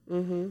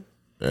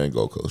 And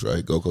Gold Coast,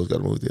 right? Gold Coast got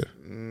a movie theater.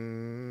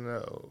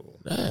 No.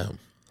 Damn.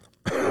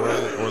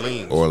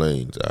 Orleans.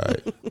 Orleans, all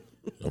right.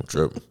 I'm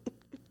tripping.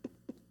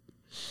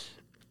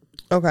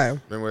 Okay.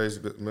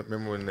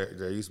 Remember when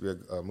there used to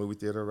be a movie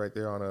theater right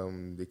there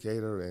on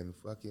Decatur and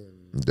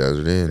fucking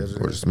Desert Inn,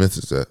 where the Smiths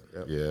is at.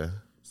 Yeah.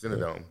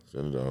 Cinedome.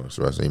 That's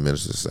why I say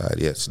Minister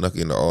Society. Yeah, snuck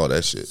into all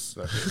that shit.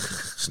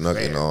 Snuck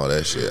into all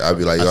that shit. I'd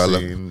be like, yo, I I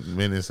love. seen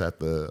Menace at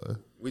the.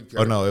 We'd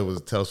Oh no, it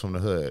was Tales from the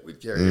Hood. We'd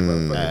carry a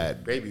motherfucking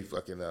Bad. baby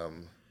fucking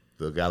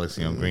The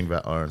Galaxy on Green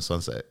Valley or on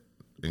Sunset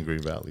in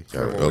Green Valley.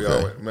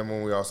 Remember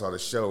when we all saw the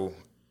show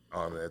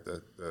on at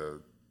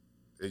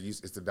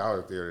it's the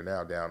Dollar Theater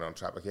now down on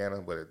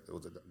Tropicana, but it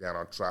was down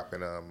on Trop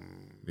and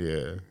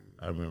Yeah,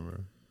 I remember.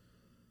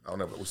 I don't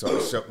know, but we saw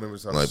the show. Remember we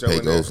saw Like the show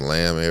in there? Pecos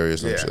Lamb area or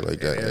some shit like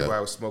that. And Yeah.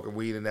 everybody was smoking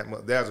weed in that.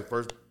 That was the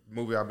first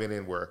movie I've been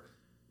in where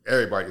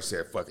everybody just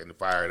said fucking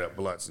fired up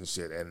blunts and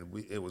shit, and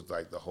it was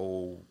like the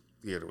whole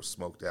theater was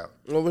smoked out.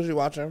 What was you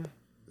watching?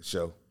 The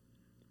show.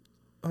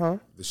 Huh?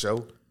 The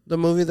show. The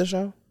movie, the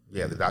show?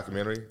 Yeah, the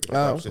documentary.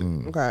 Oh, Shit.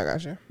 okay, I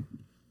got you.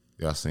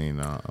 Y'all seen?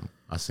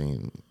 I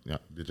seen.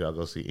 Did y'all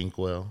go see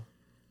Inkwell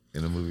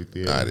in the movie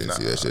theater? I didn't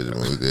see that shit in the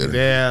movie theater.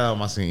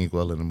 Damn, I seen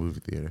Inkwell in the movie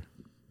theater.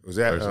 Was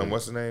that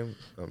what's the name?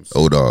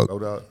 O-Dog.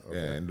 O-Dog. Okay.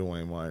 Yeah, and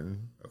Dwayne Martin.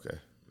 Okay.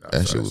 No, I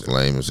That saw shit was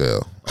lame as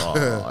hell. Oh,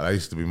 that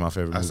used to be my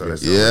favorite I saw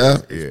movie.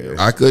 that shit. Yeah, Yeah.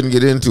 I couldn't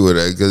get into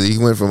it because he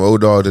went from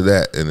O-Dog to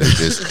that, and it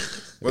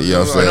just, Was you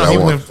know it what I'm saying? like- I He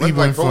want, went, he Wasn't went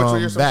like poetry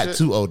or from some that shit?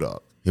 to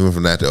O-Dog. he went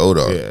from that to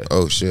O-Dog. Yeah.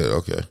 Oh shit,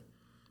 okay.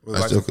 Was I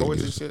it like still some couldn't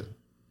poetry get shit?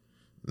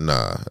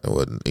 Nah, it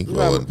wasn't. You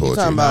Inkwell wasn't poetry.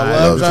 talking about Nah,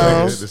 Love this nigga-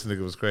 Jones? This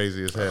nigga was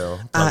crazy as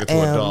hell. I Talking to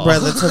a am dog.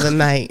 brother to the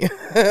night.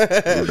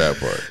 That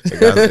part.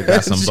 They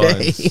got some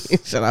Jay.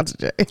 buns. Shout out to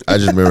Jay. I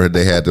just remember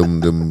they had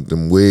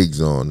them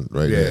wigs on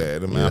right Yeah, there.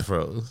 them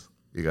afros.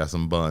 You got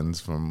some buns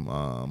from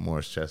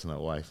Morris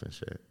Chestnut wife and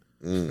shit.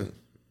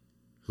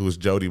 Who was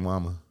Jody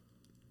Mama.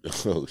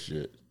 Oh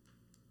shit.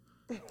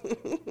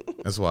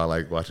 That's why I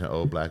like watching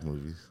old black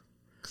movies.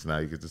 Because now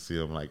you get to see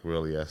them like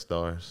really as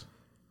stars.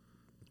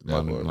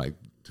 That part. Like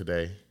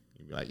today,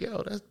 you'd be like,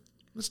 yo,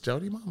 that's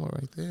Jody Mama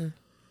right there.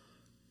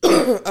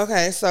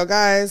 Okay, so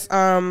guys,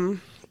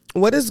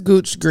 what is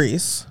gooch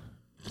grease?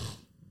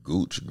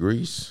 Gooch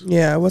grease.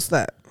 Yeah, what's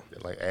that?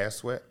 Like ass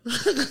sweat?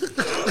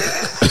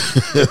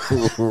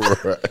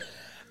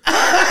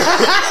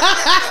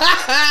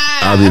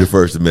 I'll be the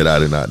first to admit I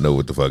did not know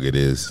what the fuck it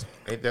is.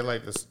 Ain't that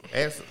like the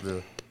ass?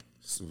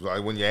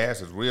 Like when your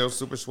ass is real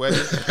super sweaty?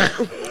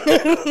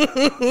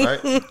 Right?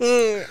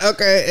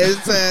 Okay, it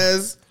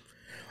says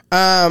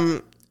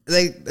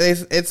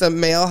it's a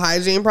male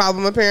hygiene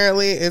problem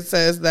apparently. It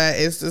says that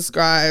it's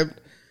described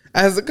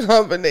as a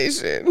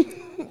combination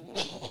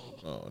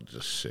Oh,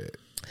 just shit.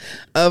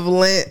 of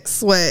lint,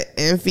 sweat,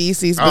 and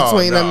feces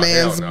between a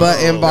man's butt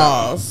and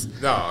balls.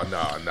 No.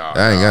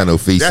 I ain't got no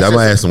feces. That's I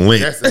might have just- some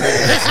lint, That's the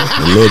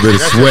nigga. a little bit of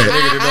That's sweat. the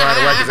nigga that know how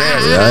to wipe his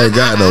ass. Yeah, I ain't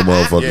got no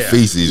motherfucking Yeah.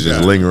 feces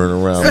just lingering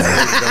around. He don't know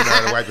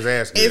how to wipe his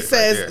ass. It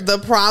says the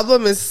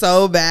problem is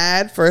so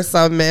bad for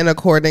some men,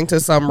 according to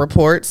some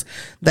reports,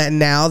 that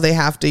now they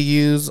have to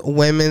use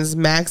women's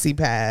maxi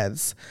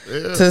pads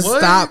to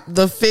stop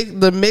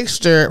the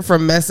mixture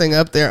from messing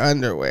up their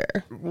underwear.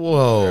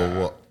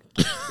 Whoa.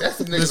 That's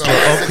the niggas on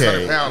my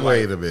 600 pound life.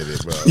 Wait a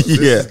minute, bro.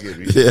 Yeah,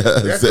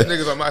 That's the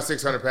niggas on my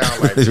 600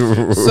 pound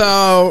life.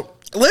 So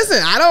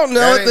listen, I don't know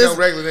That what ain't this. no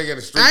regular nigga in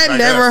the street. I like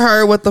never us.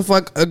 heard what the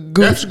fuck a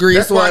gooch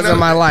grease why was in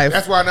my life.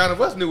 That's why none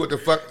of us knew what the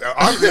fuck.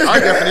 Our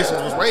definition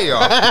was way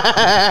off. Shit.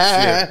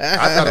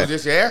 I thought it was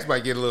just your ass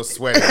might get a little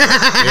sweaty.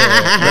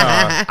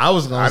 I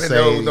was gonna I say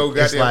didn't know no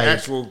it's goddamn like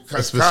actual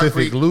a specific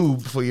concrete.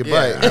 lube for your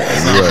Yeah. butt.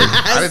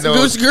 I didn't know.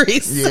 Gooch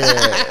grease.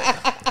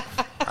 Yeah,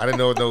 I didn't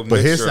know no. but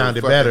his mixture of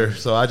sounded fucking- better,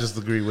 so I just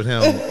agree with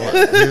him. I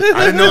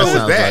didn't know it was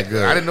sounds that. like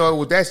good. I didn't know it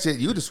was that shit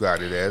you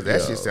described it as.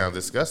 That shit sounds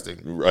disgusting.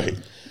 right.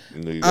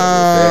 You know, you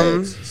got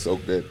those pads,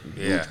 soak that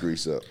Yeah. gooch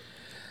grease up.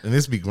 And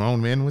this be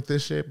grown men with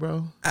this shit,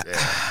 bro. Yeah.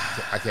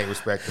 I can't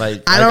respect that.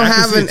 Like I don't can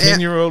have see an a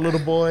 10-year-old little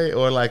boy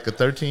or like a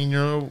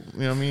 13-year-old. You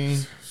know what I mean?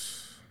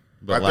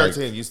 But by like,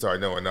 13, you start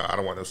knowing. No, I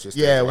don't want no shit.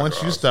 yeah,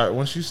 once you start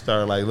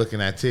like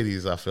looking at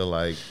titties, I feel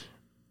like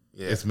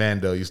it's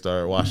Mando. You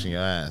start washing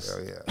your ass.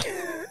 Hell yeah,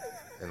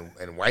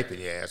 and wiping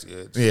your ass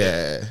good.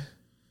 Yeah.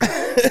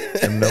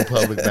 And no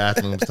public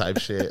bathrooms type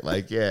shit.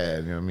 Like, yeah,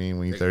 you know what I mean?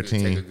 When you're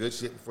 13. Take a good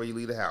shit before you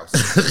leave the house.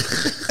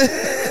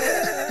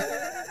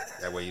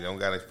 That way you don't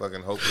gotta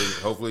fucking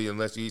hopefully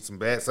unless you eat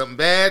something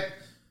bad,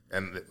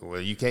 and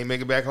you can't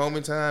make it back home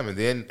in time, and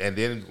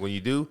then when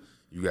you do,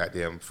 you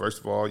goddamn first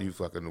of all you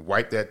fucking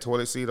wipe that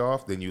toilet seat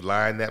off, then you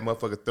line that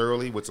motherfucker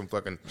thoroughly with some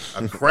fucking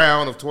a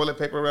crown of toilet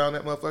paper around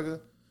that motherfucker.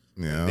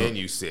 Yeah. And then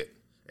you sit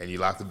and you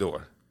lock the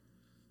door.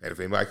 And if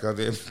anybody comes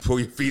in, pull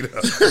your feet up.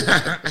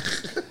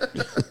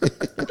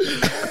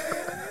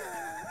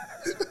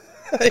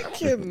 I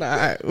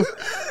cannot.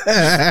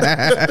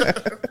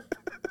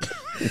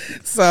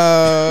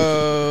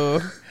 So,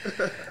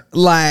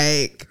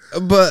 like,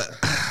 but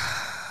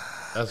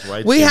that's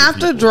right. We have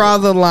to draw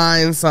the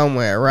line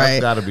somewhere,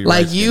 right? Gotta be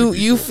like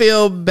you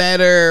feel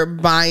better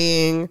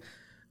buying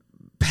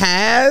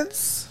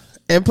pads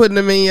and putting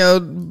them in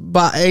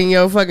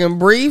your fucking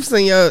briefs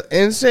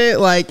and shit,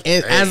 like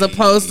as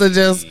opposed to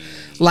just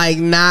like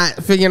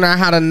not figuring out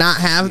how to not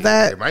have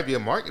that. There might be a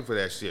market for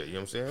that shit. You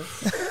know what I'm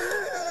saying?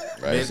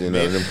 Right, seen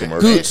none of them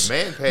commercials.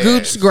 Man pads.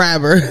 Gooch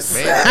grabbers.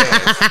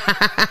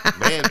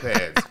 Man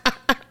pads.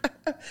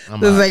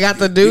 Because they got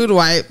the dude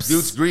wipes.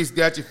 Dude's grease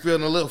got you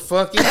feeling a little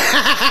funky.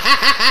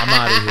 I'm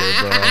out of here,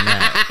 bro. I'm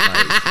out.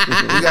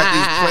 Like, we got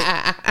these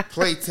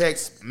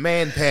Playtex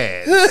man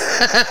pads,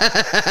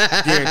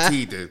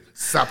 guaranteed to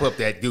sop up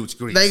that Gooch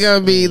grease. They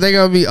gonna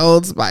be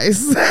Old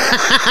Spice,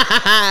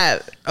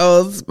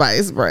 Old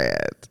Spice brand.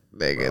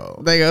 They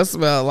gonna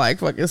smell like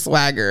fucking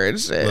swagger and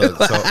shit. Look,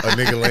 so a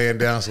nigga laying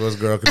down so his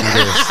girl can do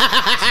this.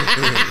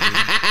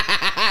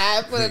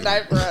 Put a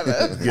diaper on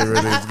it. Get rid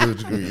of his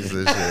Gooch grease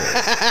and shit.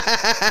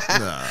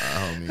 Nah,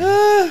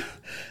 homie.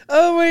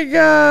 Oh my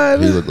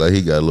god. He looked like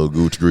he got a little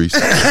Gooch grease.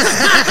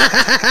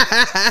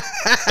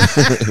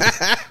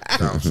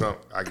 Donald Trump,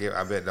 I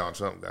bet Donald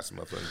Trump got some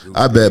motherfucking Gooch.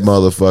 I bet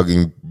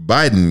motherfucking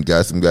Biden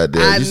got some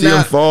goddamn. You see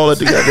him fall at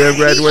the goddamn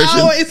graduation?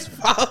 He always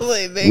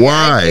falling. Nigga.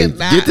 Why?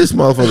 Get this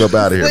motherfucker up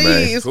out of here,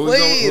 man.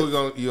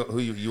 Who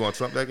you want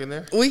Trump back in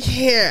there? We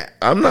can't.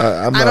 I'm not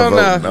I voting. don't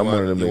know. I'm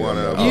one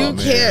of them. You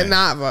can't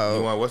not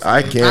vote.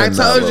 I can't. I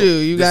told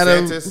you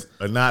gotta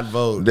not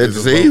vote.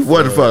 See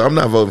what the fuck? I'm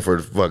not voting for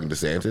fucking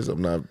DeSantis.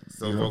 I'm not.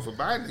 So vote for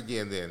Biden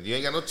again. Then you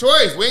ain't got no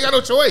choice. We ain't got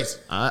no choice.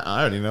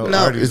 I already know.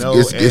 No.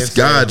 It's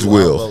God's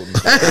will.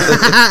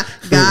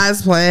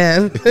 God's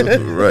plan.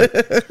 Right.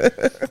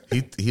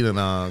 He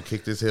done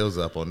kicked his heels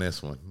up on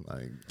this one.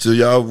 Like, so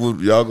y'all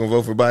gonna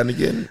vote for Biden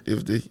again?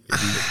 Depends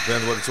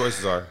what the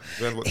choices are.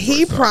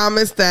 He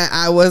promised that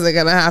I wasn't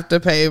gonna have to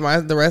pay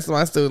the rest of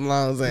my student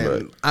loans, and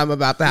right. I'm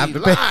about to have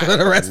to pay for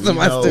the rest of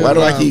my student loans. Why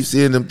do I keep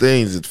seeing them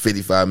things? It's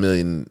 $55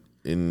 million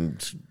in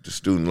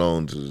student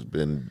loans has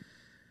been.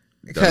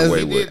 Because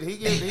he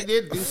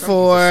did do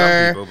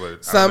for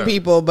some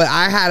people, but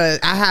I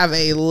have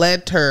a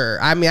letter.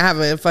 I mean, I have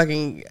a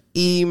fucking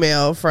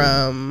email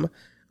from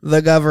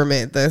the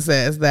government that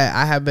says that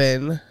I have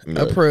been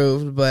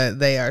approved, but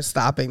they are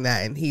stopping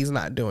that, and he's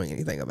not doing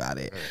anything about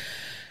it.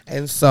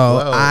 And so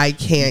I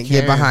can't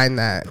get behind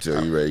that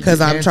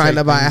because I'm trying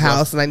to buy a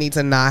house and I need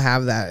to not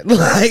have that.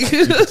 Like,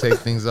 you can take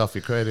things off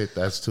your credit.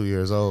 That's 2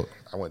 years old.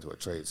 I went to a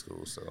trade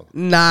school, so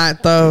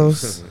not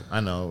those. I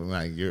know,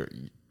 like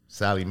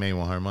Sally may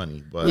want her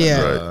money, but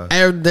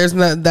there's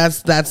no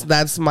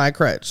that's my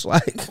crutch.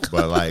 Like,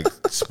 but like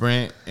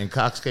Sprint and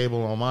Cox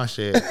Cable on my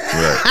shit,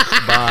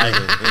 bye.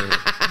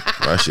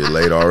 My shit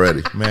late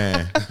already,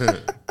 man.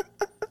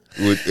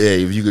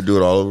 If you could do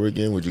it all over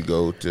again, would you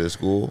go to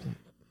school?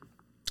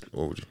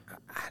 Or would you?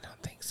 I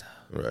don't think so.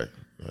 Right.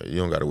 You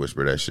don't got to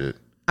whisper that shit.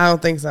 I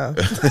don't think so.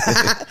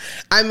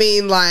 I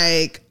mean,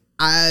 like,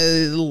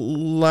 I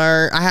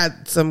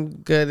had some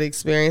good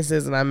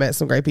experiences and I met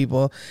some great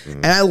people,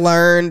 and I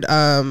learned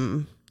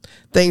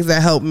things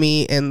that helped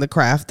me in the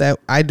craft that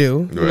I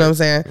do. You know what I'm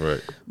saying?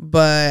 Right.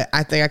 But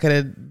I think I could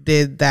have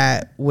did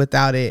that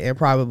without it and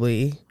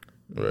probably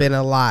been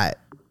a lot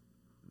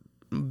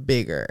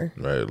bigger.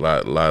 Right. A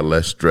lot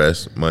less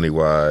stress, money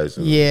wise,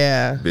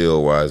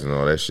 bill wise, and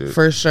all that shit.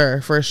 For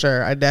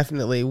sure. I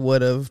definitely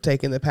would have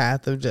taken the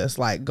path of just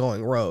like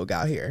going rogue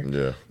out here.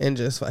 Yeah. And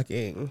just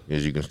fucking.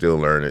 Because you can still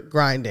learn it.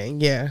 Grinding.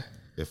 Yeah.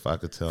 If I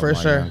could tell my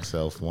young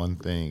self one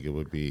thing, it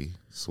would be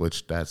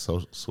switch that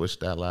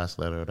last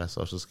letter of that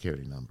social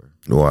security number.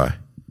 Why?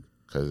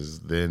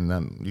 Because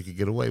then you could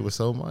get away with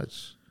so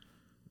much.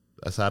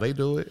 That's how they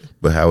do it.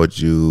 But how would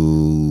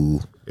you?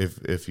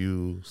 If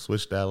you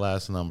switch that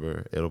last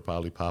number, it'll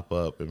probably pop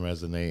up and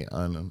resonate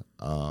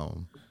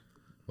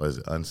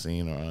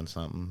unseen or on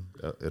something.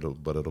 It'll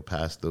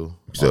pass through.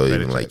 So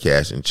even like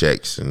cash and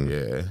checks and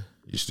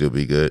you still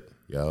be good.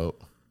 Yo,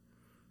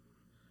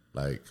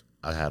 like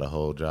I had a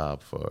whole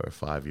job for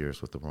 5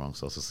 years with the wrong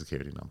social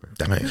security number.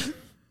 Damn.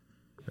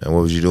 And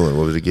what was you doing?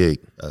 What was the gig?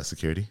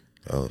 Security.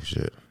 Oh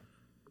shit.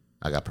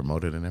 I got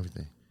promoted and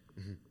everything.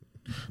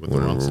 With With the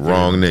the wrong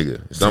wrong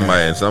nigga.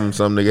 Somebody and some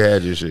nigga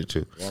had your shit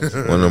too.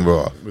 One number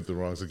off. with the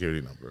wrong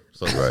security number.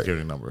 Social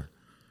security number.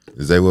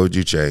 Zay, what would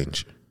you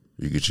change?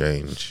 You could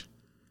change.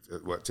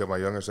 What? Tell my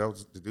younger self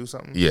to do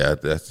something? Yeah,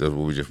 that's what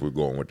we're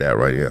going with that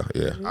right now.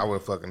 Yeah. I would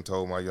have fucking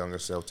told my younger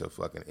self to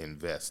fucking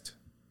invest.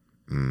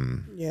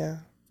 Yeah.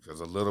 Because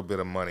a little bit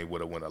of money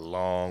would have went a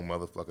long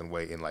motherfucking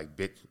way in like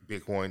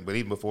Bitcoin, but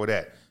even before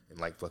that, in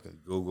like fucking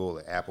Google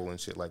and Apple and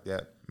shit like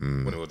that,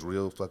 when it was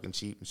real fucking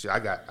cheap and shit. I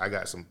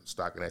got some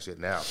stock in that shit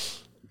now,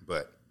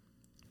 but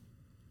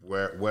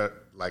where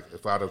like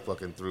if I'd have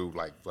fucking threw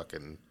like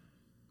fucking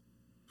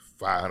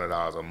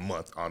 $500 a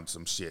month on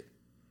some shit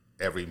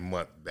every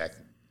month back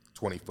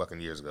 20 fucking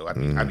years ago,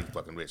 I'd be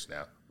fucking rich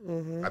now.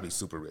 I'd be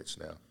super rich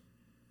now.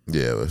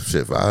 Yeah, but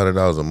shit,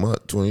 $500 a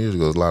month 20 years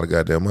ago is a lot of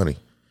goddamn money.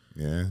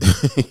 Yeah.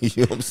 You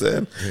know what I'm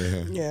saying?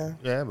 Yeah.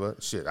 Yeah,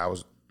 but shit, I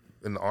was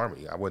in the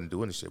army. I wasn't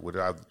doing this shit. What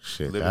did I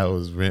Shit, that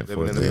was rent for a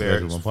living in the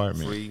 3-bedroom barracks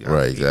apartment. free.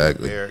 Right, eating in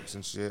exactly. Barracks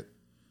and shit.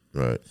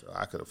 Right. So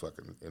I could have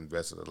fucking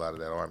invested a lot of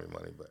that army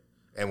money,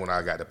 and when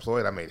I got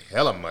deployed, I made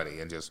hella money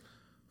and just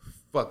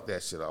fucked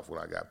that shit off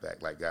when I got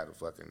back. Like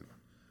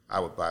I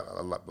would buy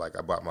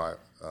I bought my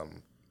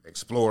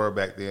Explorer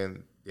back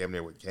then, damn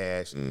near with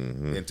cash.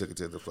 Then took it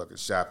to the fucking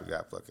shop and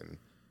got fucking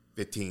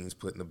 15s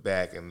put in the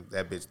back, and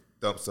that bitch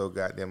thumped so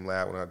goddamn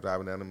loud when I was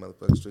driving down the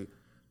motherfucking street.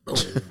 Boom,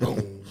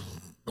 boom,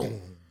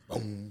 boom,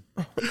 boom,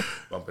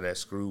 bumping that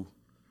screw.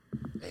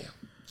 Damn,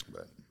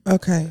 but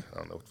Okay. I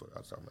don't know what the fuck I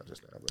was talking about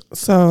just now. But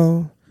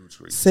So Gooch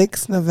Reef.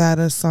 6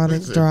 Nevada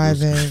Sonic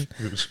Drive-In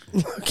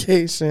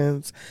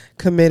locations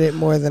committed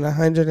more than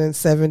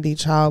 170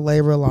 child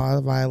labor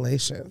law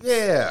violations.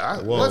 Yeah,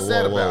 what's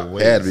that about?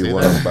 Wait, Had to be say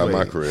one that. by Wait.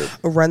 my crib.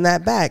 Run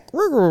that back.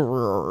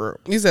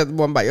 You said the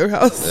one by your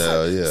house.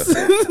 Hell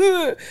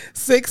yeah.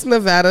 6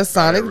 Nevada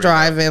Sonic Reno.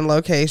 Drive-In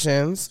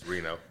locations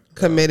Reno.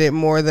 committed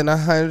more than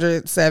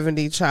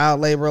 170 child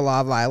labor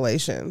law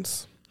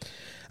violations.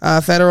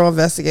 Federal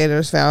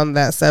investigators found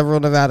that several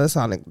Nevada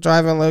Sonic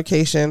Drive-In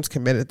locations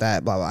committed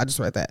that. Blah blah. I just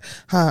read that.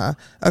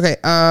 Okay.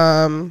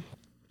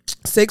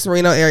 6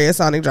 Reno area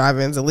Sonic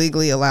Drive-Ins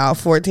illegally allow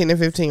 14 and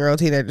 15-year-old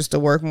teenagers to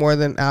work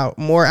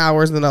more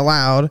hours than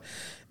allowed,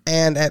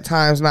 and at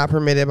times not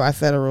permitted by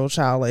federal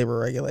child labor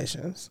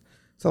regulations.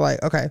 So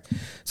like, okay.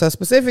 So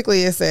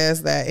specifically, it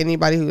says that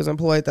anybody who is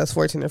employed that's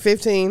 14 or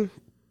 15,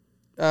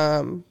 all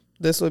of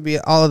this would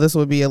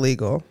be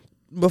illegal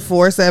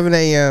before 7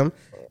 a.m.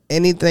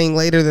 Anything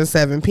later than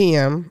 7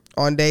 p.m.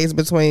 on days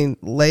between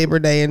Labor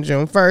Day and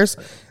June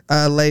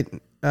 1st,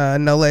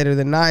 no later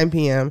than 9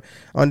 p.m.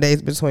 on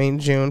days between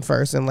June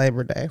 1st and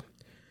Labor Day.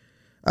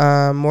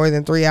 More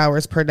than 3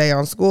 hours per day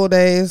on school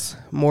days,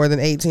 more than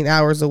 18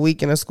 hours a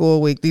week in a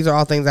school week. These are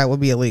all things that would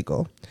be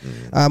illegal.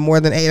 More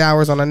than 8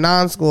 hours on a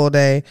non-school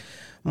day,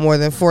 more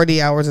than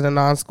 40 hours in a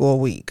non-school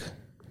week.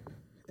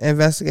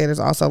 Investigators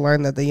also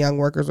learned that the young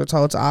workers were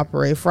told to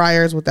operate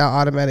fryers without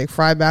automatic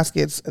fry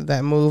baskets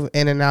that move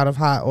in and out of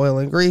hot oil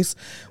and grease,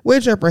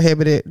 which are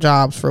prohibited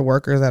jobs for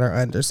workers that are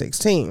under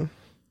 16.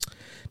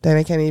 Then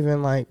they can't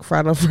even like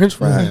fry no French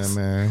fries.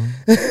 Yeah,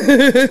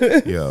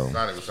 man. Yo.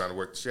 Sonic was trying to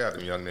work the shit out of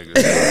them young niggas.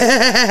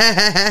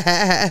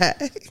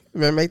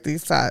 Better make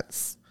these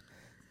tots.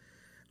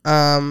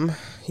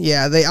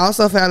 Yeah, they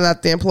also found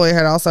that the employer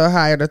had also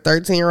hired a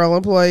 13-year-old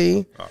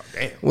employee, Oh,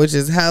 damn. which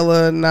is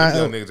hella not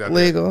Young niggas out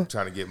legal. there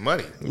trying to get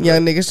money.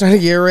 Young niggas trying to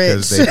get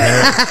rich.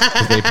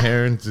 Because their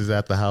parents is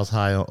at the house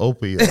high on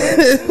opioids.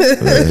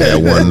 They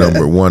had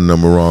one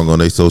number wrong on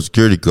their social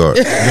security card.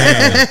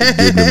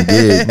 Getting them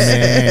gigs.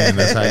 Man,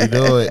 that's how you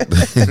do it.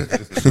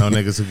 No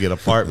niggas who get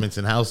apartments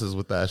and houses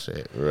with that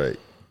shit. Right.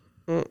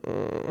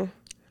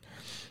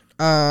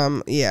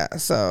 Yeah,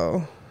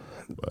 so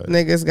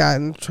niggas got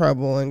in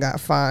trouble and got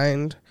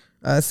fined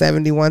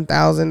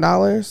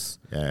 $71,000.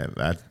 Yeah,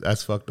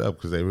 that's fucked up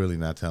because they really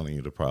not telling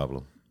you the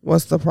problem.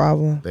 What's the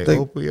problem? They The-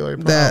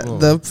 opioid that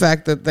problem. the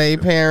fact that they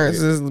parents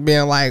is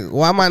being like,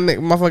 why my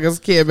motherfucker's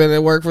kid been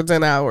at work for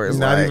 10 hours?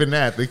 Not Like, even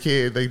that.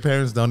 They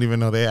parents don't even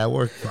know they at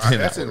work. For 10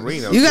 That's hours. in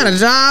Reno. you got a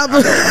job?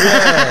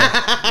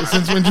 Yeah.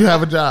 Since when you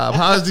have a job?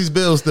 How is these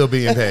bills still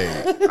being paid?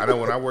 I know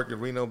when I worked in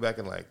Reno back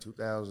in like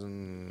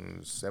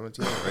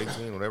 2017 or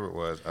 18, whatever it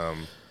was,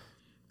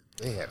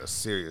 they had a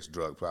serious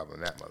drug problem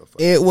in that motherfucker.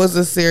 It was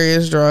a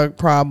serious drug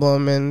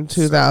problem in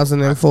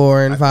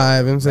 2004 and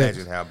 5 and 6.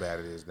 Imagine how bad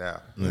it is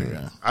now.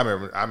 Yeah. I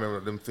remember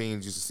them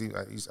fiends used to see.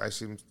 I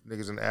see them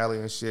niggas in the alley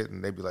and shit,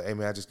 and they'd be like, "Hey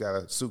man, I just got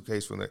a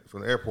suitcase from the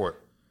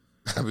airport."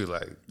 I'd be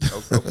like,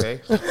 "Okay."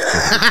 I'd be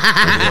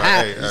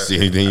like, hey, See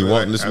anything you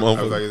want in this I was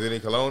motherfucker? like, "Is there any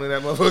cologne in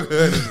that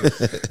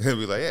motherfucker?" They'd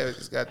be like, "Yeah, I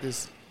just got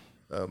this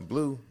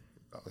blue."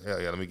 Oh, hell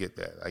yeah, let me get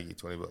that. I get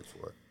 $20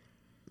 for it.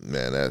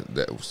 Man,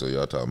 that so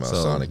y'all talking about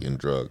So- Sonic and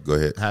drug. Go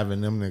ahead.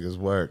 Having them niggas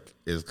work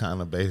is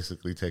kind of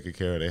basically taking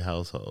care of their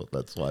household.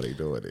 That's why they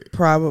doing it.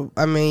 Probably.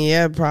 I mean,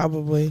 yeah,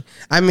 probably.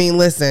 I mean,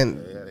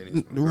 listen, they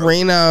need some drugs.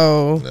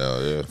 Reno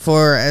Hell yeah.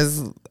 for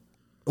as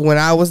when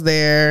I was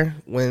there,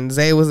 when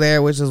Zay was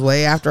there, which is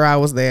way after I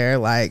was there,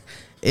 like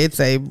it's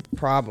a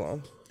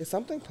problem. Is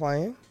something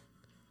playing?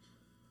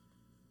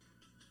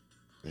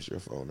 It's your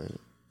phone, ain't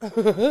it? My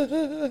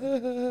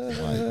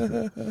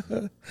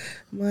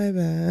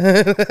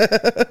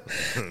bad.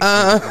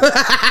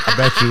 I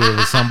bet you it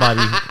was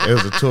somebody. It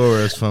was a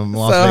tourist from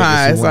Las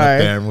Vegas who went up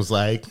there and was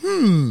like,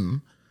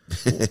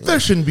 there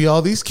shouldn't be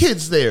all these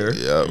kids there.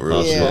 Yeah,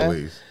 real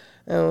shit.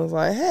 And I was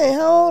like, hey,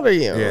 how old are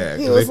you? Yeah,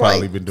 he was was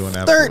probably been doing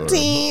that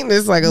 13.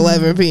 It's like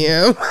 11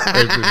 p.m.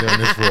 They've been doing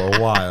this for a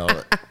while.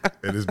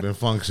 It has been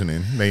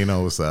functioning. They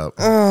know what's up.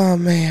 Oh,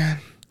 man.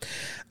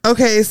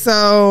 Okay,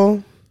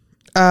 so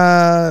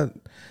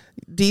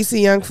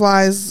DC Young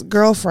Fly's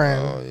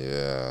girlfriend. Oh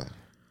yeah,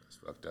 It's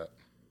fucked up.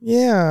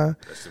 Yeah.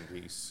 Rest in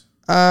peace.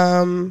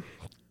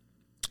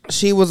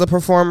 She was a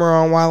performer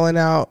on Wild 'N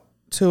Out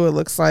too, it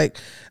looks like.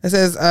 It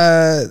says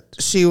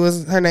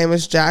her name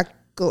is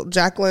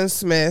Jacqueline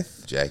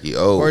Smith. Jackie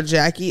O. Or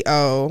Jackie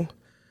O. Wait,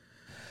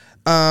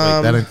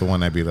 that ain't the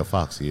one that beat up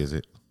Foxy, is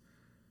it?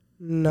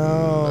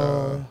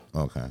 No.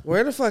 Okay.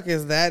 Where the fuck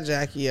is that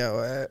Jackie O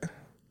at?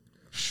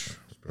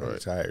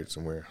 Retired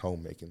somewhere,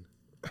 homemaking.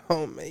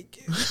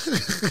 Homemaking.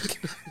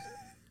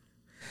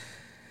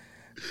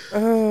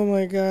 Oh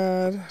my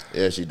God.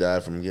 Yeah, she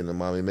died from getting a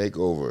mommy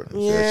makeover.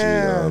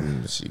 Yeah.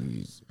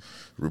 She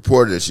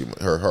reported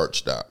that her heart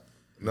stopped.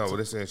 No, but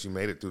they're saying she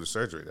made it through the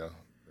surgery though,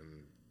 and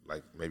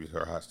like maybe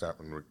her heart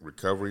stopped in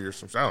recovery or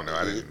something. I don't know.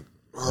 I didn't.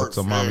 What's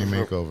a mommy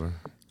makeover?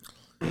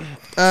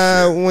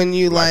 When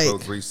you like Lipo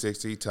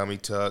 360, tummy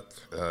tuck.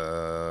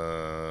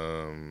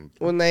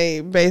 when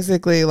they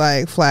basically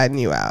like flatten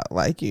you out,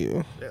 like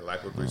you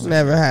Lipo 360.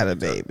 never had a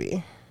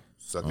baby.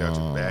 Suck out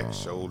your back,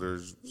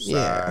 shoulders,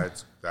 Yeah.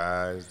 sides,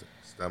 thighs,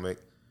 stomach.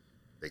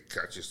 They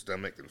cut your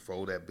stomach and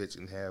fold that bitch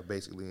in half,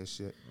 basically, and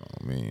shit.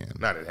 Oh man.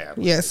 Not in half.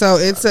 Yeah, so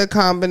it's a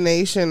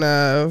combination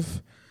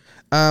of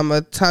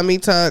a tummy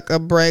tuck, a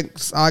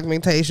breast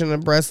augmentation, a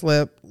breast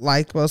lip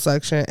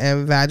liposuction,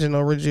 and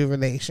vaginal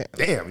rejuvenation.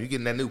 Damn, you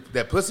getting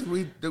that pussy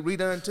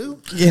redone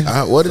too?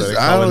 Yeah. What So is they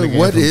calling the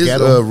what game is from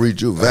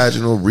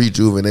vaginal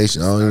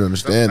rejuvenation? I don't even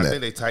understand I that.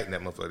 think they tighten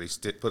that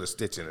motherfucker. They put a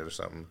stitch in it or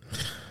something.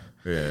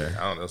 Yeah.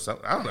 I don't know.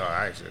 Something. I don't know.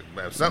 Actually,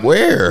 something.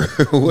 Where?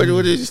 What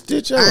did you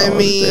stitch out? I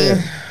mean,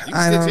 You can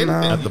I stitch don't know.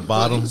 anything. At the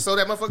bottom? You can sew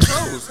that motherfucker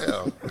clothes.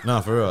 Hell. No,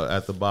 for real.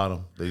 At the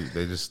bottom, they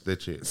just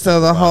stitch it.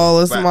 So the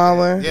hole is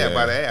smaller. Yeah,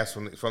 by the ass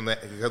from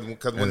that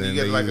because when And you then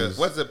get like they a use-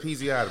 what's a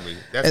episiotomy?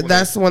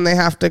 That's when they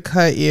have to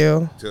cut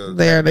you. To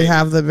They have already baby.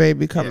 have the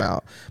baby come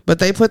out, but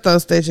they put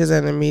those stitches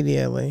in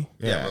immediately.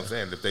 Yeah, what I'm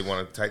saying, if they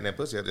want to tighten that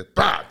pussy, I just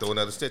throw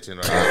another stitch in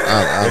right there.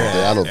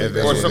 I don't think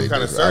that's Or what some they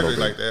kind of do. I don't surgery think-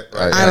 like that.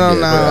 Right? I don't get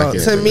it, but I know.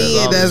 can't To think me, that's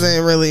it all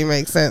doesn't really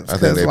make sense I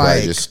think because they probably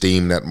like just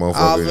steam that all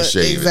motherfucker the, and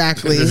shave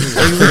exactly,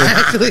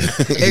 it.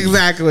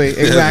 exactly.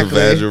 That's a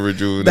vaginal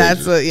rejuvenation.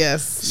 That's a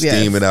yes.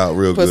 Steam it out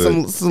real Put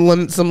good.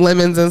 some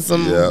lemons and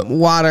some Yeah.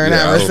 water and Yeah,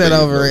 have I her don't sit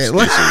think over it.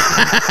 no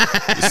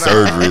stitches.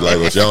 Surgery like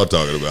what y'all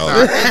talking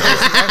about.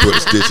 Put a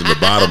stitch in the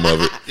bottom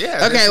of it.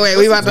 Yeah. Okay, wait.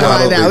 We about to No, I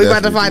find don't out. think We that's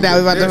about to find out.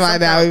 We about to There's some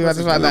find out. kind We of about to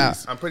pussy find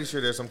out. I'm pretty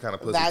sure there's some kind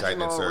of pussy tightening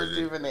Vaginal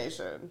surgery.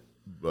 rejuvenation.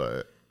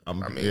 But I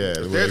mean, yeah,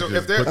 if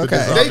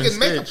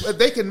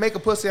they can make a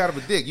pussy out of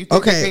a dick, you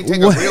think Okay, they can't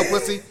take what- a real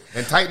pussy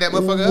and tighten that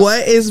motherfucker up?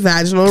 What is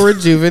vaginal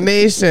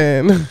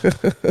rejuvenation?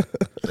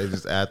 they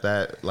just add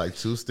that like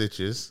 2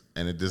 stitches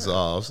and it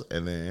dissolves,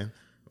 and then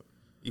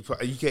You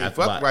can't At the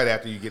fuck bottom. right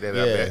after you get that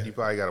Yeah. up. That you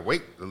probably got to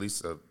wait at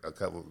least a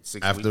couple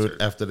 6 weeks.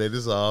 after they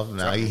dissolve,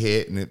 now he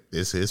hit and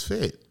it's his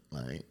fit.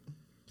 Like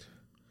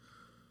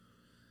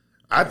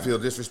I'd feel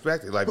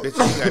disrespected. Like, bitch, you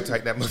got to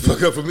tighten that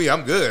motherfucker up for me.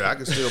 I'm good. I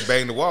can still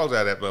bang the walls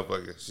out of that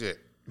motherfucker. Shit.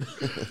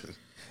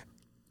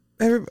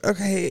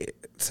 Okay,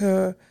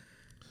 so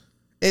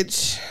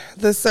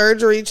the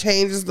surgery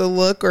changes the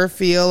look or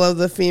feel of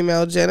the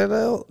female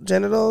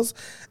genitals,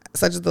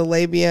 such as the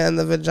labia and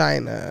the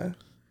vagina.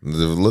 They're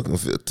looking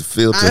to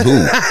feel to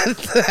who?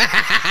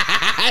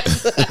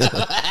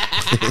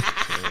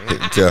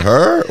 To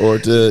her or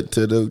to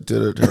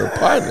her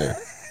partner?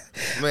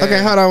 Man,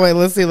 Okay, hold on, wait.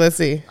 Let's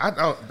see.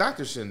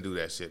 Doctors shouldn't do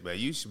that shit, man.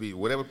 You should be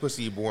whatever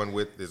pussy you're born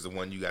with is the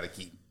one you got to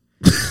keep.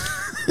 Wait.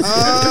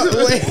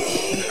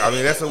 I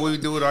mean, that's what we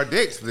do with our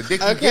dicks. The dick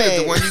you get Okay,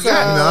 is the one you so-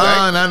 got. no,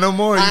 right? not no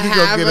more. You I can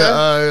go have get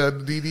a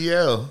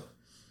DDL.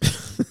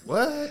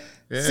 What?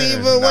 Yeah. See,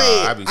 but Nah,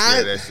 wait. I be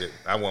scared of that shit.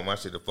 I want my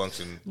shit to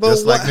function. But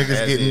Just like what- niggas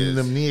As getting is.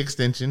 them knee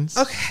extensions.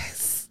 Okay.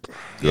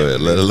 Go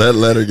ahead,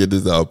 let her get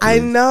this out. I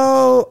Please.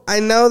 know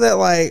that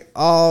like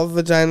all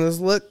vaginas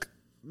look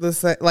the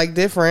same, like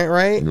different,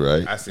 right?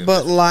 Right. I seen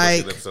But this pussy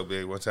like- lip so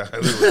big one time. It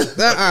was, it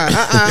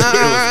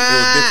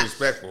was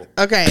disrespectful.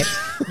 Okay,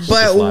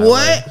 but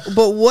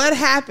what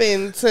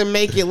happened to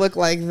make it look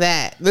like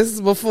that? This is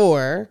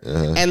before,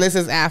 and this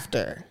is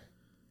after.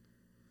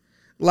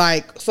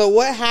 Like, so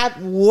what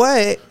happened?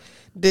 What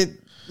did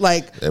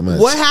like? That much.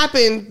 What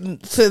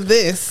happened to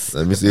this?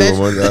 Let me see that-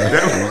 one more time.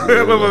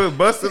 That motherfucker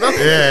busted up.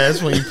 Yeah,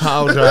 that's when you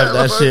power drive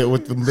that shit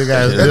with the big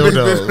ass The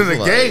dildos.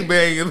 Like,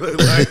 gangbang, it looked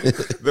like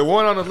the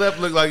one on the left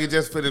looked like it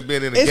just could have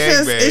been in a It's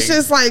gangbang.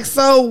 just like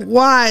so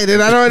wide,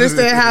 and I don't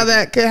understand how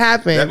that could That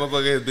happen.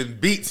 motherfucker has been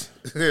beat.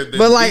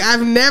 But like,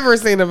 I've never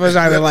seen a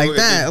vagina like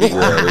that.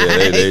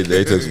 Yeah,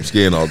 they took some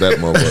skin off that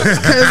motherfucker.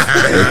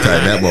 They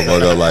tightened that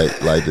motherfucker up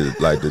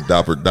like the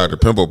Dr.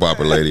 Pimple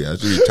Popper lady.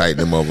 She tightened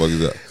them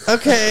motherfuckers up.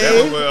 Okay.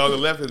 That one on the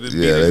left is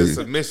the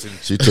submission.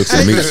 She took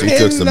some meat. She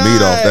took some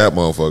meat off that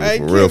motherfucker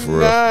for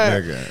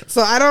real.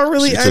 So I don't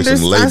really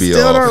understand. I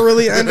still don't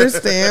really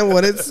understand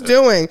what it's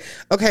doing.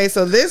 Okay,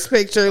 so this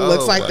picture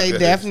looks like they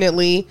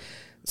definitely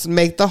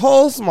make the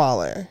hole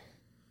smaller.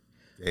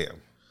 Damn.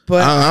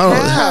 But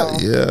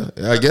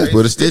I guess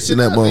put a stitch in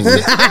that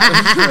motherfucker.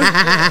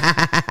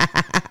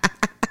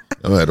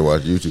 I'm gonna have to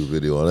watch a YouTube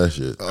video on that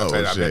shit.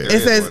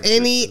 It says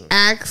any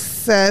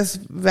excess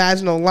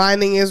vaginal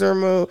lining is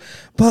removed,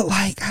 but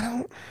like I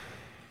don't.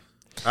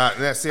 I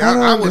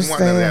wouldn't want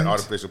none of that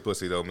artificial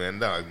pussy though, man.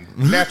 No,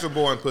 natural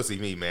born pussy,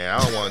 me, man.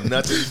 I don't want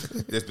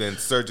nothing that's been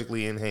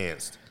surgically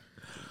enhanced.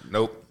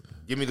 Nope.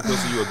 Give me the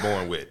pussy you were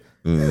born with,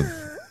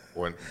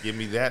 or give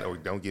me that, or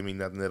don't give me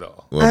nothing at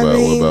all. What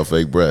about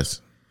fake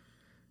breasts?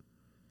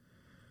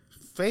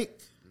 Fake?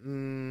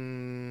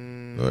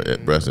 Or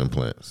breast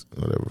implants,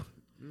 whatever.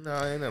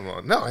 No, ain't nothing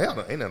wrong. No, hell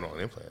no, ain't nothing wrong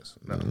with implants.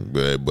 No.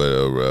 But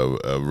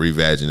a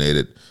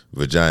revaginated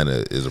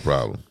vagina is a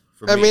problem.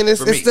 I mean, it's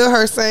still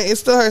her same. It's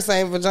still her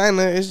same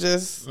vagina. It's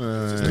just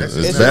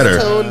it's better.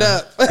 Just tuned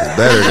up. It's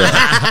better.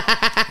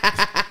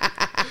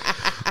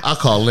 I'll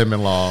call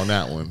lemon law on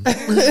that one. I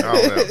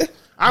don't know.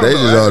 They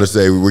just ought to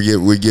say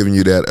we're giving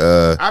you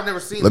that. I've never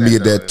seen. Let me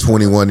get that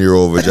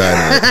 21-year-old vagina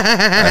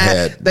I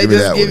had. They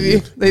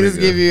just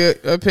give you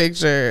a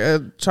picture, a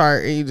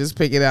chart, and you just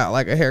pick it out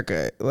like a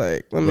haircut.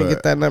 Like, let me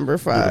get that number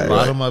 5. The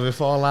bottom of it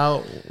fall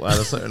out at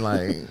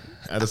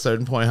a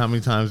certain point. How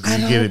many times do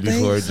you get it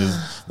before it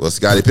just? Well,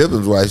 Scottie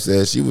Pippen's wife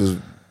said she was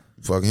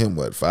fucking him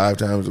 5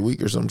 times a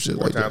week or some shit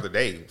like that. 4 times a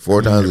day.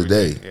 4 times a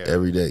day,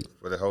 every day.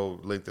 For the whole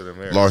length of the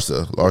marriage.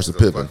 Larsa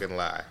Pippen. Fucking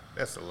lie.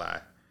 That's a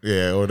lie.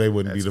 Yeah, or they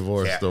wouldn't be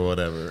divorced or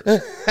whatever.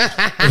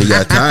 He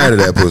got tired of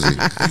that pussy.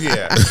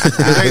 Yeah.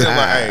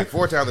 Hey,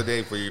 4 times a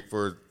day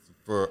for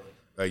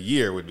a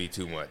year would be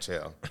too much.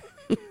 Hell.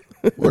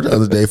 4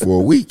 times a day for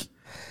a week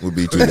would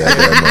be too damn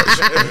much.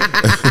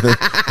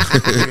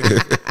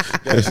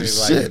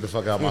 Shit. Get the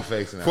fuck out of my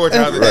face now. 4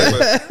 times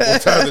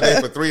a day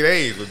for 3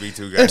 days would be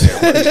too goddamn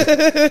much.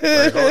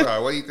 Like, hold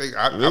on, what do you think?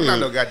 I'm not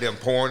no goddamn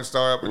porn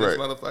star up with this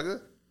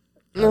motherfucker.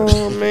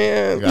 Oh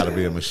man, you gotta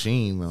be a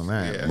machine on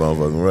that. Yeah.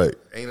 Motherfucking right.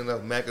 Ain't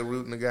enough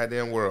macaroot in the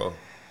goddamn world.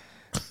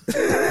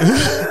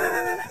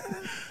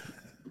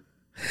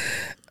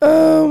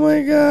 Oh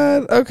my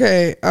god.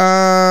 Okay.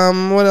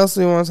 What else do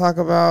we want to talk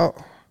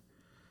about?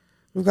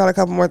 We've got a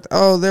couple more.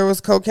 There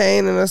was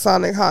cocaine in a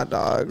Sonic hot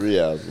dog.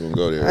 Yeah, I was gonna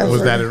go there.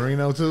 Was that in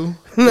Reno too?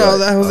 No,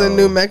 that was in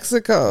New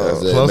Mexico.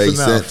 That makes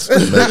sense.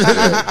 That's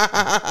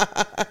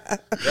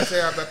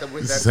how about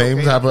that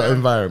same type of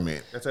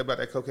environment. That's about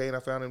that cocaine I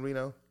found in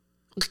Reno.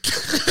 I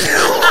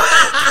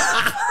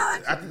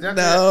tell you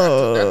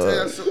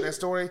that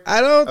story.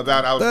 I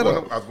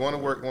was going to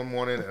work one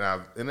morning and I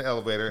was in the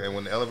elevator, and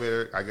when the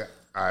elevator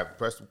I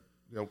pressed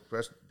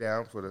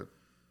down for the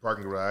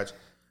parking garage,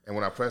 and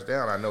when I pressed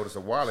down I noticed a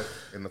wallet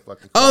in the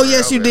fucking car. Oh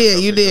yes, you did.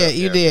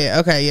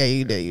 Okay, yeah,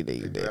 you did.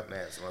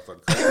 Some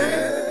motherfucking cocaine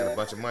and a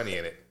bunch of money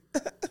in it.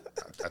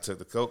 I took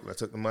the coke, I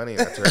took the money,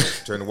 and I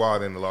turned the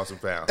wallet in and lost and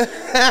found.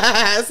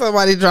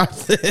 Somebody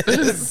dropped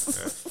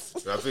this.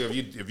 So I feel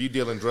if you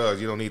dealing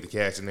drugs, you don't need the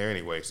cash in there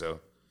anyway. So,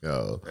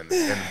 and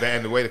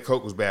the way the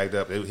coke was bagged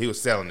up, he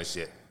was selling the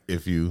shit.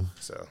 If you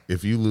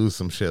lose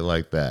some shit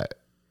like that,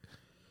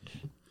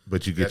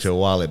 but you get your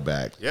wallet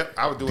back, yep,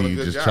 I was doing. Do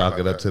you just chalk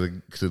it up to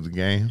the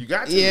game? You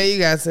got to. Yeah, you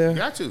got to. You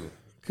got to.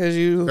 Because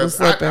you was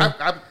slipping.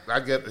 I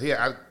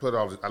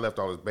left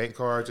all his bank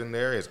cards in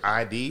there, his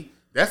ID.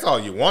 That's all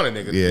you want a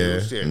nigga to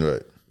do. Shit.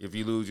 Right. If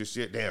you lose your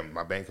shit, damn,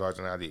 my bank cards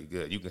and ID,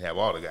 good. You can have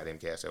all the goddamn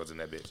cash that was in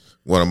that bitch.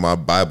 One of my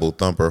Bible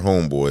thumper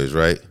homeboys,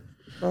 right?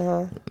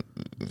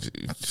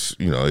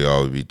 You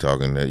always be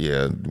talking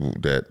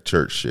that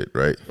church shit,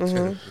 right?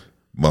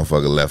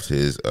 Motherfucker left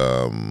his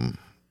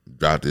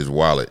dropped his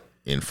wallet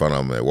in front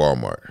of him at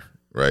Walmart,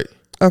 right?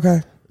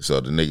 Okay. So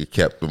the nigga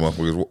kept the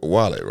motherfucker's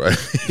wallet, right?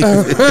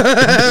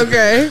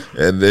 Okay.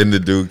 And then the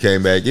dude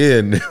came back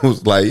in and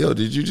was like, yo,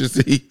 did you just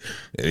see?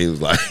 And he was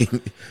like,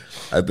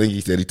 I think he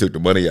said he took the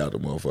money out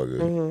of the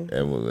motherfucker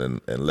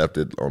and left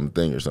it on the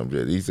thing or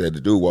something. He said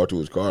the dude walked to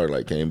his car,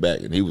 came back,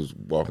 and he was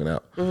walking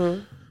out.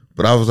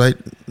 But I was like,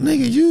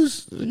 nigga,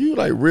 you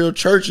like real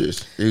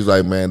churches. He was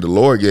like, man, the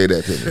Lord gave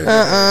that to me.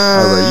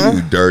 I was like,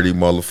 you dirty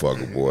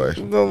motherfucker, boy.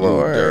 The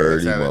Lord.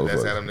 Dirty motherfucker.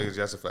 That's how them niggas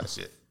justify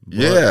shit.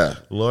 Yeah.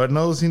 Lord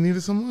knows he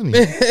needed some money.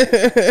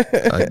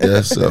 I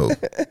guess so.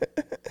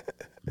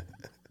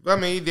 But I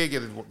mean, he did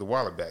get the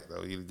wallet back,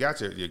 though. You got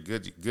your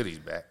goodies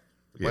back.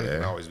 The money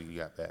can always be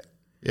got back.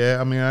 Yeah,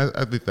 I mean,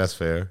 I think that's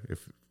fair.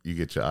 you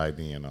get your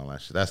ID and all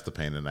that shit. That's the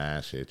pain in the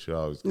ass shit. You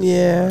always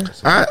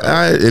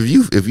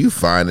if you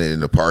find it in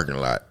the parking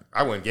lot,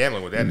 I went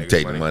gambling with that nigga.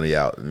 Take the money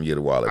out and get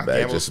a wallet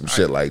back, just some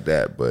shit like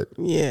that. But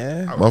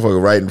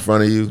motherfucker right in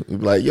front of you, you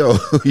be like, yo,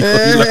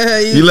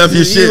 you left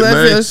your shit,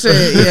 man. Your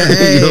shit.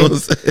 Yeah, you know what I'm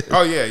saying?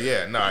 Oh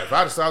yeah. No, if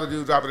I saw the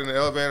dude drop it in the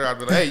elevator, I'd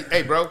be like,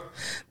 hey, bro.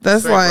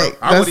 That's like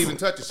I wouldn't even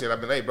touch the shit. I'd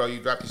be like, hey, bro,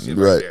 you dropped your shit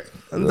right there.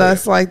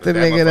 That's like the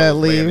nigga that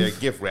leaves.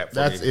 Gift wrap.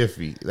 That's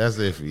iffy. That's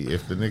iffy.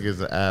 If the nigga's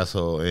an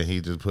asshole and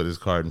he just put his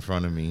card in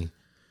front of me,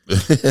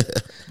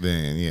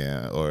 then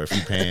yeah. Or if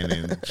he paying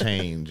in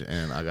change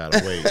and I gotta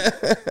wait.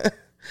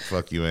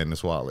 Fuck you in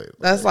this wallet.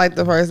 That's like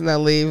the person that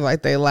leave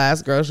like their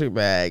last grocery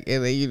bag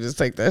and then you just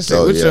take that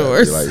shit with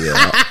yours. You're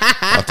like,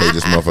 I'll take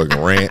this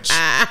motherfucking ranch.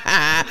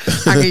 I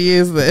can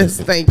use this.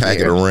 Thank you.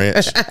 Packet of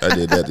ranch. I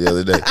did that the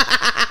other day.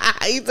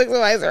 You took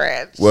somebody's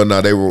ranch. Well,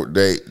 no,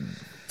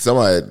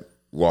 somebody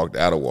walked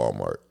out of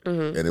Walmart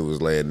and it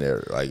was laying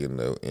there like in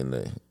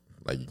the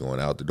like you going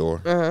out the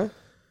door. So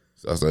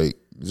I was like,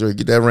 Jerry,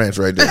 get that ranch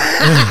right there.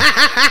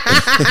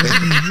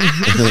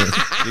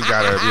 You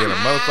gotta be a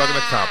motherfucking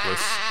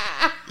accomplice.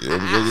 Yeah,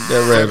 get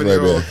that ranch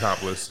right there.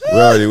 Accomplice.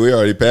 We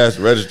already passed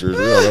the registers.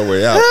 We're on our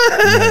way out.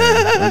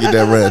 Get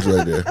that ranch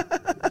right there.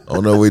 I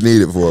don't know what we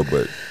need it for,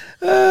 but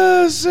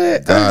oh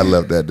shit, God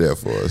left that there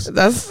for us.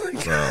 That's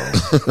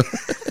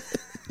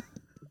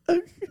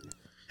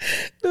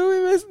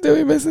Did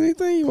we miss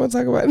anything? You want to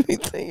talk about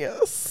anything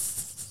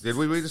else? Did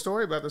we read the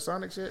story about the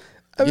Sonic shit?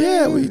 I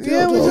mean, we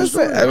just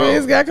said. I mean,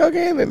 it's got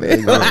cocaine in it.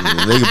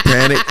 Nigga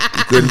panicked.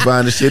 He couldn't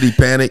find the shit. He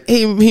panicked.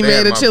 He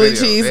made a chili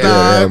cheese dog.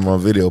 Yeah, had him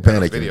on video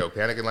panicking.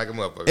 Panicking like a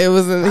motherfucker. It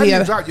was how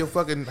you drop your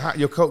fucking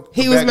your coke?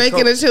 He was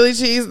making a chili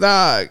cheese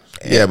dog.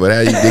 Yeah, but how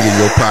you dig in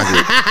your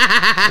pocket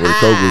where the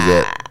coke was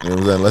at? You know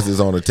what I'm saying? Unless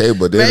it's on the table,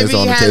 but then maybe it's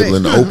on the table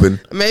in the open.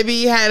 Maybe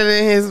he had it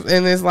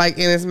in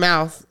his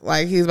mouth,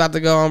 like he's about to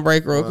go on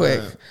break real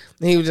quick.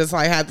 He was just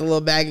like had the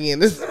little baggie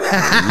in his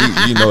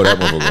mouth. You know that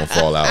motherfucker gonna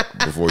fall out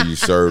before you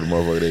serve the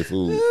motherfucker their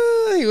food.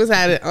 He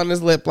had it on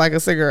his lip like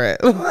a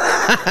cigarette.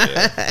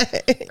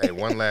 Hey,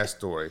 one last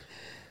story.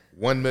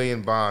 $1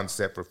 million bond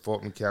set for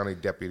Fulton County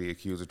deputy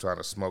accused of trying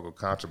to smuggle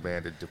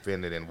contraband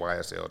defendant in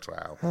YSL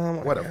trial.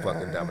 What a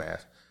fucking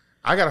dumbass.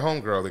 I got a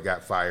homegirl that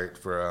got fired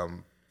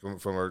from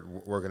her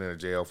working in a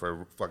jail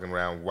for fucking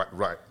around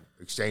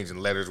exchanging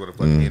letters with a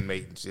fucking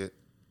inmate and shit.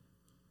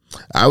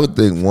 I would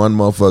think one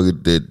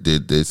motherfucker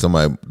did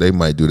somebody, they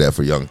might do that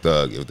for Young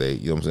Thug if they,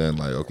 you know what I'm saying?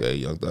 Like, okay,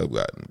 Young Thug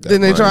got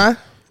Didn't they try?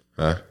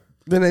 Huh?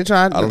 Then they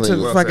tried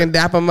to fucking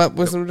dap him up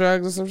with some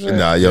drugs or some shit?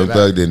 Nah, Young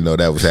Thug didn't know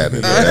that was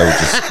happening.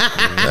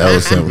 That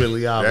was simple.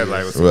 Really obvious. That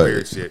like was some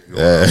weird shit.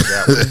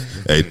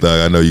 Hey,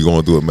 Thug, I know you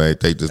going through it, man.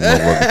 Take this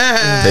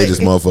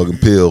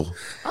motherfucking pill.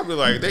 I'll be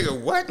like, nigga,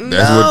 what?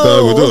 That's what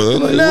Thug was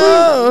doing. Like,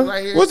 no.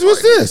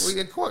 What's this? We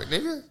in court,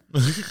 nigga.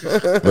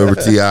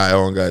 Remember T.I.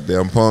 on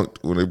goddamn Punk'd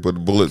when they put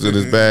the bullets in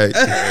his bag?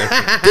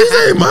 These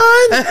ain't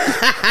mine.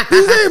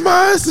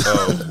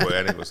 Oh, boy,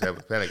 that nigga was having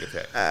a panic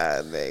attack.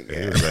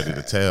 Nigga. He was ready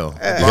to tell.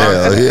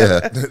 Hell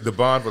yeah. The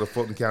bond for the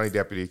Fulton County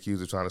deputy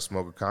accused of trying to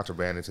smuggle a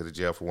contraband into the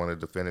jail for one of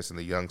the defendants in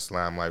the Young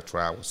Slime Life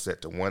trial was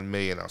set to $1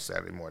 million on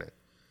Saturday morning.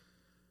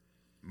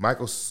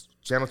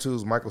 Channel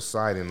 2's Michael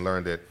Seiden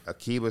learned that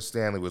Akiba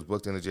Stanley was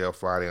booked into jail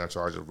Friday on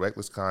charge of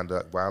reckless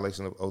conduct,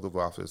 violation of oath of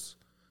office,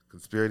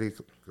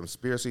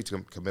 conspiracy to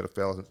commit a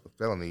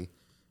felony,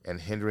 and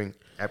hindering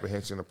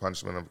apprehension or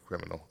punishment of a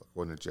criminal,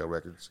 according to jail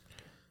records.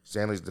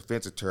 Stanley's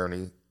defense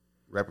attorney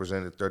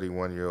represented the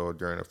 31-year-old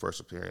during her first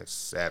appearance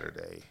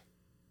Saturday.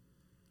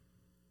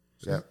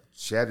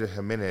 Shadra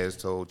Jimenez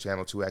told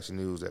Channel 2 Action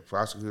News that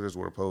prosecutors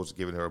were opposed to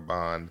giving her a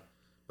bond,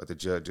 but the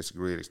judge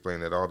disagreed,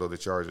 explaining that although the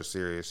charges are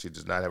serious, she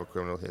does not have a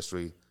criminal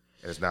history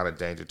and is not a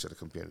danger to the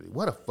community.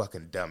 What a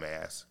fucking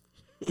dumbass.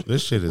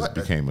 This shit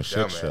became a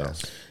shit show.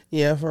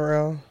 Yeah, for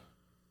real.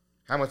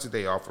 How much did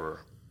they offer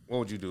her? What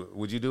would you do?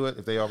 Would you do it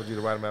if they offered you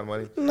the right amount of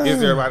money? No. Is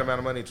there a right amount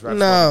of money to try to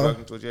smuggle drugs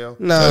into a jail?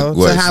 No.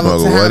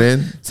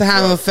 To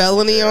have a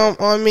felony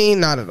on me?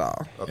 Not at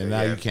all. Okay, and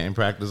now you can't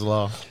practice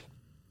law?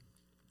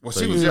 Well,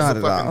 she was just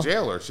a fucking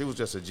jailer. She was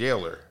just a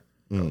jailer.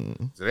 So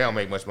they don't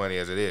make much money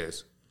as it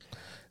is.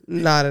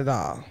 Not at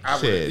all.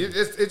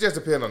 It just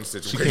depends on the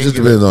situation. It just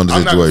depends on the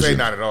situation. I'm not going to say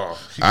not at all.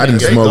 I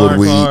didn't smuggle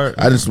weed.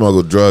 I didn't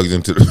smuggle drugs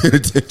into the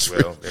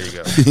penitentiary. Well, there you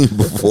go.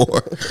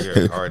 Before.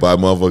 By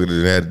motherfucker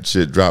that had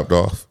shit dropped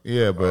off.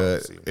 Yeah,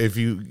 but if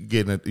you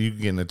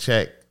getting a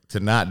check to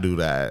not do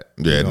that.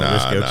 Yeah,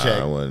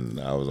 I wasn't.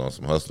 I was on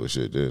some hustler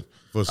shit, dude.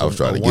 I was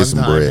trying to get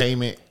some bread.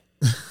 Payment.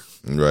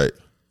 Right.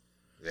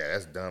 Yeah,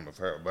 that's dumb of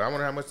her. But I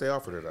wonder how much they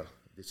offered her, though.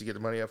 Did she get the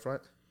money up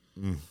front?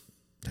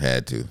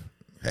 Had to.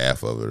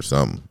 Half of it or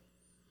something.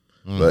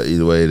 But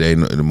either way,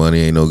 the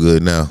money ain't no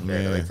good now.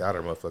 Man, they got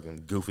her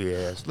motherfucking goofy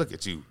ass. Look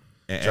at you.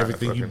 And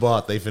everything you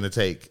bought, they finna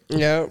take.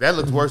 Yeah. That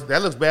looks worse.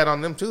 That looks bad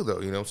on them, too, though.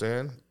 You know what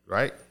I'm saying?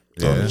 Right?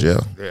 Yeah.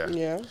 Jail.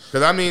 Yeah.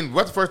 Because, I mean,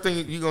 what's the first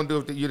thing you going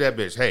to do if you that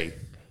bitch? Hey,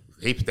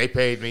 they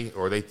paid me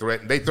or they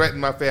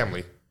threatened my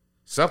family.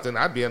 Something,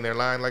 I'd be in there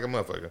lying like a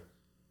motherfucker.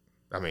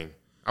 I mean,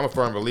 I'm a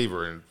firm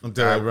believer in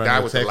until I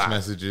run the text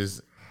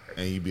messages.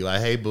 And you be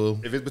like, hey, boo.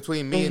 If it's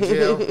between me and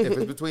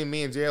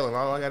jail, and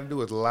all I got to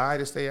do is lie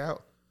to stay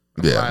out,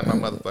 I'm lying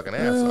my motherfucking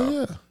ass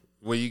off. Yeah.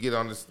 When you get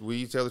on this, when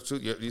you tell the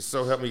truth, you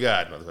so help me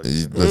God, motherfucker.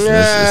 It's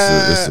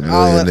a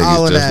million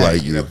niggas just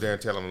like you. Get up there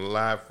and tell them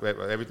live,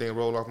 everything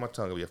roll off my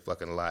tongue will be a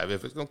fucking lie.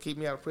 If it's gonna keep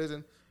me out of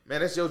prison, man,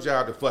 that's your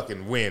job to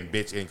fucking win,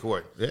 bitch, in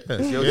court. Yeah.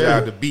 It's your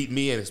job to beat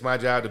me, and it's my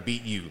job to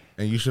beat you.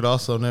 And you should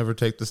also never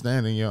take the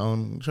stand in your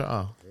own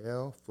trial.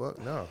 Hell, fuck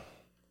no.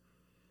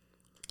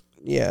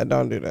 Yeah,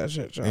 don't do that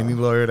shit, y'all. Any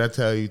lawyer that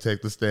tell you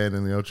take the stand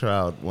in your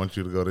trial wants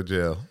you to go to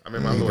jail. I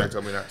mean, my lawyer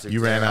told me not to.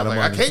 You ran out of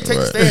money. I can't take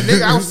the stand,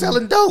 nigga. I was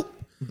selling dope.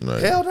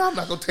 Right. Hell no, I'm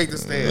not gonna take the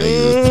stand.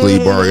 Niggas plea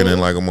bargaining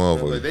like a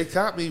motherfucker. They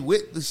caught me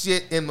with the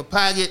shit in my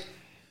pocket.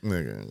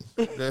 Nigga.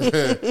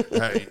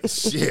 Hey,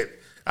 shit.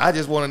 I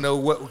just want to know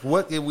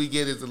what can we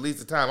get as the least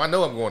of time. I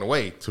know I'm going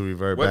away. To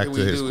revert back to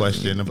his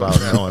question about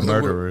knowing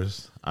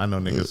murderers, I know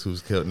niggas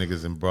who's killed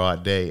niggas in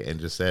broad day and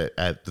just sat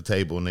at the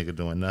table, nigga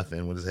doing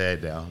nothing with his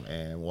head down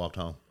and walked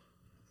home.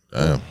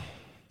 Damn.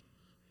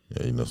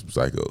 Yeah, you know some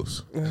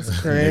psychos. That's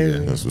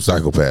crazy. Some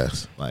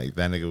psychopaths. Like,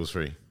 that nigga was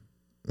free.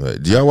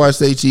 Right. Do y'all watch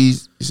Say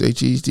Cheese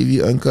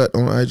TV Uncut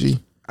on IG?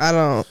 I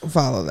don't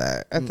follow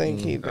that. I think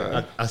he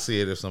does. I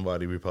see it if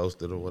somebody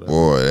reposted or whatever.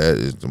 Boy, that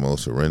is the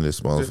most horrendous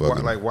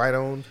motherfucker. Like white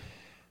owned?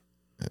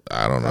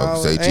 I don't know.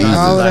 Oh, Say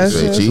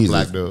Cheese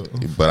black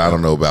dude. But I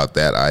don't know about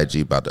that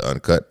IG, about the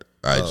Uncut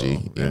IG. You know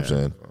what I'm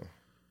saying?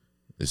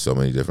 There's so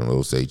many different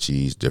little Say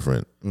Cheese,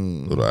 different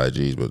little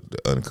IGs, but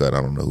the Uncut,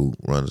 I don't know who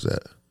runs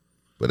that.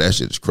 But that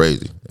shit is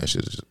crazy. That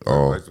shit is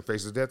all like the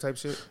Faces Dead type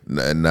shit.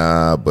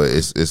 Nah, but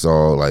it's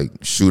all like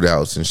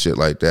shootouts and shit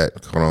like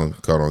that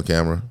caught on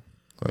camera,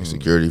 like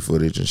security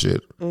footage and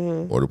shit,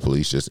 or the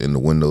police just in the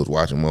windows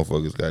watching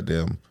motherfuckers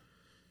goddamn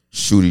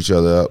shoot each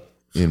other up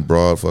in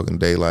broad fucking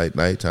daylight,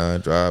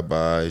 nighttime,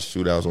 drive-by,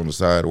 shootouts on the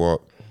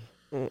sidewalk.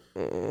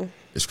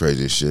 It's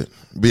crazy as shit.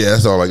 But yeah,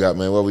 that's all I got,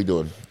 man. What we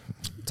doing?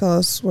 Tell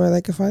us where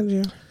they can find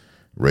you.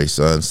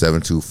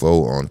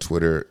 RaySun724 on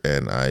Twitter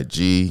and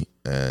IG.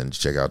 And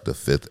check out the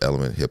Fifth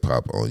Element Hip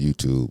Hop on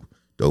YouTube.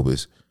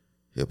 Dopest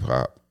hip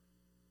hop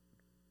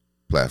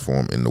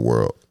platform in the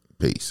world.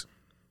 Peace.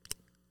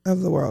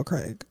 Of the world,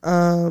 Craig.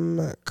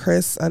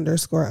 Chris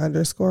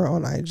 __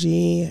 on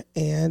IG,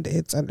 and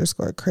it's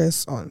 _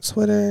 Chris on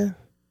Twitter.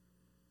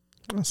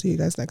 I'll see you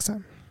guys next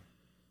time.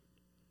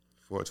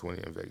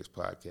 420 in Vegas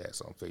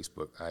podcast on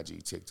Facebook,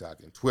 IG, TikTok,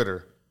 and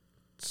Twitter.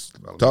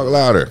 Talk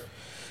louder.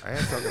 I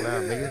am talking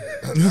loud, nigga.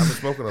 I've been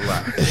smoking a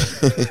lot.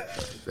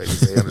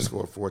 Vegas A _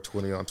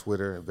 420 on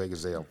Twitter and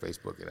Vegas A on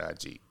Facebook and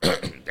IG.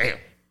 Damn.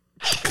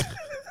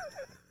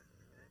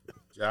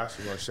 Josh,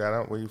 you want to shout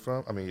out where you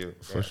from? I mean, you.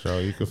 For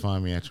sure. You can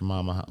find me at your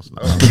mama house.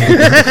 No.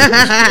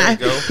 There you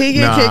go. He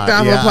get kicked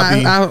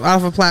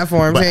off of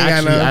platforms. But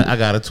actually, I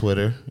got a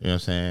Twitter. You know what I'm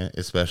saying?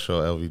 It's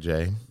Special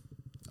LVJ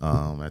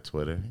at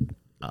Twitter.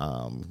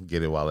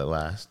 Get it while it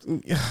lasts.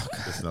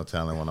 There's no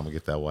telling when I'm going to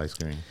get that white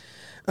screen.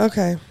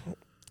 Okay.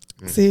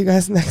 See you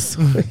guys next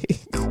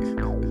week.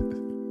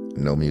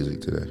 No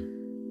music today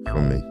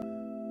from me.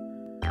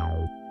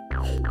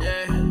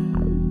 Yeah.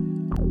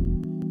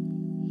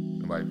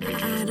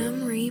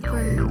 Adam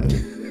Reaper.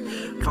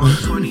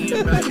 420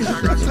 in Vegas,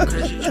 I got some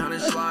cushion tryna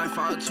slide.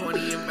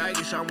 420 in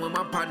Vegas, I'm with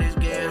my partners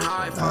getting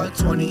high.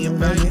 420 in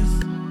Vegas.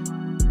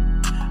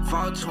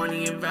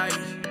 420 in Vegas.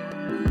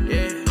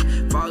 Yeah.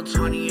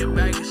 420 in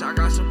Vegas, I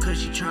got some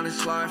cushy tryna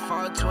slide.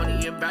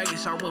 420 in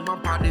Vegas, I'm with my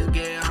partners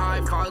getting high.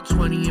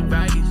 420 in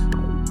Vegas.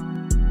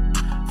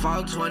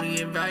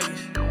 420 in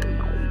Vegas.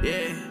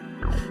 Yeah.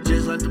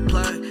 Just let the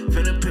plug,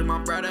 finna pick my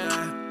brother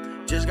up.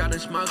 Just got to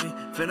smoking,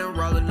 finna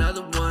roll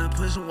another one.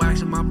 Put some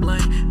wax in my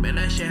blunt, man,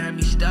 that shit had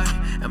me stuck.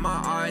 And my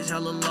eyes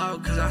hella low,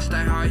 cause I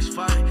stay high as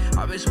fuck.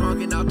 I been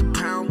smoking out the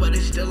pound, but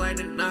it still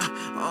ain't enough.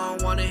 I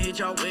don't wanna hit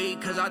your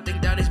weed, cause I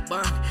think that is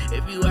bunk.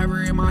 If you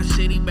ever in my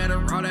city, better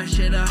roll that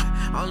shit up.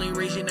 Only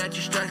reason that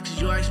you stressed, cause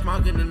you ain't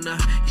smoking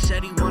enough. He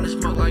said he wanna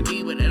smoke like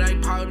me, but it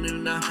ain't potent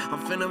enough.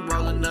 I'm finna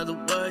roll another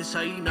wood, so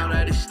you know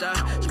that it's stuck.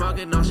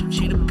 Smoking on some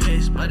cheetah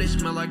piss, but it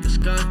smell like a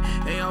skunk.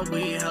 And your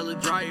weed hella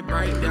dry, it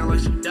break down like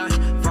some dust.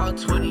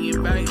 420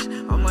 in Vegas,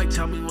 I'm like,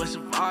 tell me what's the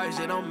vibes.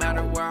 It don't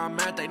matter where I'm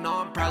at, they know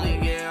I'm probably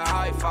getting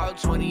high.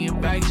 420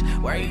 in Vegas,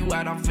 where you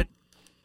at, I'm finna